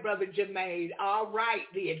 All right, Brother Jermaine, all right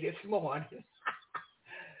there this morning.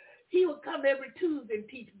 He would come every Tuesday and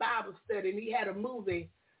teach Bible study, and he had a movie,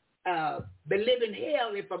 The Living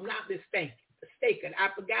Hell, if I'm not mistaken. I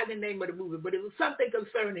forgot the name of the movie, but it was something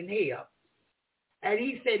concerning hell. And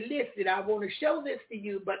he said, listen, I want to show this to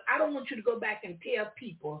you, but I don't want you to go back and tell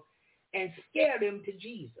people and scare them to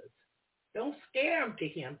Jesus. Don't scare them to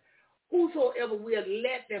him. Whosoever will,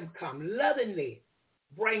 let them come lovingly.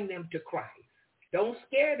 Bring them to Christ. Don't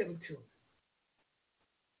scare them to him.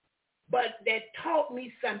 But that taught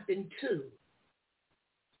me something too.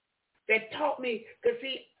 That taught me, because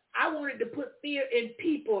see, I wanted to put fear in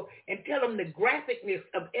people and tell them the graphicness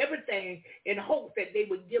of everything in hopes that they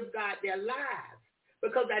would give God their lives.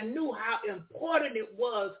 Because I knew how important it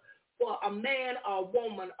was for a man or a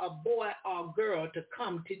woman, a boy or a girl to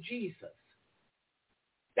come to Jesus.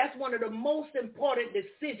 That's one of the most important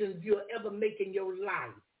decisions you'll ever make in your life.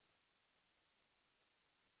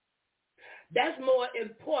 That's more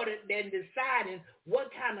important than deciding what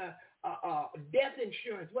kind of death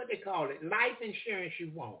insurance, what they call it, life insurance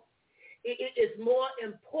you want. It is more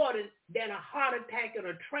important than a heart attack and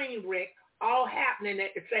a train wreck all happening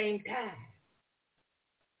at the same time.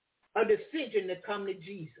 A decision to come to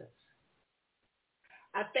Jesus.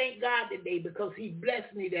 I thank God today because he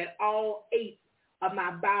blessed me that all 8 of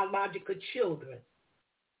my biological children,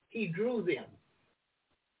 he drew them.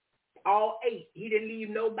 All 8. He didn't leave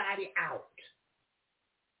nobody out.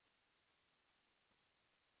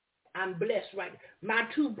 I'm blessed right now. My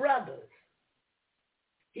 2 brothers,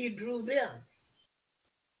 he drew them.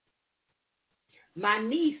 My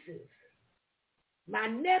nieces, my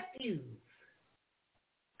nephews,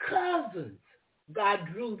 cousins, God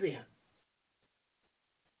drew them.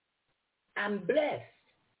 I'm blessed.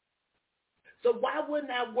 So why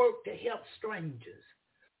wouldn't I work to help strangers?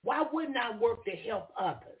 Why wouldn't I work to help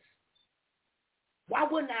others? Why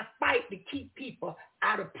wouldn't I fight to keep people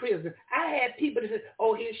out of prison? I had people that said,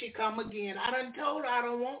 oh, here she come again. I done told her I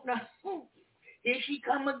don't want nothing. Here she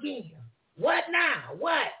come again. What now?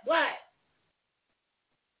 What?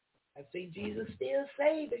 I see Jesus still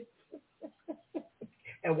saving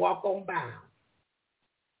and walk on by.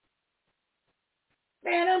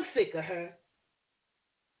 Man, I'm sick of her.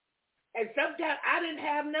 And sometimes I didn't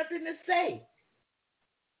have nothing to say.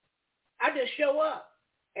 I just show up.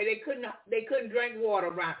 And they couldn't drink water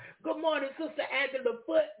around. Good morning, Sister Angela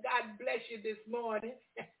Foot. God bless you this morning.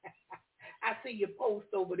 I see your post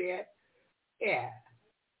over there. Yeah.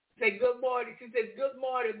 Say good morning. She says, good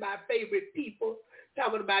morning, my favorite people.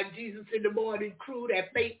 Talking about Jesus in the morning crew,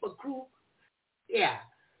 that faithful crew. Yeah.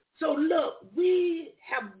 So look, we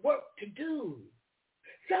have work to do.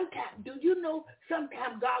 Sometimes, do you know,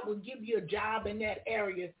 sometimes God will give you a job in that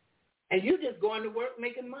area and you just going to work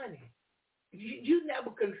making money. You never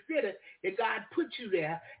consider that God put you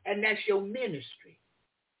there and that's your ministry.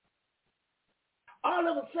 All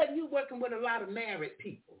of a sudden, you're working with a lot of married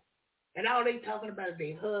people. And all they talking about is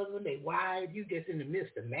their husband, their wives. You just in the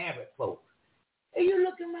midst of married folks. And you're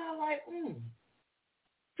looking around like,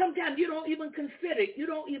 Sometimes you don't even consider it. You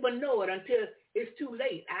don't even know it until it's too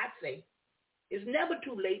late, I say. It's never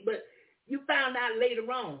too late, but you found out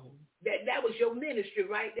later on that that was your ministry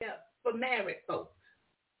right there for married folks.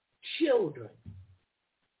 Children,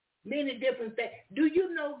 many different things. Do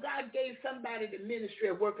you know God gave somebody the ministry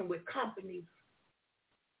of working with companies?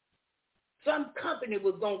 Some company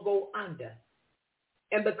was going to go under.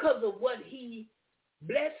 And because of what he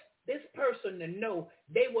blessed this person to know,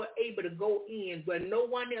 they were able to go in where no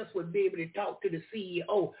one else would be able to talk to the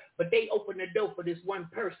CEO, but they opened the door for this one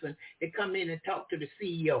person to come in and talk to the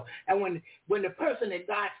CEO. And when the person that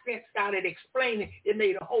God sent started explaining, it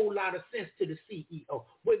made a whole lot of sense to the CEO.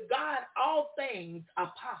 With God, all things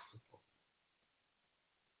are possible.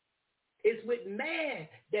 It's with man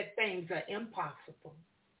that things are impossible.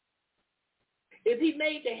 If he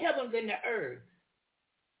made the heavens and the earth,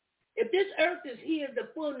 if this earth is his, the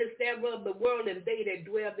fullness thereof, the world and they that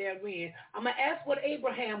dwell therein, I'm going to ask what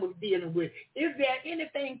Abraham was dealing with. Is there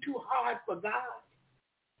anything too hard for God?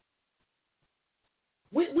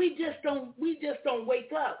 We just don't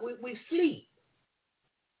wake up. We sleep.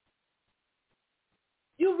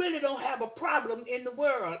 You really don't have a problem in the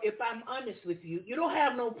world, if I'm honest with you. You don't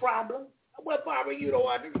have no problem. Well, Barbara, you don't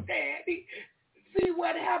understand. See,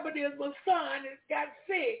 what happened is my son got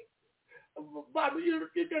sick. Bobby, you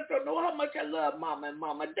just don't know how much I love Mama, and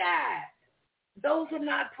Mama died. Those are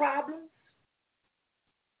not problems.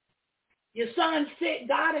 Your son sick,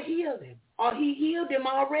 God will heal him, or he healed him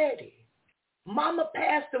already. Mama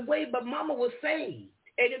passed away, but Mama was saved.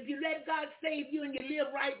 And if you let God save you and you live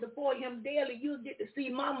right before him daily, you'll get to see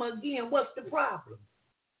Mama again. What's the problem?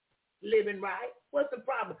 Living right. What's the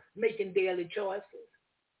problem? Making daily choices.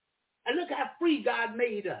 And look how free God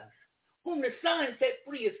made us. Whom the Son set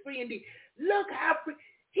free is free indeed. Look how free.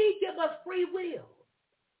 He give us free will.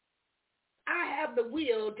 I have the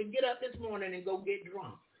will to get up this morning and go get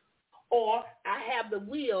drunk. Or I have the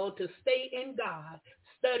will to stay in God,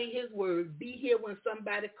 study his word, be here when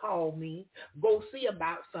somebody call me, go see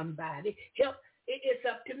about somebody. Help. It's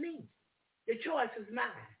up to me. The choice is mine.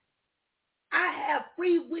 I have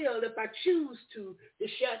free will if I choose to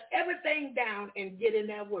shut everything down and get in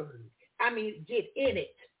that word. I mean, get in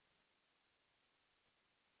it.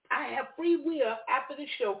 I have free will after the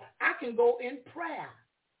show. I can go in prayer.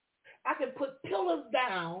 I can put pillows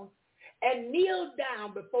down and kneel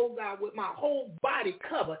down before God with my whole body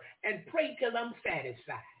covered and pray till I'm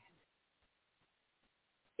satisfied.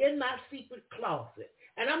 In my secret closet.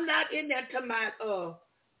 And I'm not in there to my,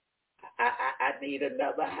 I need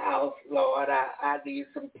another house, Lord. I need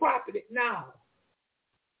some property. No.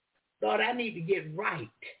 Lord, I need to get right.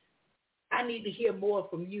 I need to hear more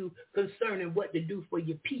from you concerning what to do for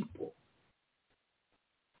your people.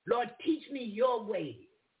 Lord, teach me your ways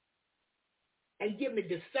and give me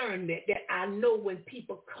discernment that I know when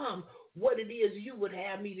people come what it is you would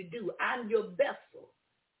have me to do. I'm your vessel.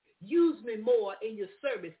 Use me more in your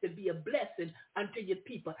service to be a blessing unto your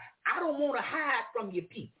people. I don't want to hide from your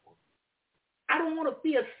people. I don't want to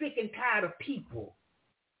feel sick and tired of people.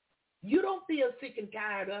 You don't feel sick and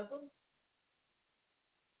tired of them.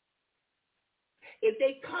 If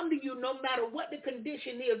they come to you, no matter what the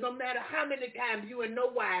condition is, no matter how many times you in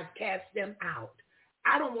no wise cast them out,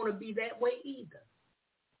 I don't want to be that way either.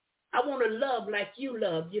 I want to love like you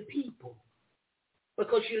love your people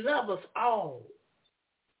because you love us all.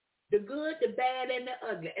 The good, the bad, and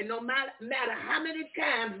the ugly. And no matter how many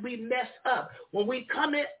times we mess up, when we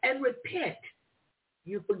come in and repent,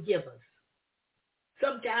 You forgive us.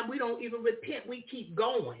 Sometimes we don't even repent. We keep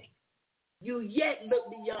going. You yet look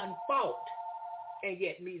beyond fault and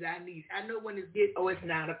yet meet our needs. I know when it's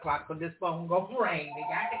 9 o'clock, but this phone going to ring. They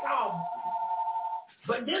got to call me.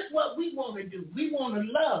 But this is what we want to do. We want to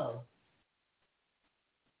love.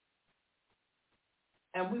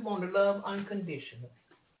 And we want to love unconditionally.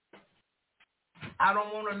 I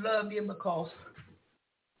don't want to love you because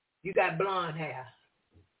you got blonde hair.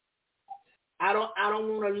 I don't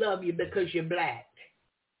want to love you because you're black.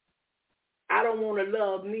 I don't want to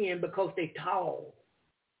love men because they're tall.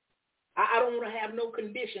 I don't want to have no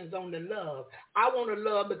conditions on the love. I want to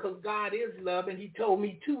love because God is love and he told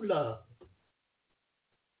me to love.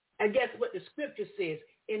 And guess what the scripture says?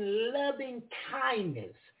 In loving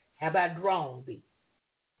kindness have I drawn thee.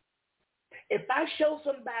 If I show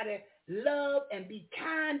somebody love and be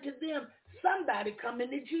kind to them, somebody coming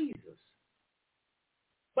to Jesus.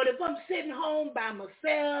 But if I'm sitting home by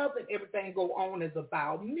myself and everything go on is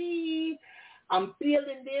about me, I'm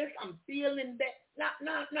feeling this, I'm feeling that.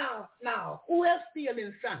 No. Who else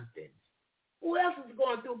feeling something? Who else is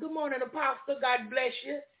going through? Good morning, Apostle. God bless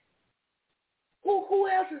you. Who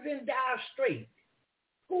else is in dire straits?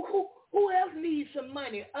 Who else needs some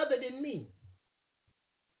money other than me?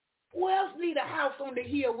 Who else need a house on the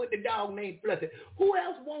hill with the dog named Fluffy? Who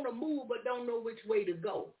else want to move but don't know which way to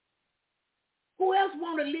go? Who else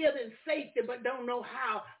want to live in safety but don't know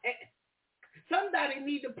how? Somebody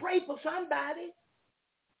need to pray for somebody.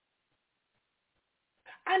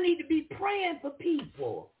 I need to be praying for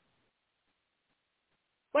people.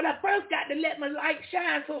 But I first got to let my light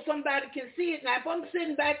shine so somebody can see it. Now, if I'm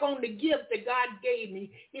sitting back on the gift that God gave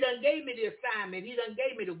me, he done gave me the assignment. He done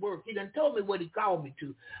gave me the work. He done told me what he called me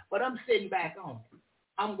to. But I'm sitting back on it.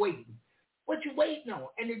 I'm waiting. What you waiting on?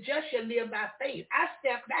 And the just shall live by faith. I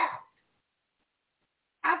stepped out.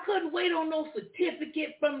 I couldn't wait on no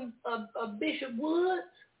certificate from Bishop Woods.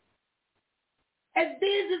 As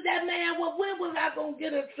busy as that man was, when was I going to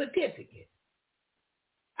get a certificate?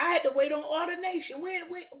 I had to wait on ordination.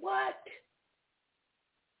 What?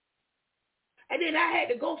 And then I had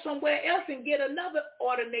to go somewhere else and get another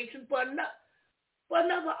ordination for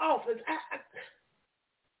another office.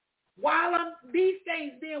 While these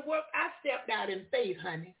things being worked, I stepped out in faith,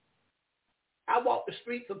 honey. I walked the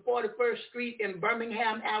streets of 41st Street in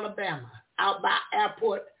Birmingham, Alabama, out by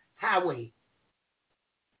Airport Highway,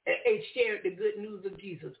 and shared the good news of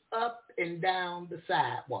Jesus up and down the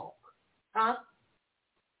sidewalk. Huh?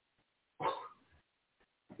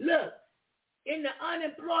 Look, in the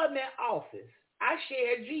unemployment office, I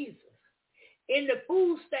shared Jesus. In the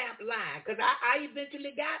food stamp line, because I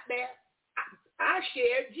eventually got there, I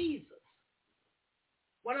shared Jesus.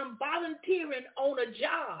 When I'm volunteering on a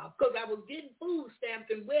job, because I was getting food stamps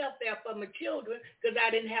and welfare for my children, because I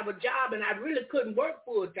didn't have a job and I really couldn't work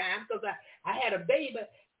full time because I had a baby.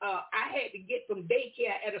 I had to get from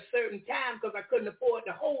daycare at a certain time because I couldn't afford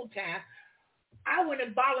the whole time. I went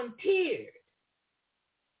and volunteered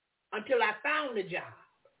until I found a job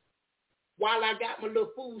while I got my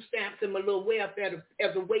little food stamps and my little welfare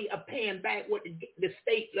as a way of paying back what the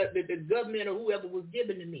state, the government or whoever was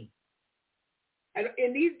giving to me. And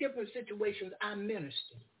in these different situations, I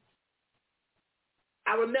ministered.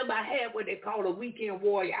 I remember I had what they call a weekend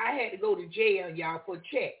warrior. I had to go to jail, y'all, for a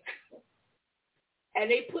check.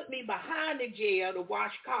 And they put me behind the jail to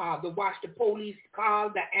wash cars, to wash the police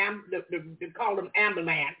cars, they call them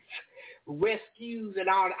ambulance, rescues and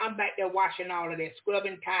all that. I'm back there washing all of that,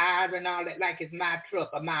 scrubbing tires and all that like it's my truck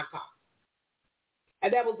or my car.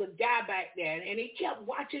 And there was a guy back there, and he kept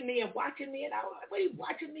watching me, and I was like, what are you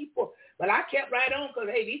watching me for? But I kept right on because,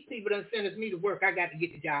 hey, these people done sent me to work. I got to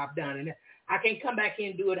get the job done. And I can't come back here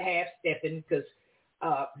and do it half-stepping because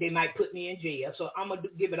they might put me in jail. So I'm going to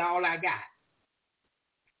give it all I got.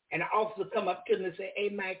 And the officer come up to me and say, hey,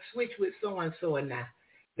 Mike, switch with so-and-so and now.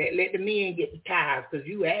 Let the men get the tires because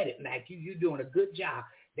you at it, Mike. You doing a good job.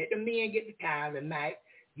 Let the men get the tires, and Mike,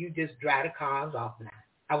 you just dry the cars off now.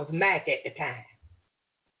 I was Mike at the time.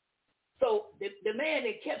 So the man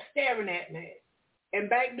that kept staring at me, and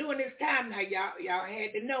back during this time now, y'all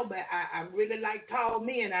had to know, but I really like tall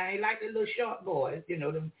men. I ain't like the little short boys, you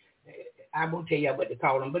know them. I won't tell y'all what they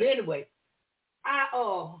call them, but anyway, I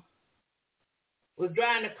was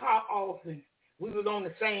driving the car off, and we was on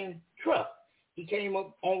the same truck. He came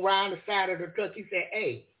up on around the side of the truck. He said,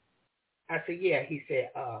 "Hey," I said, "Yeah." He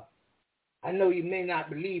said, "I know you may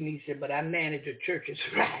not believe me," he said, "but I manage a church's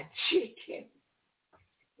fried chicken."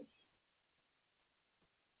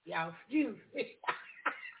 Y'all excuse me.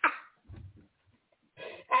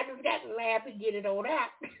 I just got to laugh and get it on out.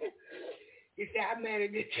 He said, I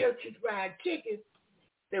manage the church's fried chicken.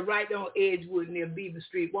 They're right on Edgewood near Beaver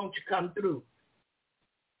Street. Won't you come through?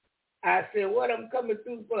 I said, what, I'm coming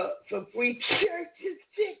through for some free church's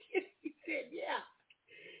chicken? He said, yeah.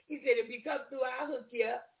 He said, if you come through, I'll hook you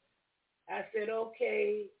up. I said,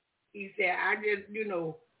 okay. He said, I just,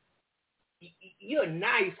 you're a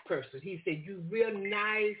nice person. He said, you're real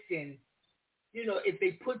nice, and, if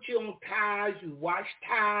they put you on tires, you wash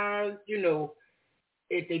tires,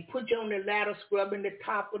 if they put you on the ladder scrubbing the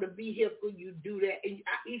top of the vehicle, you do that. And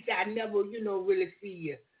he said, I never, really see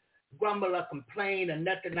you grumble or complain or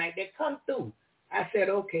nothing like that. Come through. I said,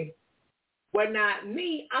 okay. Well, now,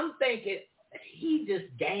 me, I'm thinking, he just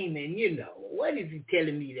gaming, What is he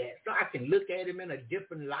telling me that? So I can look at him in a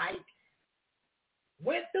different light.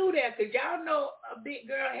 Went through there because y'all know a big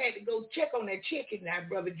girl had to go check on that chicken now,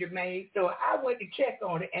 Brother Jermaine. So I went to check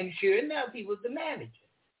on it, and sure enough, he was the manager.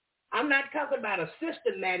 I'm not talking about a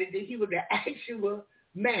assistant manager. He was the actual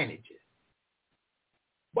manager.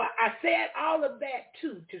 But I said all of that,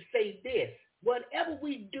 too, to say this. Whatever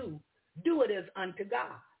we do, do it as unto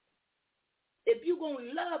God. If you're going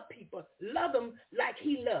to love people, love them like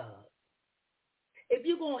he loves. If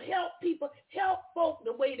you're going to help people, help folk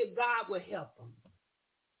the way that God will help them.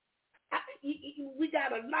 We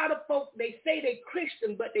got a lot of folk, they say they're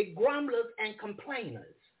Christian, but they're grumblers and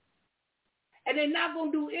complainers. And they're not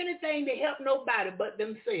going to do anything to help nobody but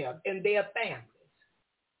themselves and their families.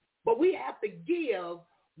 But we have to give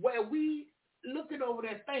where we looking over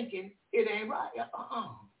there thinking it ain't right.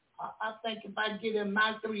 I think if I give them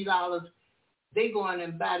my $3, they going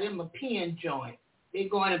and buy them a pen joint. They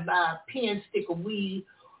going to buy a pen stick of weed.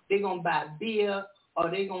 They going to buy beer, or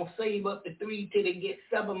they going to save up the $3 till they get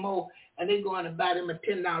 7 more, and they going to buy them a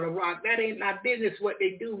 $10 rock. That ain't my business what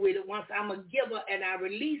they do with it. Once I'm a giver and I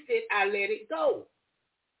release it, I let it go.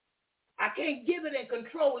 I can't give it and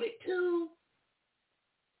control it too.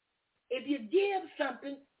 If you give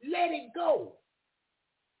something, let it go.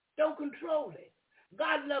 Don't control it.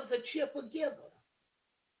 God loves a cheerful giver.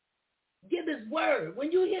 Give his word.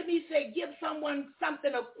 When you hear me say give someone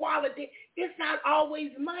something of quality, it's not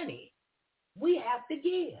always money. We have to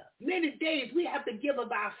give. Many days we have to give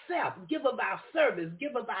of ourselves, give of our service,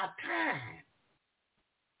 give of our time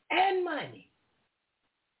and money.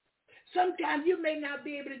 Sometimes you may not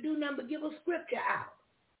be able to do nothing but give a scripture out.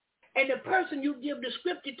 And the person you give the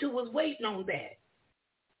scripture to was waiting on that.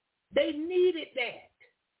 They needed that.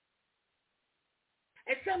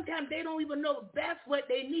 And sometimes they don't even know that's what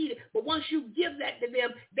they needed. But once you give that to them,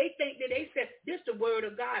 they think that they said, this is the word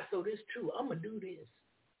of God, so this is true. I'm going to do this.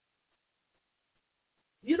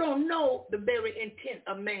 You don't know the very intent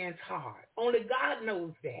of man's heart. Only God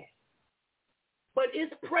knows that. But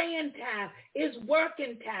it's praying time. It's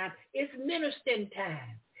working time. It's ministering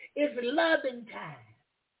time. It's loving time.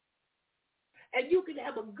 And you can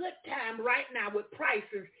have a good time right now with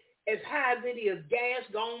prices as high as it is. Gas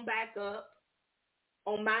gone back up.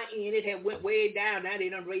 On my end, it had went way down. Now they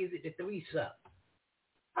done raised it to 3 something.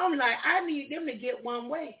 I'm like, I need them to get one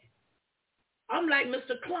way. I'm like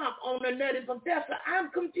Mr. Clump on the Nutty Professor. I'm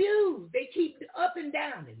confused. They keep up and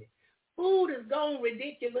down in it. Food is gone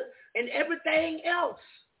ridiculous and everything else.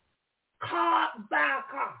 Car by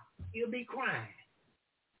car. You'll be crying.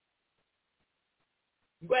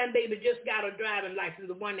 Grandbaby just got a driving license,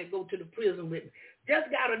 the one that go to the prison with me. Just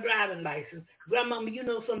got a driving license. Grandmama, you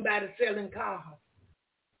know somebody selling cars.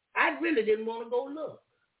 I really didn't want to go look.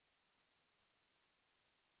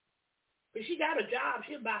 But she got a job.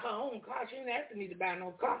 She'll buy her own car. She didn't ask me to buy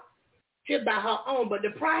no car. She'll buy her own, but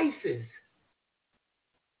the prices.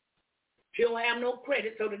 She don't have no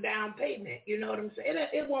credit, so the down payment, you know what I'm saying?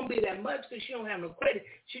 It won't be that much because she don't have no credit.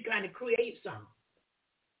 She's trying to create something.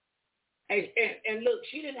 And look,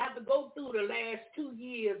 she didn't have to go through the last 2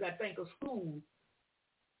 years, I think, of school.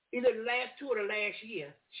 Either the last 2 or the last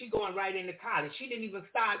year. She going right into college. She didn't even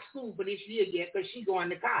start school for this year yet because she going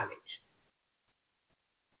to college.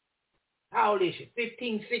 How old is she?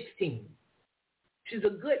 15, 16. She's a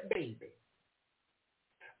good baby.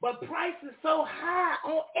 But price is so high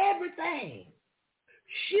on everything.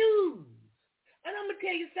 Shoes. And I'm going to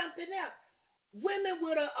tell you something else. Women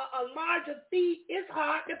with a larger feet, it's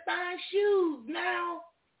hard to find shoes now.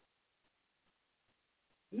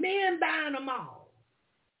 Men buying them all.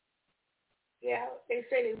 Yeah, they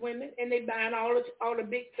say they're women, and they buying all the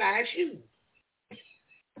big size shoes.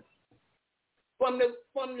 From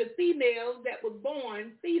the females that were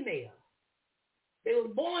born female. They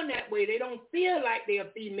were born that way. They don't feel like they're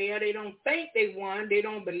female. They don't think they won. They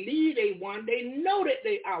don't believe they won. They know that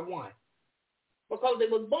they are one. Because they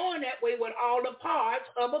were born that way with all the parts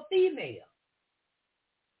of a female.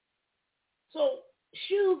 So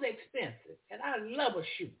shoes expensive, and I love a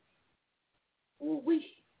shoe. Ooh,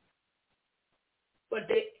 But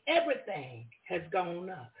everything has gone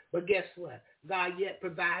up. But guess what? God yet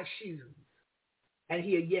provides shoes. And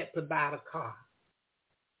he'll yet provide a car.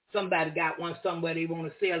 Somebody got one somewhere they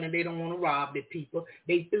want to sell and they don't want to rob the people.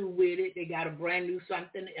 They through with it. They got a brand new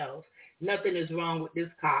something else. Nothing is wrong with this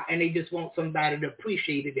car. And they just want somebody to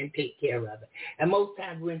appreciate it and take care of it. And most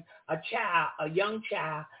times when a young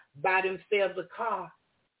child, buy themselves a car,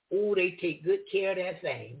 they take good care of that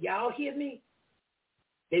thing. Y'all hear me?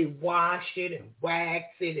 They wash it and wax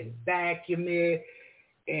it and vacuum it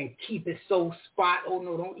and keep it so spot. Oh,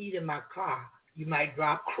 no, don't eat in my car. You might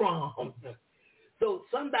drop crumbs. So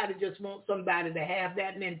somebody just wants somebody to have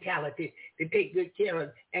that mentality to take good care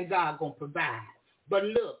of, and God going to provide. But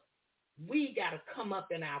look, we got to come up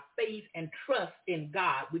in our faith and trust in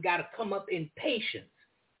God. We got to come up in patience.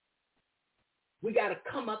 We got to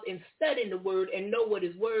come up in studying the word and know what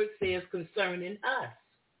his word says concerning us.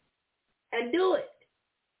 And do it.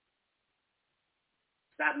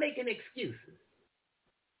 Stop making excuses.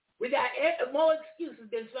 We got more excuses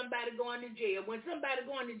than somebody going to jail. When somebody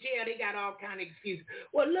going to jail, they got all kind of excuses.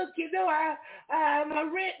 Well, look, my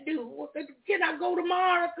rent due. Can I go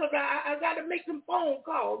tomorrow? Because I got to make some phone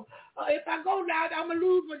calls. If I go now, I'm going to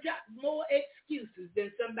lose my job. More excuses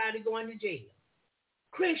than somebody going to jail.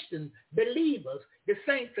 Christians, believers, the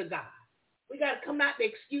saints of God. We got to come out the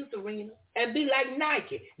excuse arena and be like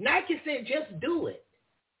Nike. Nike said, just do it.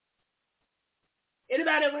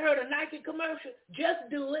 Anybody ever heard a Nike commercial? Just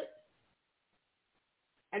do it.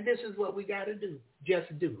 And this is what we got to do.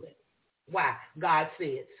 Just do it. Why? God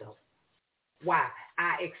said so. Why?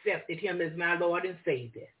 I accepted him as my Lord and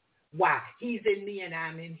Savior. Why? He's in me and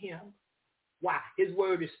I'm in him. Why? His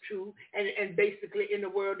word is true. And basically in the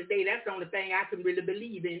world today, that's the only thing I can really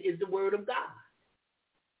believe in is the word of God.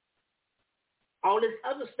 All this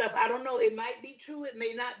other stuff, I don't know. It might be true. It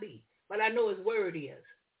may not be. But I know his word is.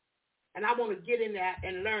 And I want to get in there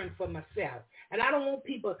and learn for myself. And I don't want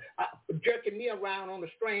people jerking me around on the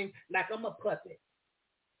string like I'm a puppet.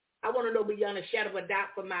 I want to know beyond a shadow of a doubt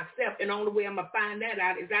for myself. And the only way I'm going to find that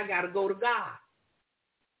out is I got to go to God.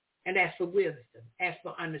 And ask for wisdom. Ask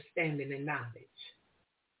for understanding and knowledge.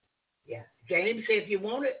 Yeah. James said, if you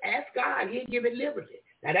want it, ask God. He'll give it liberty.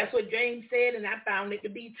 Now, that's what James said, and I found it to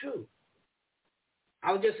be true.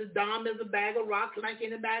 I was just as dumb as a bag of rocks like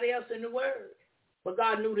anybody else in the word. But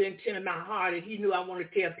God knew the intent of my heart, and he knew I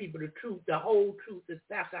wanted to tell people the truth, the whole truth, as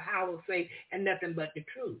Pastor Howard say, and nothing but the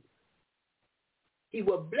truth. He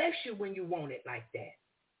will bless you when you want it like that.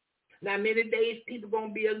 Now, many days, people going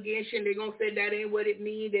to be against you, and they're going to say that ain't what it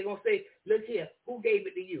means. They're going to say, look here, who gave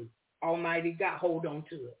it to you? Almighty God, hold on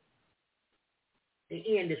to it.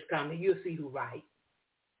 The end is coming. You'll see who right.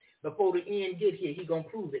 Before the end get here, he's going to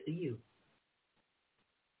prove it to you.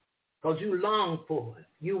 Because you longed for it.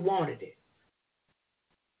 You wanted it.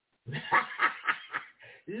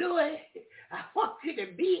 Louis, I want you to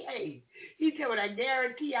behave. He said, well, I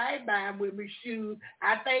guarantee I ain't buying with me shoes.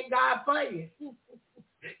 I thank God for you.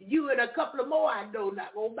 You and a couple of more I know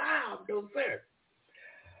not going to buy them, no sir.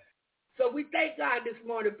 So we thank God this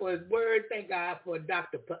morning for his word. Thank God for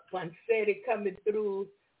Dr. Ponceti coming through.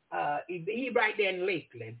 He right there in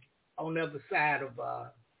Lakeland on the other side of,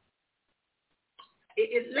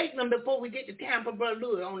 it's Lakeland before we get to Tampa, Brother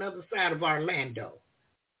Louis, on the other side of Orlando.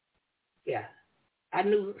 Yeah. I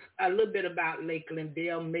knew a little bit about Lakeland,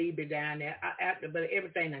 Dale, maybe down there, but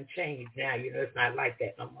everything done changed now. You know, it's not like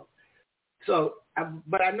that no more. So,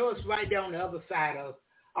 but I know it's right there on the other side of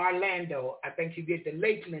Orlando. I think you get to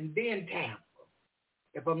Lakeland, then Tampa,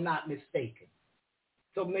 if I'm not mistaken.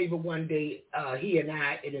 So maybe one day he and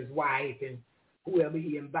I and his wife and whoever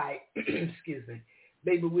he invite, excuse me,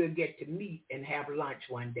 maybe we'll get to meet and have lunch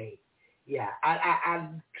one day. Yeah, I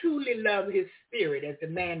truly love his spirit as the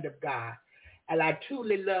man of God. And I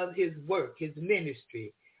truly love his work, his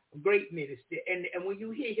ministry, great ministry. And when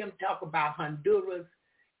you hear him talk about Honduras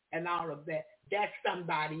and all of that, that's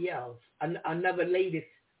somebody else. Another lady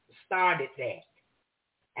started that.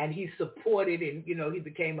 And he supported and, you know, he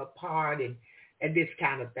became a part and this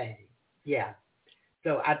kind of thing. Yeah.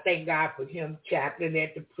 So I thank God for him, chaplain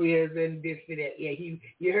at the prison, this and that. Yeah,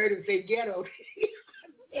 you heard him say ghetto.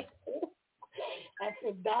 I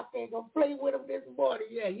said, Doctor ain't going to play with him this morning.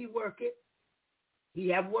 Yeah, he work it. He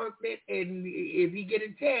have worked it, and if he get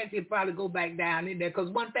a chance, he'll probably go back down in there. Because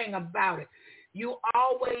one thing about it, you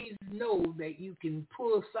always know that you can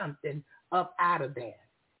pull something up out of there.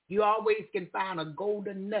 You always can find a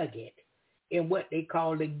golden nugget in what they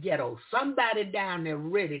call the ghetto. Somebody down there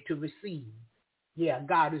ready to receive. Yeah,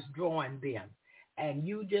 God is drawing them. And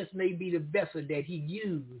you just may be the vessel that he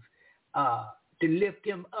used to lift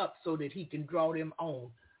him up so that he can draw them on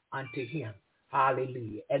unto him.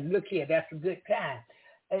 Hallelujah. And look here, that's a good time.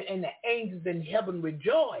 And the angels in heaven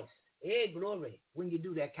rejoice. Hey, glory, when you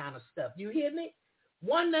do that kind of stuff. You hear me?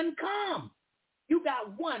 One done come. You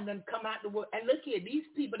got one done come out the world. And look here, these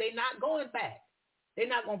people, they're not going back. They're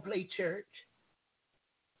not going to play church.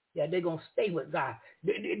 Yeah, they're going to stay with God.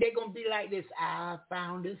 They're going to be like this. I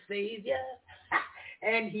found a Savior,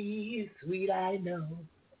 and he's sweet, I know.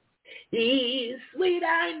 He's sweet,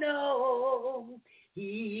 I know.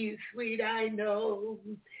 He's sweet, I know.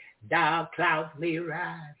 Dark clouds may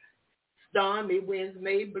rise, stormy winds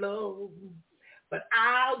may blow, but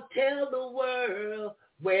I'll tell the world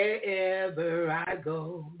wherever I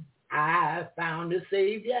go. I found a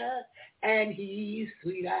Savior, and he's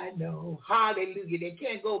sweet, I know. Hallelujah. They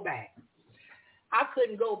can't go back. I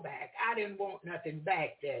couldn't go back. I didn't want nothing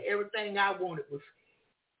back there. Everything I wanted was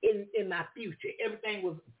in my future. Everything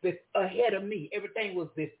was ahead of me. Everything was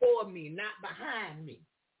before me, not behind me.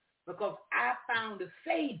 Because I found a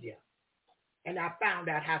Savior, and I found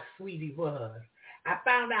out how sweet he was. I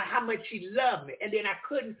found out how much he loved me, and then I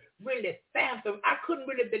couldn't really fathom. I couldn't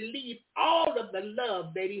really believe all of the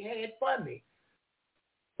love that he had for me.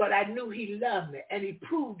 But I knew he loved me, and he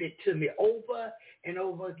proved it to me over and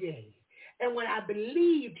over again. And when I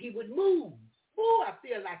believed he would move, I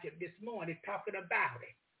feel like it this morning talking about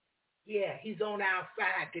it. Yeah, he's on our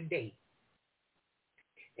side today,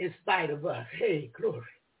 in spite of us. Hey, glory.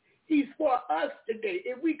 He's for us today.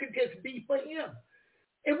 If we could just be for him.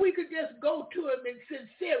 If we could just go to him in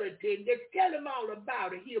sincerity and just tell him all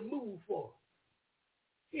about it, he'll move for us.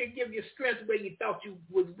 He'll give you strength where you thought you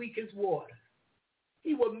was weak as water.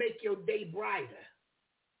 He will make your day brighter.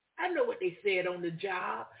 I know what they said on the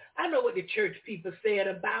job. I know what the church people said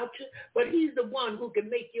about you, but he's the one who can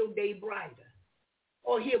make your day brighter.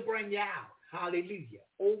 Or he'll bring you out. Hallelujah.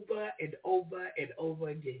 Over and over and over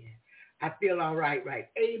again. I feel all right.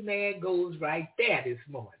 Amen goes right there this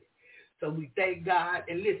morning. So we thank God.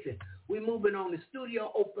 And listen, we're moving on. The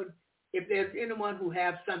studio open. If there's anyone who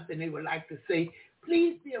have something they would like to say,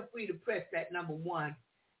 please feel free to press that number 1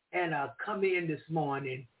 and come in this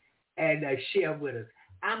morning and share with us.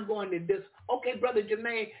 I'm going to this. Okay, Brother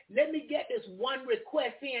Jermaine, let me get this one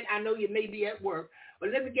request in. I know you may be at work,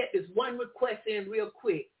 but let me get this one request in real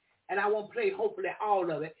quick, and I won't play hopefully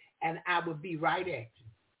all of it, and I will be right at you.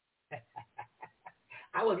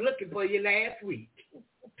 I was looking for you last week.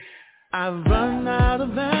 I've run out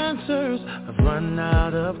of answers, I've run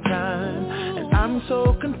out of time, and I'm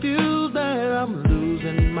so confused that I'm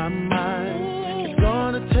losing my mind. It's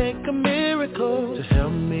gonna take a miracle to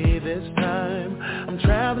help me this time. I'm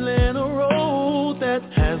traveling a road that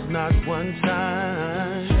has not one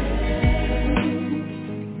sign.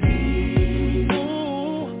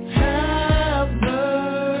 Ooh, have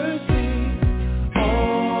mercy,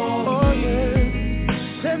 oh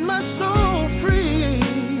yeah, set my soul free,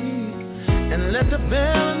 and let the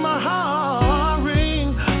bell in my heart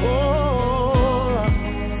ring. Oh,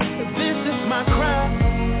 this is my cry.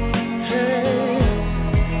 Hey,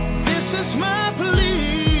 this is my plea.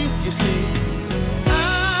 You see, I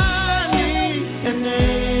need an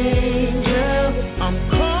angel. I'm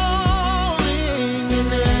calling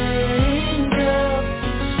an angel.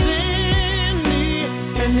 Send me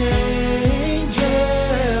an angel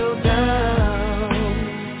down.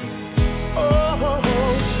 Oh,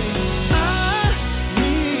 see, I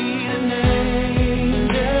need an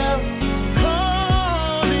angel.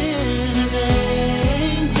 Calling an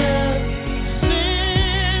angel.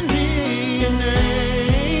 Send me an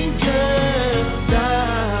angel down.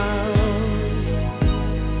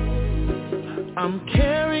 I'm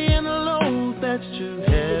carrying a load that's too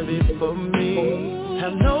heavy for me.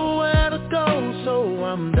 Have nowhere to go, so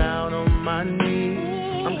I'm down on my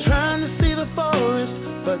knees. I'm trying to see the forest,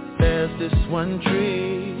 but there's this one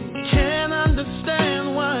tree. Can't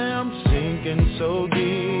understand why I'm sinking so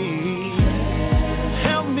deep.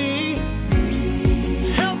 Help me,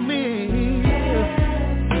 help me.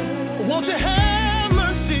 Won't you have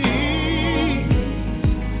mercy?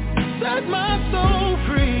 Set my soul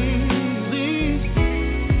free, please,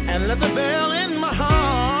 and let the bell in my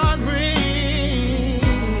heart ring.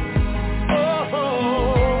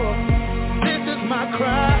 Oh, this is my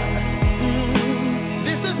cry.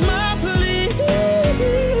 This is my plea.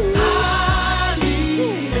 I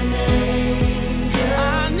need an angel.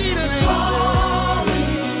 I need an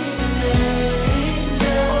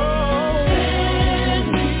angel. Send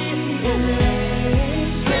me an angel.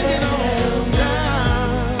 Send it on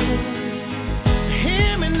down.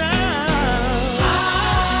 Hear me now. I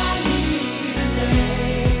need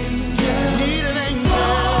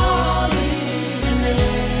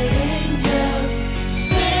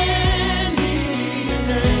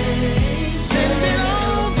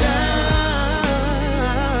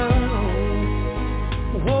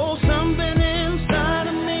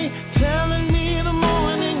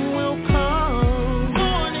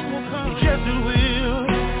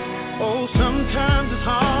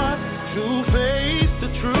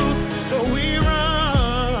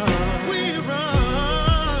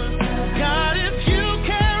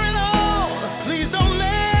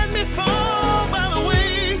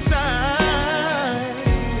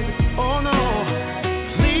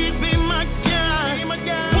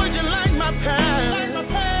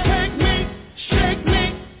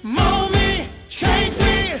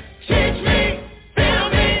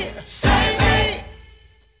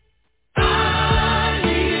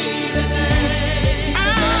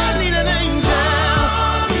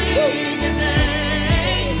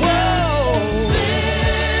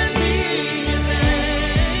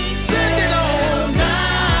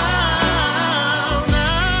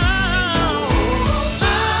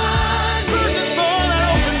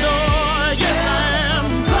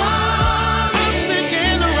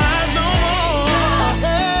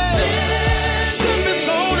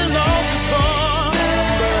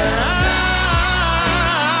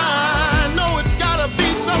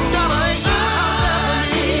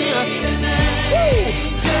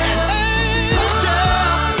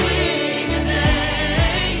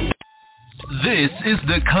is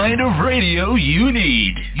the kind of radio you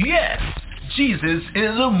need. Yes, Jesus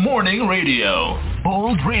is a morning radio.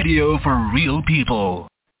 Bold radio for real people.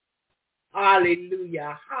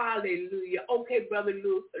 Hallelujah, hallelujah. Okay, Brother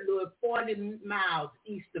Lewis, 40 miles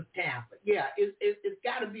east of Tampa. Yeah, it's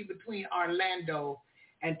got to be between Orlando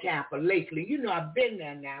and Tampa, Lakeland. You know, I've been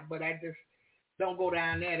there now, but I just don't go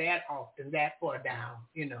down there that often, that far down,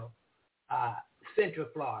 Central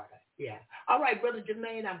Florida. Yeah. All right, Brother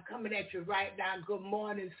Jermaine, I'm coming at you right now. Good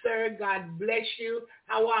morning, sir. God bless you.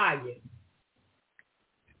 How are you?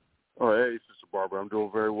 Oh, hey, Sister Barbara. I'm doing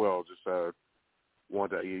very well. Just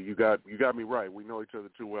you got me right. We know each other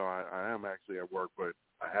too well. I am actually at work, but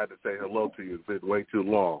I had to say hello to you. It's been way too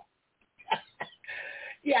long.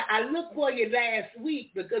 Yeah, I looked for you last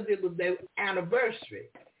week because it was the anniversary.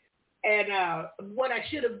 And what I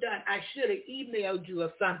should have done, I should have emailed you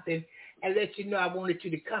or something and let you know I wanted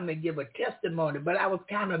you to come and give a testimony. But I was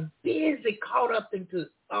kind of busy, caught up into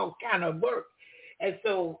all kind of work. And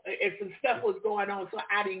so some stuff was going on, so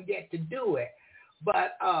I didn't get to do it.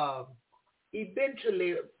 But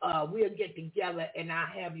eventually we'll get together and I'll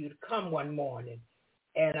have you to come one morning.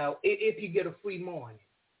 And if you get a free morning.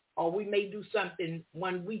 Or we may do something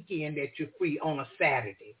one weekend that you're free on a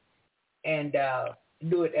Saturday. And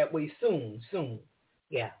do it that way soon.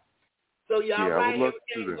 Yeah. So you all right?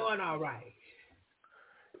 Everything going all right?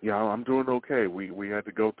 Yeah, I'm doing okay. We had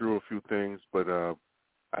to go through a few things, but I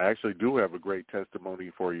actually do have a great testimony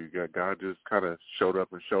for you. God just kind of showed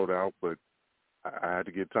up and showed out, but I had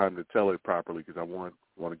to get time to tell it properly because I want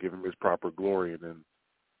to give him his proper glory and then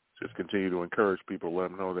just continue to encourage people, let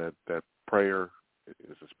them know that prayer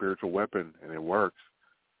is a spiritual weapon and it works.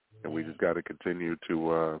 And we just got to continue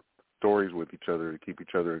to stories with each other to keep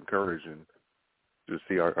each other encouraged and just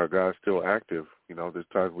see our God's still active. There's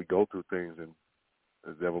times we go through things and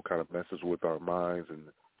the devil kind of messes with our minds and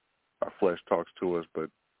our flesh talks to us, but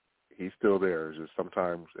he's still there. It's just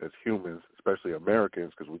sometimes as humans, especially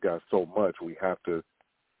Americans, because we got so much, we have to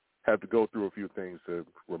go through a few things to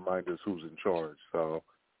remind us who's in charge. So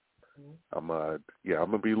I'm going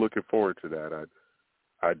to be looking forward to that.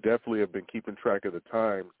 I definitely have been keeping track of the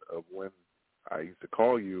times of when I used to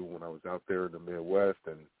call you when I was out there in the Midwest,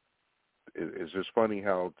 and it's just funny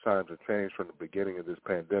how times have changed from the beginning of this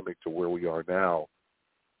pandemic to where we are now,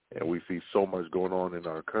 and we see so much going on in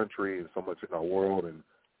our country and so much in our world, and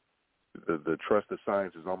the trust of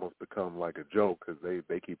science has almost become like a joke because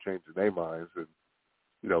they keep changing their minds, and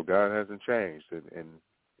God hasn't changed, and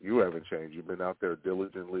you haven't changed. You've been out there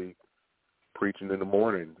diligently preaching in the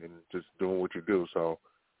morning and just doing what you do, so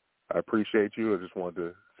I appreciate you. I just wanted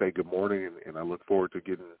to say good morning, and I look forward to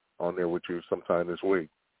getting on there with you sometime this week.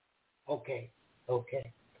 Okay.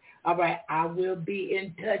 All right, I will be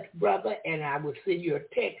in touch, brother, and I will send you a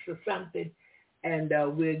text or something, and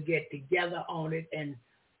we'll get together on it, and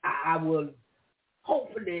I will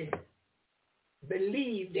hopefully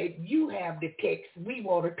believe that you have the text we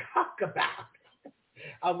want to talk about.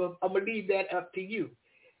 I'm going to leave that up to you,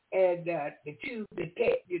 and to choose the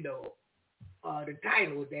text, the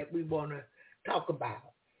title that we want to talk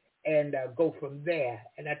about and go from there.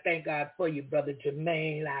 And I thank God for you, Brother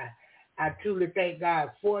Jermaine. I truly thank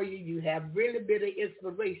God for you. You have really been an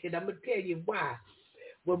inspiration. I'm going to tell you why.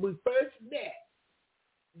 When we first met,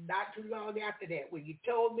 not too long after that, when you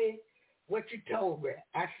told me what you told me,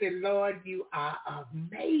 I said, Lord, you are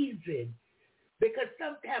amazing. Because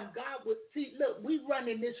sometimes God would see, look, we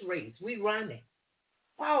running this race. We running.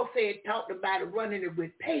 Paul talked about it, running it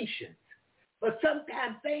with patience. But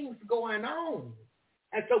sometimes things going on.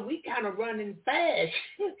 And so we kind of running fast.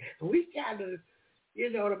 We kind of,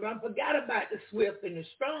 I forgot about the swift and the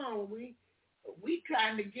strong. We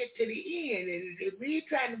trying to get to the end. And we ain't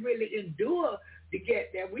trying to really endure to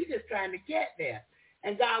get there. We just trying to get there.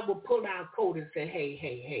 And God will pull our coat and say,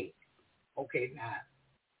 hey. Okay, now,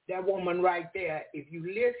 that woman right there, if you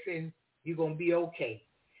listen, you're going to be okay.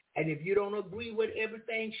 And if you don't agree with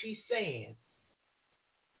everything she's saying,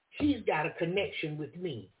 she's got a connection with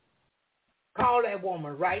me. Call that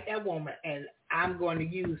woman, write that woman, and I'm going to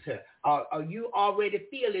use her. Or you already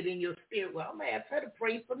feel it in your spirit. Well, I'm going to ask her to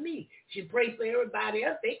pray for me. She prays for everybody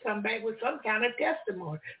else. They come back with some kind of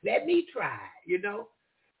testimony. Let me try,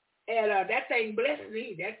 And that thing blessed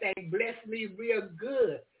me. That thing blessed me real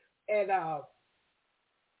good. And I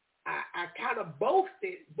kind of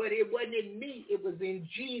boasted, but it wasn't in me. It was in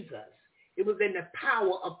Jesus. It was in the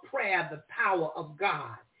power of prayer, the power of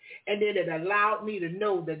God. And then it allowed me to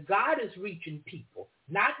know that God is reaching people,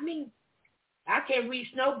 not me. I can't reach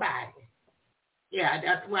nobody. Yeah,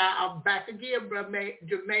 that's why I'm back again, Brother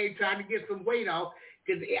Jermaine, trying to get some weight off,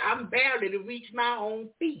 because I'm barely to reach my own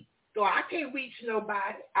feet. So I can't reach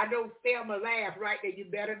nobody. I know Thelma laughed right there. You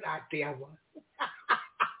better not, Thelma.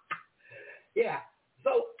 Yeah.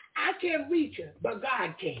 So I can't reach her, but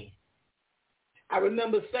God can. I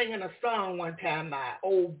remember singing a song one time, my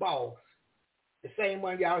old boss, the same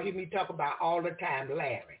one y'all hear me talk about all the time,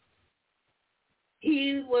 Larry.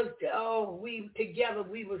 He was, we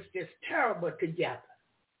was just terrible together.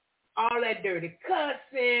 All that dirty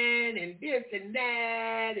cussing and this and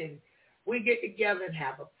that, and we get together and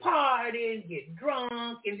have a party and get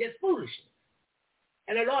drunk and just foolishness.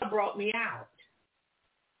 And the Lord brought me out.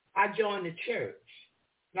 I joined the church.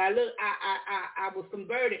 Now look, I was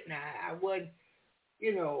converted now. I wasn't,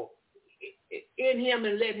 in him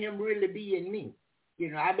and let him really be in me.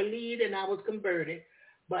 I believed and I was converted,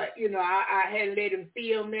 but, I hadn't let him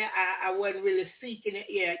feel me. I wasn't really seeking it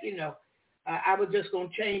yet, I was just going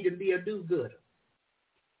to change and be a do-gooder.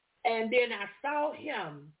 And then I saw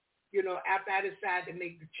him, after I decided to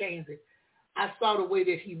make the changes, I saw the way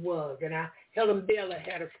that he was. And Helen Bella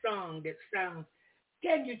had a song that sounds,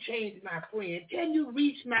 can you change my friend? Can you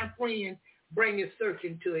reach my friend? Bring his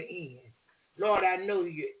searching to an end. Lord, I know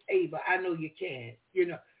you're able. I know you can,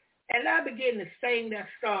 And I began to sing that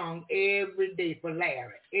song every day for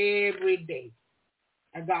Larry, every day.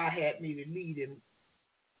 And God had me to lead him,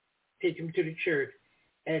 take him to the church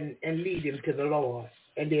and lead him to the Lord.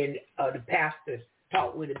 And then the pastor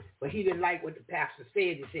talked with him, but he didn't like what the pastor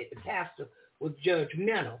said. He said the pastor was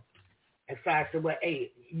judgmental. And so I said, well,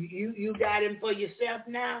 hey, you got him for yourself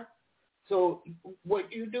now? So what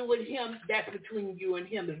you do with him, that's between you and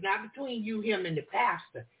him. It's not between you, him, and the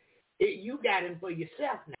pastor. You got him for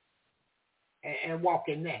yourself now and walk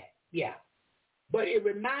in that. Yeah. But it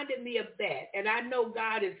reminded me of that. And I know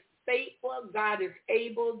God is faithful. God is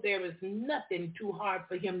able. There is nothing too hard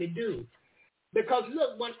for him to do. Because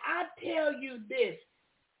look, when I tell you this,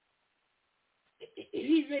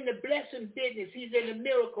 he's in the blessing business. He's in the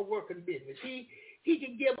miracle working business. He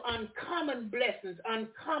can give uncommon blessings,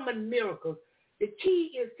 uncommon miracles. The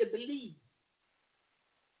key is to believe.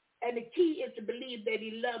 And the key is to believe that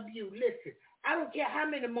he loves you. Listen, I don't care how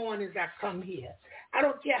many mornings I come here. I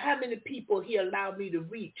don't care how many people he allowed me to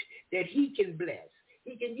reach that he can bless.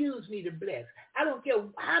 He can use me to bless. I don't care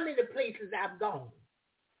how many places I've gone.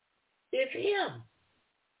 It's him.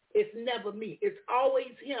 It's never me. It's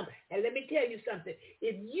always him. And let me tell you something.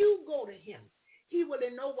 If you go to him, he will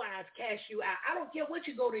in no wise cast you out. I don't care what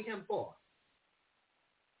you go to him for.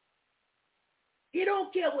 He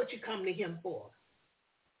don't care what you come to him for,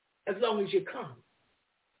 as long as you come.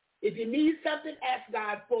 If you need something, ask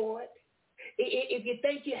God for it. If you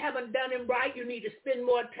think you haven't done him right, you need to spend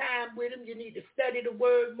more time with him. You need to study the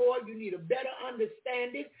word more. You need a better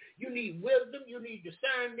understanding. You need wisdom. You need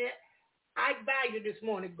discernment. I value this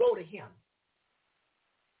morning, go to him.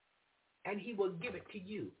 And he will give it to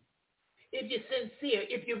you. If you're sincere,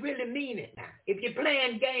 if you really mean it now. If you're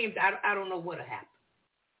playing games, I don't know what'll happen.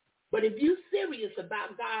 But if you're serious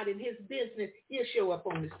about God and his business, he'll show up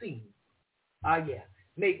on the scene. Yeah.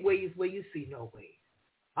 Make ways where you see no ways.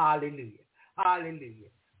 Hallelujah. Hallelujah.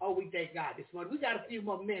 Oh, we thank God this morning. We got a few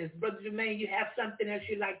more minutes. Brother Jermaine, you have something else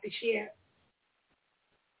you'd like to share?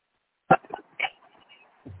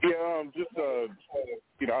 Yeah,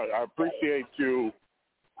 I appreciate you.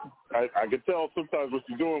 I can tell sometimes what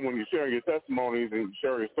you're doing when you're sharing your testimonies and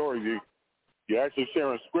sharing your stories. You're actually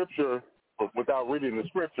sharing scripture without reading the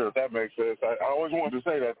scripture, if that makes sense. I always wanted to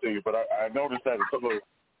say that to you, but I noticed that in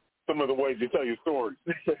some of the ways you tell your stories.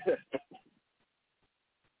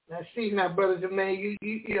 Now, see, now, Brother Jermaine,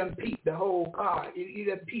 you done peeped the whole card. You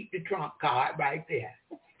done peeped the trump card right there.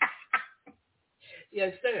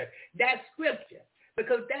 Yes, sir. That's scripture,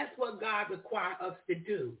 because that's what God requires us to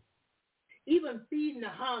do. Even feeding the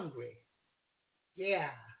hungry. Yeah.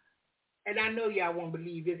 And I know y'all won't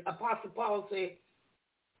believe this. Apostle Paul said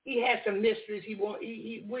he had some mysteries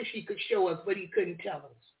he wished he could show us, but he couldn't tell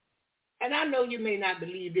us. And I know you may not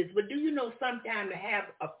believe this, but do you know sometimes to have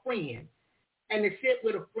a friend and to sit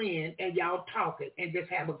with a friend and y'all talking and just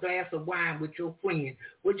have a glass of wine with your friend,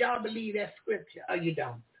 would y'all believe that scripture or you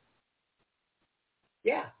don't?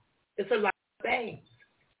 Yeah, it's a lot of things.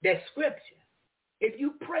 That's scripture. If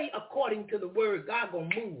you pray according to the word, God gonna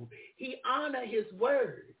move. He honor his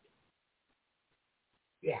word.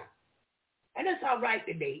 Yeah. And it's all right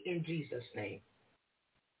today in Jesus' name.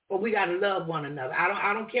 But we gotta love one another.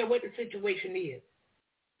 I don't care what the situation is.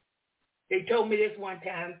 They told me this one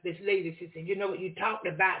time, this lady, she said, you know what, you talked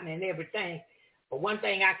about me and everything, but one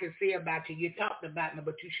thing I can say about you, you talked about me,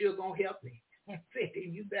 but you sure gonna help me. I said,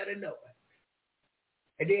 you better know it.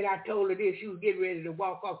 And then I told her this, she was getting ready to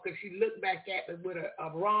walk off because she looked back at me with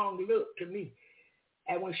a wrong look to me.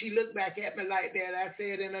 And when she looked back at me like that, I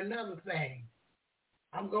said, and another thing,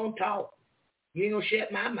 I'm going to talk. You ain't going to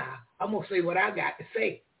shut my mouth. I'm going to say what I got to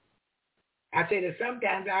say. I said that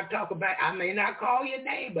sometimes I'll talk about, I may not call your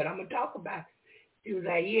name, but I'm going to talk about it. She was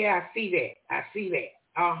like, yeah, I see that. I see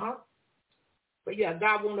that. Uh-huh. But yeah,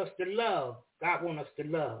 God wants us to love. God wants us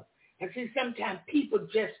to love. And see, sometimes people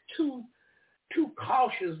just too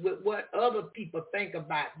cautious with what other people think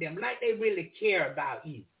about them, like they really care about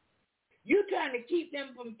you. You're trying to keep them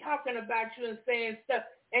from talking about you and saying stuff.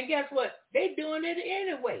 And guess what? They're doing it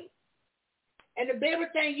anyway. And the very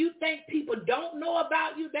thing you think people don't know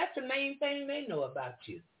about you, that's the main thing they know about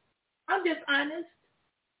you. I'm just honest.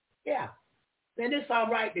 Yeah. And it's all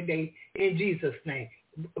right today in Jesus' name.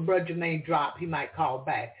 Brother Jermaine dropped. He might call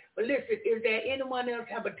back. But listen, is there anyone else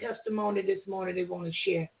have a testimony this morning they want to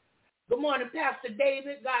share? Good morning, Pastor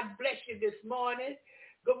David. God bless you this morning.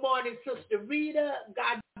 Good morning, Sister Rita.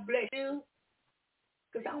 God bless you.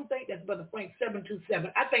 Because I don't think that's Brother Frank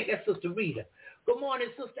 727. I think that's Sister Rita. Good morning,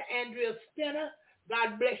 Sister Andrea Stenner.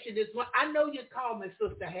 God bless you this morning. I know you called me,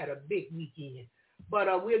 Sister, had a big weekend. But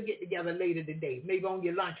we'll get together later today. Maybe on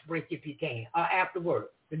your lunch break if you can. Or after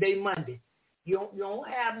work. Today, Monday. You don't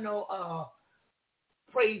have no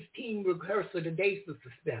praise team rehearsal today,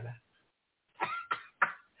 Sister Stenner.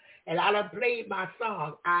 And I done played my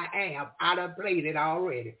song, I done played it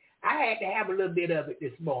already. I had to have a little bit of it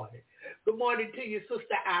this morning. Good morning to you,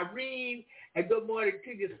 Sister Irene, and good morning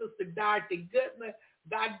to you, Sister Dorothy Goodman.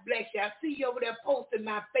 God bless you. I see you over there posting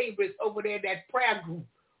my favorites over there, that prayer group.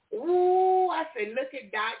 Ooh, I said, look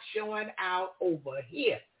at Dot showing out over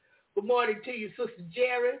here. Good morning to you, Sister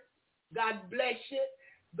Jerry. God bless you.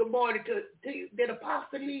 Good morning to you. Did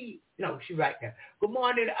Apostle leave? No, she's right there. Good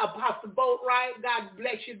morning, Apostle Boatwright. God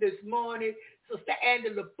bless you this morning. Sister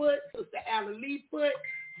Angela Foote, Sister Alan Lee Foote.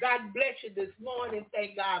 God bless you this morning.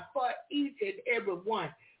 Thank God for each and every one.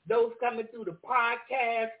 Those coming through the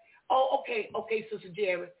podcast. Oh, okay, Sister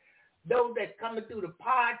Jerry. Those that coming through the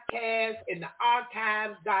podcast and the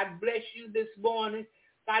archives, God bless you this morning.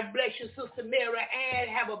 God bless you, Sister Mary Ann.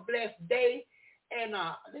 Have a blessed day. And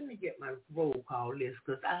let me get my roll call list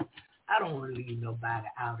because I don't want to leave nobody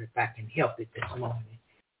out if I can help it this morning.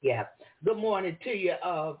 Yeah. Good morning to you,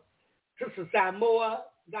 Sister Samoa.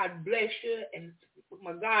 God bless you. And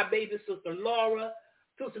my God baby, Sister Laura,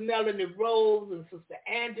 Sister Melanie Rose, and Sister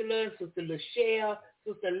Angela, and Sister Lachelle,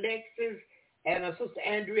 Sister Alexis, and Sister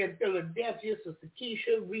Andrea in Philadelphia, Sister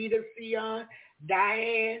Keisha, Rita, Sion,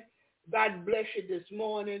 Diane. God bless you this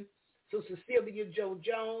morning. Sister Sylvia Joe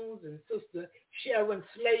Jones and Sister Sharon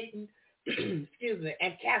Slayton, excuse me,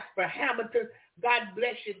 and Casper Hamilton. God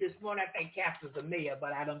bless you this morning. I think Casper's a mayor,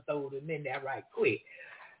 but I done throw him in there right quick.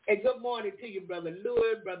 And good morning to you, Brother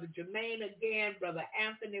Louis, Brother Jermaine again, Brother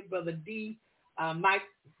Anthony, Brother D,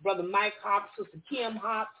 Brother Mike Hobbs, Sister Kim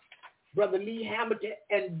Hobbs, Brother Lee Hamilton,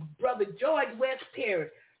 and Brother George West Perry.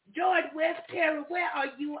 George West Perry, where are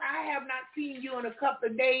you? I have not seen you in a couple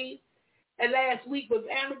of days. And last week was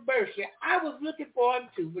anniversary. I was looking for him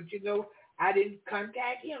too, but I didn't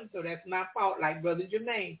contact him, so that's my fault, like Brother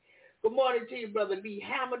Jermaine. Good morning to you, Brother Lee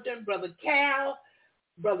Hamilton, Brother Cal,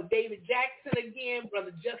 Brother David Jackson again,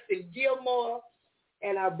 Brother Justin Gilmore,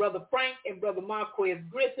 and our Brother Frank and Brother Marquez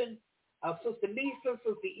Griffin, Sister Lisa,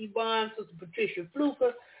 Sister Yvonne, Sister Patricia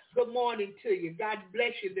Fluker. Good morning to you. God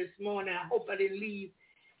bless you this morning. I hope I didn't leave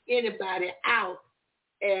anybody out.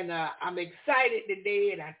 And I'm excited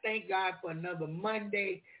today, and I thank God for another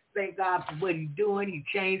Monday. Thank God for what he's doing. He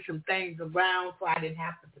changed some things around so I didn't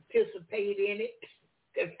have to participate in it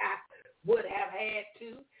because I would have had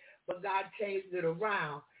to, but God changed it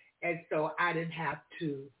around, and so I didn't have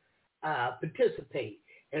to participate.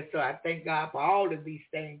 And so I thank God for all of these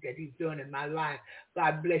things that he's doing in my life.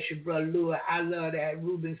 God bless you, Brother Louis. I love that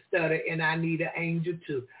Reuben Stutter, and I Need an Angel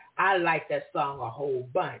too. I like that song a whole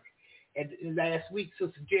bunch. And last week,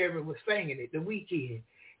 Sister Jerry was singing it, the weekend.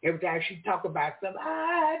 Every time she talk about something,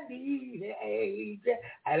 I need an angel.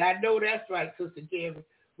 And I know that's right, Sister Jerry.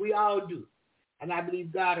 We all do. And I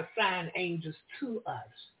believe God assigned angels to us.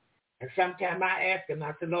 And sometimes I ask him,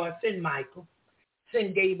 I said, Lord, send Michael.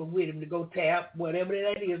 Send Gabriel with him to go tap whatever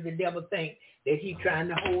that is the devil think that he's trying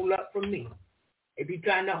to hold up from me. If he's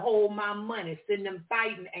trying to hold my money, send them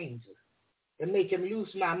fighting angels to make him lose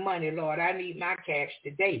my money, Lord. I need my cash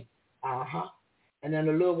today. And then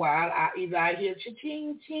a little while, I hear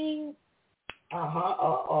cha-ching, ching,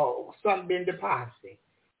 or something been deposited.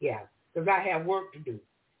 Yeah, because I have work to do.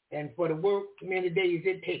 And for the work, many days,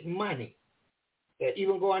 it takes money.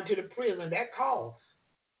 Even going to the prison, that costs.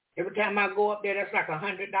 Every time I go up there, that's like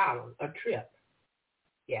 $100 a trip.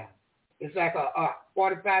 Yeah, it's like a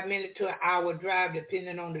 45-minute to an hour drive,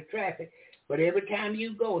 depending on the traffic. But every time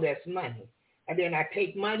you go, that's money. And then I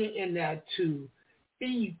take money in there to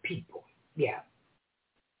feed people. Yeah.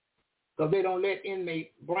 Because they don't let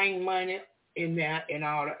inmates bring money in there and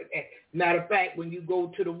all that. Matter of fact, when you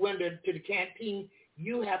go to the window, to the canteen,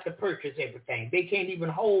 you have to purchase everything. They can't even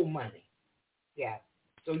hold money. Yeah.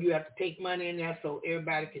 So you have to take money in there so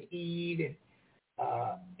everybody can eat.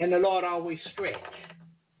 And the Lord always stretch.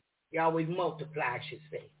 He always multiply, I should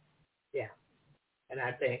say. Yeah. And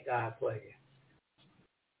I thank God for you.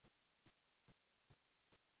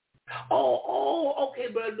 Oh, okay,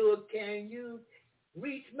 Brother Lord, can you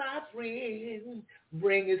reach my friend,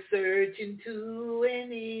 bring a searching to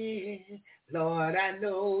an end? Lord, I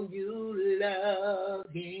know you love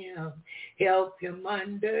him. Help him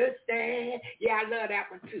understand. Yeah, I love that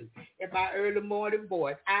one too. In my early morning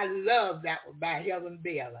voice, I love that one by Helen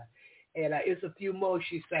Bella. And it's a few more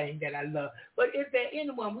she sang that I love. But if there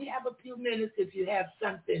anyone, we have a few minutes. If you have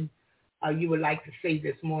something you would like to say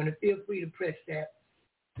this morning, feel free to press that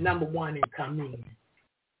number 1 and come in.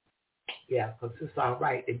 Yeah, because it's all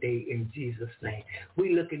right today in Jesus' name.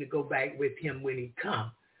 We're looking to go back with him when he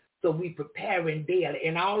comes. So we preparing daily.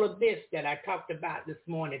 And all of this that I talked about this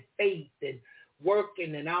morning, faith and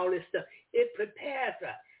working and all this stuff, it prepares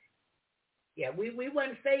us. Yeah, we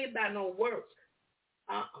weren't saved by no works.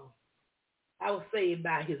 I was saved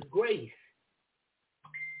by his grace,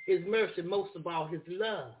 his mercy, most of all, his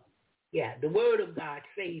love. Yeah, the word of God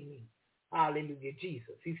saved me. Hallelujah,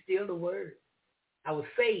 Jesus. He's still the word. I was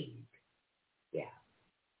saved. Yeah.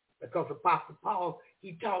 Because Apostle Paul,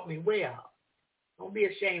 he taught me well. Don't be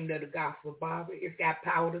ashamed of the gospel, Barbara. It's got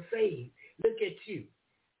power to save. Look at you.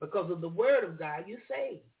 Because of the word of God, you're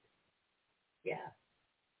saved. Yeah.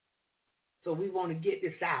 So we want to get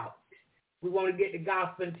this out. We want to get the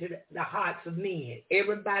gospel into the hearts of men,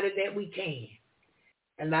 everybody that we can.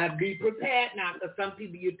 And not be prepared now, because some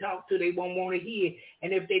people you talk to, they won't want to hear.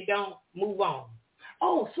 And if they don't, move on.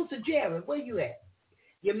 Oh, Sister Jared, where you at?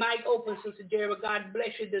 Your mic open, Sister Jared. God bless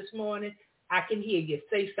you this morning. I can hear you.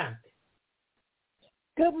 Say something.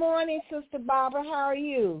 Good morning, Sister Barbara. How are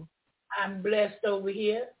you? I'm blessed over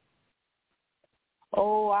here.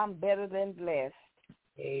 Oh, I'm better than blessed.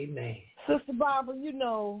 Amen. Sister Barbara, you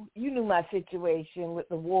knew my situation with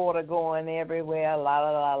the water going everywhere, la,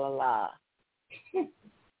 la, la, la, la.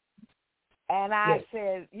 And I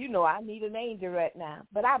said, I need an angel right now.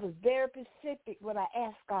 But I was very specific what I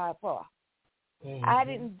asked God for. Mm-hmm. I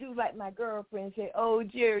didn't do like my girlfriend say, oh,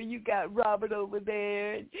 Jerry, you got Robert over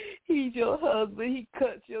there. He's your husband. He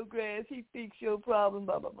cuts your grass. He fixes your problem,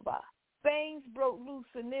 blah, blah, blah, blah. Things broke loose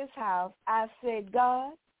in this house. I said,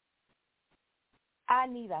 God, I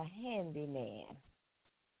need a handyman.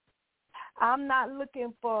 I'm not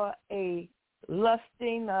looking for a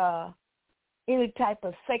lusting, any type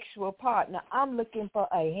of sexual partner. I'm looking for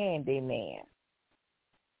a handyman.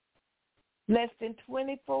 Less than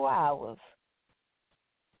 24 hours,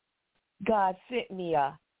 God sent me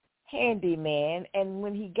a handyman, and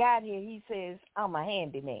when he got here, he says, I'm a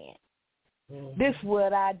handyman. Mm-hmm. This is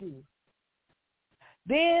what I do.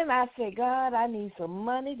 Then I said, God, I need some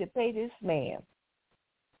money to pay this man.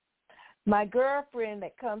 My girlfriend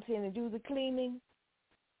that comes in and do the cleaning,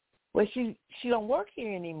 well, she don't work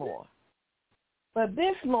here anymore. But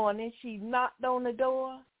this morning, she knocked on the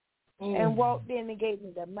door and walked in and gave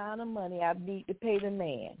me the amount of money I need to pay the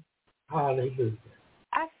man. Hallelujah.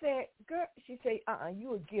 I said, girl, she said,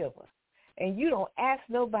 you a giver. And you don't ask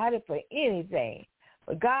nobody for anything.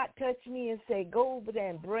 But God touched me and said, go over there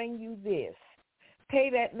and bring you this. Pay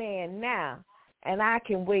that man now, and I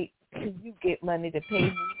can wait till you get money to pay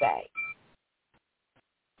me back.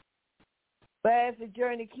 But as the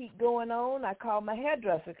journey keep going on, I called my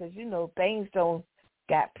hairdresser because, things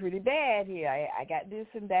got pretty bad here. I got this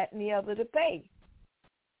and that and the other to pay.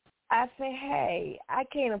 I said, hey, I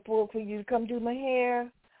can't afford for you to come do my hair.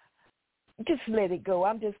 Just let it go.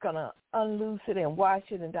 I'm just going to unloose it and wash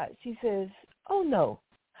it. And she says, oh, no,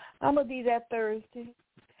 I'm going to be there Thursday,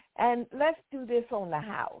 and let's do this on the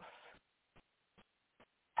house.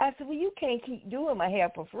 I said, well, you can't keep doing my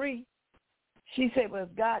hair for free. She said, well,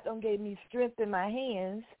 if God don't give me strength in my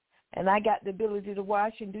hands and I got the ability to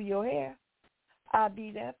wash and do your hair, I'll be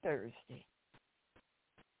there Thursday.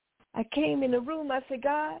 I came in the room. I said,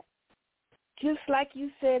 God, just like you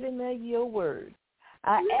said in your word,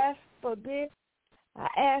 I asked for this, I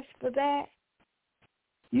asked for that.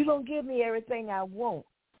 You don't give me everything I want.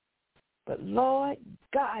 But, Lord,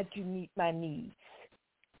 God, you meet my needs.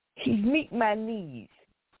 He meet my needs.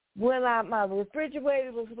 When my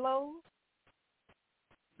refrigerator was low,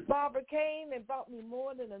 Barbara came and brought me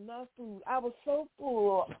more than enough food. I was so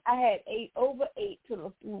full, I had ate till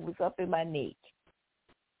the food was up in my neck.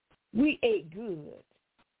 We ate good.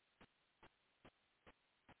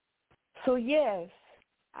 So, yes,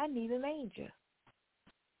 I need an angel.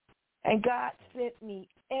 And God sent me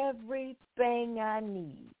everything I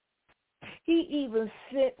need. He even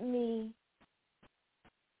sent me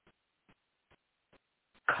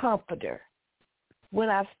comforter. When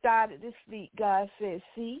I started to sleep, God said,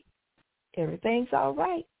 see, everything's all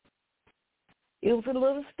right. It was a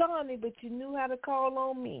little stormy, but you knew how to call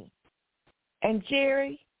on me. And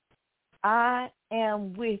Jerry, I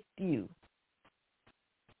am with you.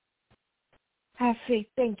 I say,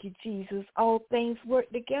 thank you, Jesus. All things work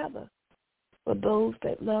together for those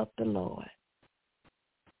that love the Lord.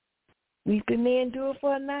 Weeping may endure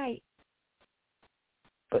for a night,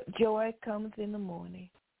 but joy comes in the morning.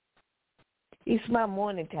 It's my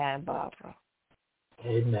morning time, Barbara.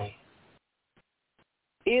 Amen.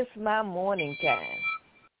 It's my morning time.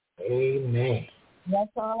 Amen.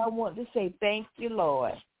 That's all I want to say. Thank you,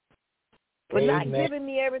 Lord, for not giving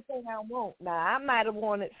me everything I want. Now, I might have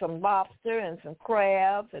wanted some lobster and some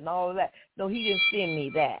crabs and all of that. No, he didn't send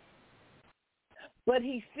me that. But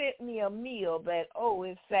he sent me a meal that,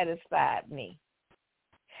 it satisfied me.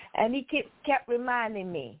 And he kept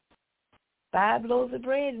reminding me, 5 loaves of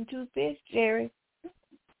bread and 2 fish, Jerry.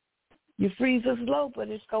 Your freezer's low, but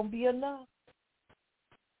it's going to be enough.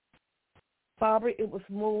 Barbara, it was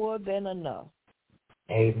more than enough.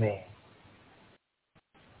 Amen.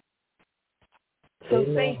 So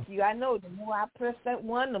thank you. I know the more I pressed that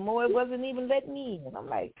one, the more it wasn't even letting me in. I'm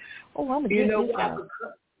like, I'm going to get this out.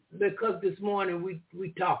 Because this morning we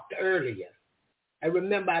talked earlier. I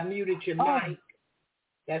remember I muted your mic.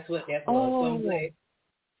 That's what that was. So I'm glad.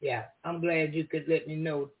 Yeah, I'm glad you could let me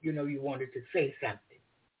know, you wanted to say something.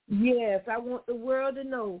 Yes, I want the world to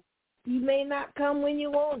know he may not come when you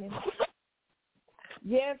want him.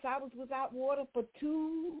 Yes, I was without water for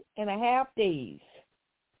 2.5 days.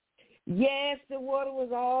 Yes, the water was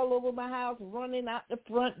all over my house, running out the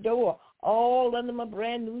front door, all under my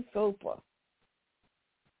brand new sofa.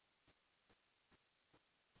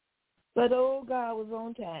 But, God was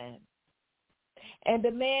on time. And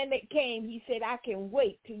the man that came, he said, I can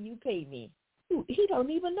wait till you pay me. He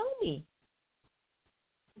don't even know me.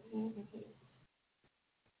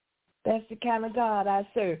 That's the kind of God I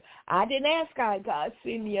serve. I didn't ask God,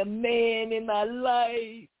 send me a man in my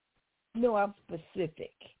life. No, I'm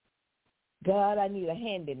specific. God, I need a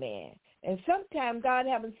handyman. And sometimes God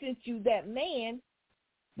haven't sent you that man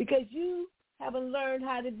because you haven't learned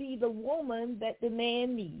how to be the woman that the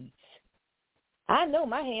man needs. I know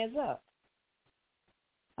my hands up.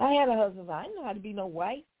 I had a husband. I didn't know how to be no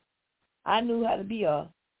wife. I knew how to be a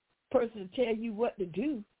person to tell you what to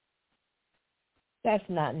do. That's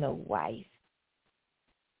not no wife.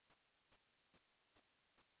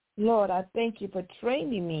 Lord, I thank you for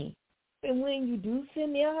training me. And when you do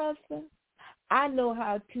send me a husband, I know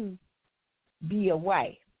how to be a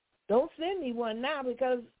wife. Don't send me one now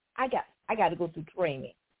because I got to go through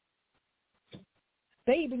training.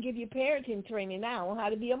 They even give you parenting training now on how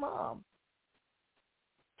to be a mom.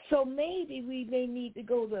 So maybe we may need to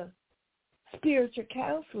go to spiritual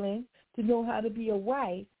counseling to know how to be a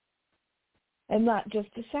wife and not just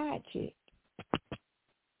a side chick.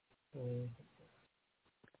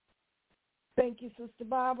 Thank you, Sister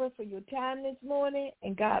Barbara, for your time this morning,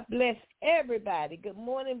 and God bless everybody. Good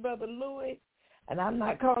morning, Brother Louis. And I'm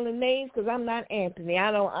not calling names because I'm not Anthony.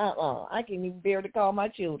 I can't even bear to call my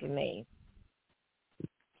children names.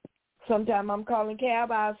 Sometimes I'm calling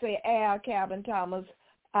Cab, I'll say Al, Calvin, Thomas,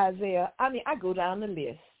 Isaiah. I go down the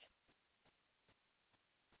list.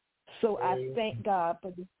 So I thank God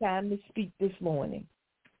for this time to speak this morning.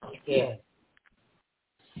 Yeah.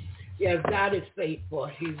 Yes, God is faithful.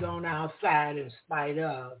 He's on our side in spite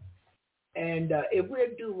of. And if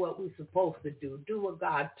we'll do what we're supposed to do what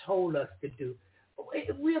God told us to do,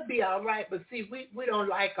 we'll be all right. But see, we don't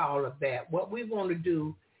like all of that. What we want to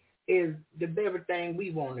do is the very thing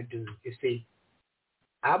we want to do, you see.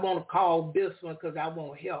 I want to call this one because I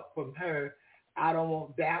want help from her. I don't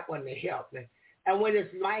want that one to help me. And when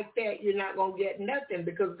it's like that, you're not going to get nothing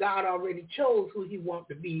because God already chose who he wants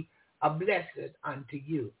to be a blessing unto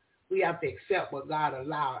you. We have to accept what God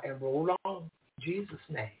allowed and roll on in Jesus'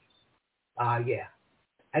 name. Yeah.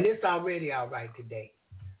 And it's already all right today.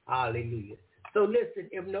 Hallelujah. So listen,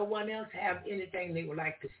 if no one else have anything they would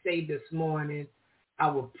like to say this morning, I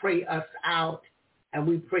will pray us out, and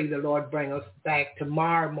we pray the Lord bring us back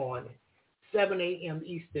tomorrow morning, 7 a.m.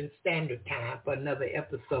 Eastern Standard Time for another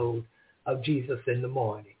episode of Jesus in the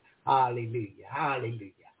Morning. Hallelujah.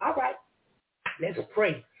 Hallelujah. All right. Let's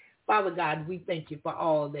pray. Father God, we thank you for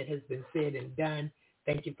all that has been said and done.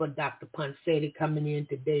 Thank you for Dr. Ponceti coming in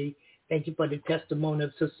today. Thank you for the testimony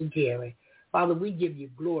of Sister Jerry. Father, we give you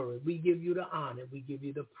glory. We give you the honor. We give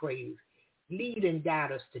you the praise. Lead and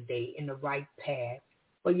guide us today in the right path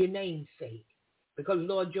for your name's sake. Because,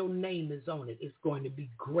 Lord, your name is on it. It's going to be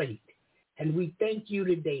great. And we thank you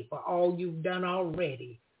today for all you've done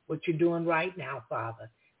already, what you're doing right now, Father,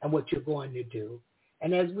 and what you're going to do.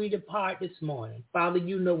 And as we depart this morning, Father,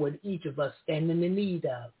 you know what each of us stand in the need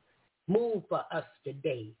of. Move for us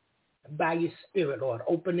today. By your Spirit, Lord,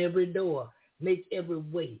 open every door, make every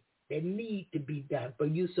way that need to be done, for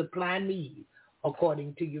you supply needs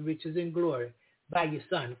according to your riches and glory by your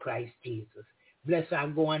Son, Christ Jesus. Bless our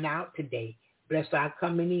going out today. Bless our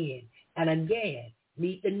coming in. And again,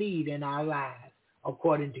 meet the need in our lives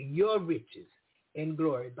according to your riches and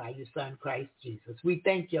glory by your Son, Christ Jesus. We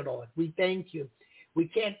thank you, Lord. We thank you. We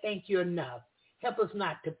can't thank you enough. Help us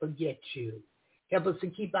not to forget you. Help us to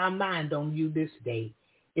keep our mind on you this day.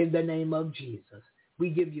 In the name of Jesus, we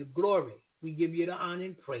give you glory. We give you the honor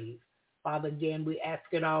and praise. Father, again, we ask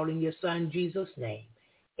it all in your Son, Jesus' name.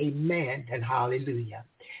 Amen and hallelujah.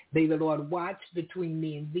 May the Lord watch between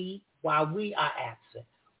me and thee while we are absent,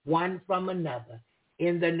 one from another,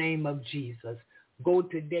 in the name of Jesus. Go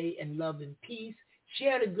today in love and peace.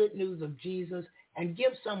 Share the good news of Jesus and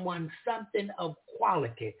give someone something of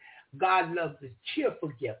quality. God loves a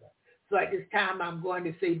cheerful giver. So at this time, I'm going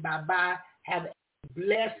to say bye-bye. Have a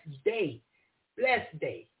blessed day. Blessed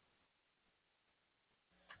day.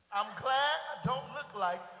 I'm glad I don't look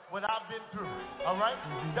like what I've been through. All right?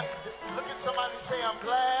 Look at somebody and say, I'm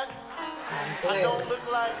glad I don't look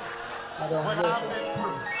like what I've been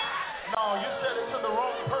through. No, you said it to the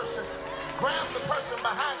wrong person. Grab the person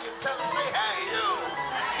behind you and tell them, say, hey, you.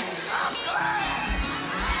 I'm glad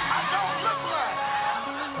I don't look like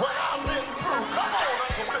what I've been through. Come on,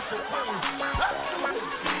 Uncle Richard, please. Let's do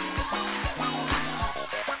this.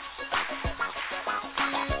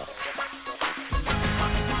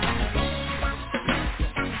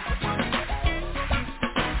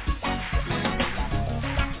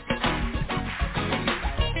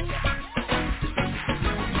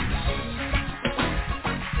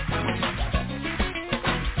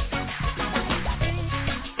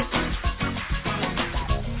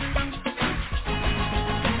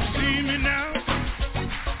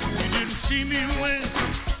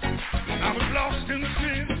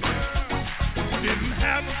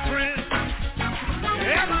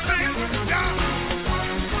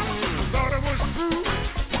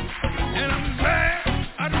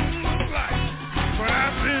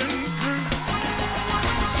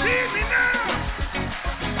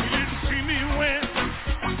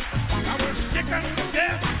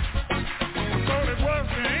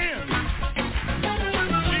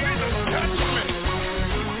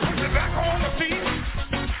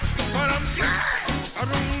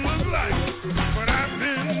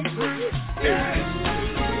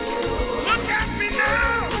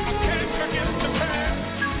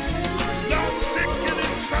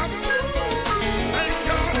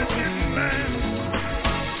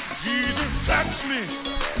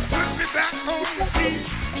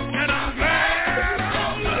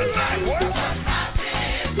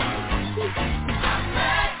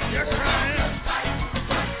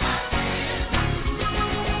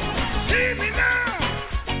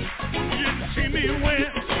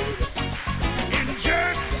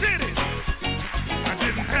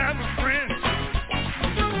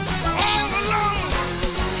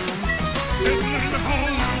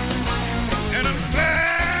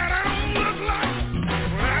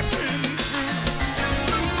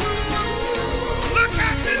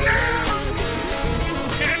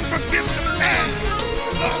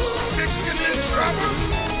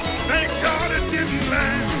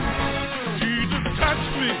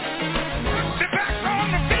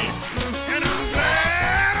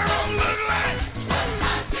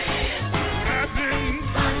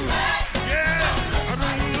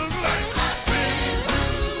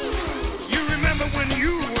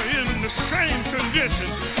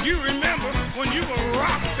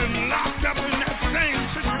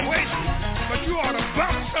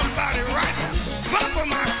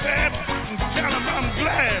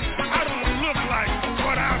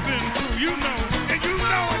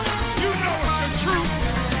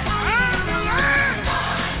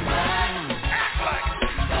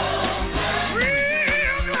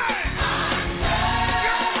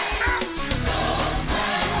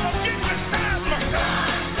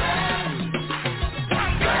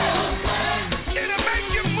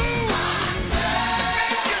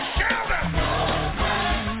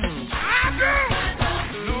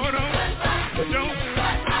 Don't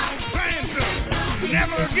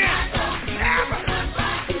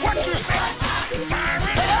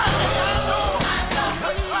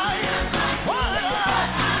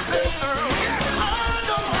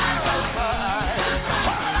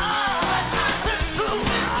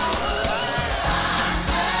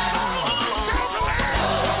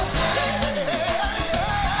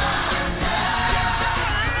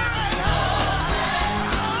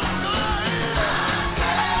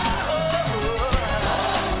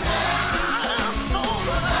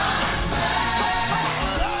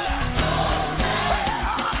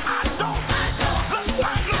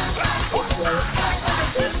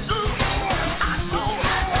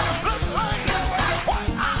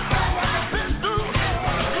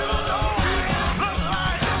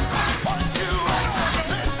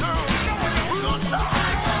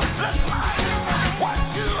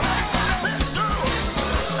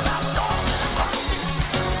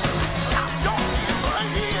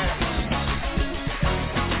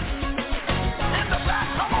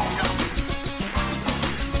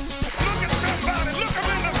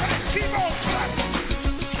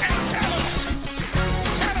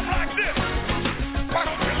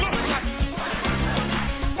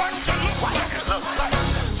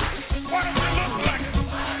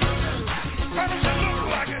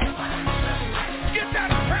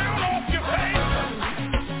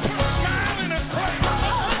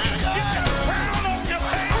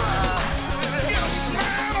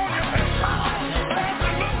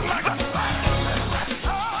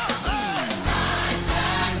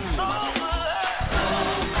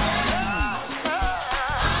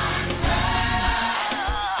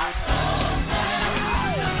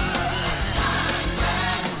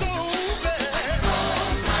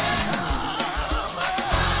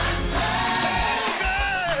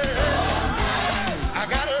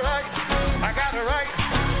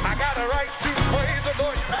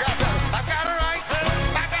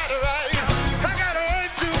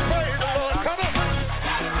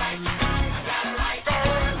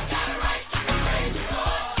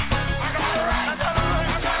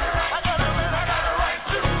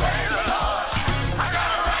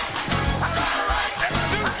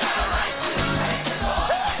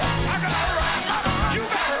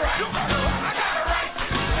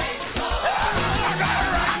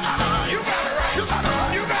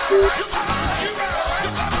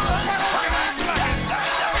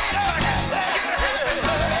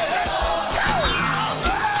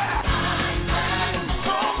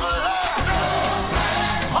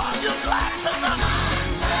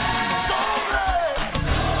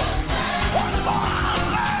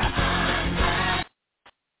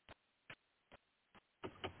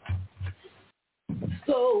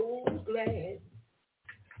so glad.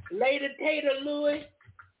 Lady Tater Lewis,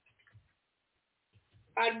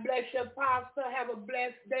 God bless your pastor. Have a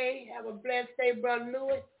blessed day. Have a blessed day, Brother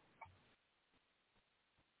Lewis.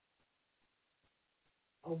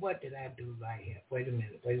 Oh, what did I do right here? Wait a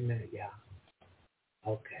minute, y'all.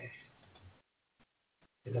 Okay.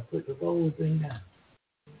 Did I put the rolls in there?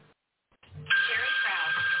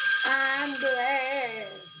 I'm glad.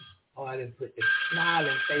 Oh, I didn't put the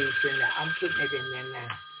smiling face in there. I'm putting it in there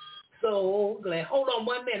now. So glad. Hold on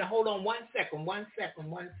 1 minute. Hold on 1 second.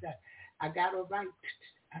 I got a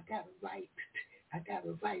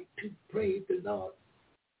right to praise the Lord.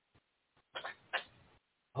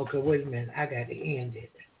 Okay, wait a minute. I got to end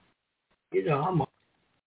it. You know, I'm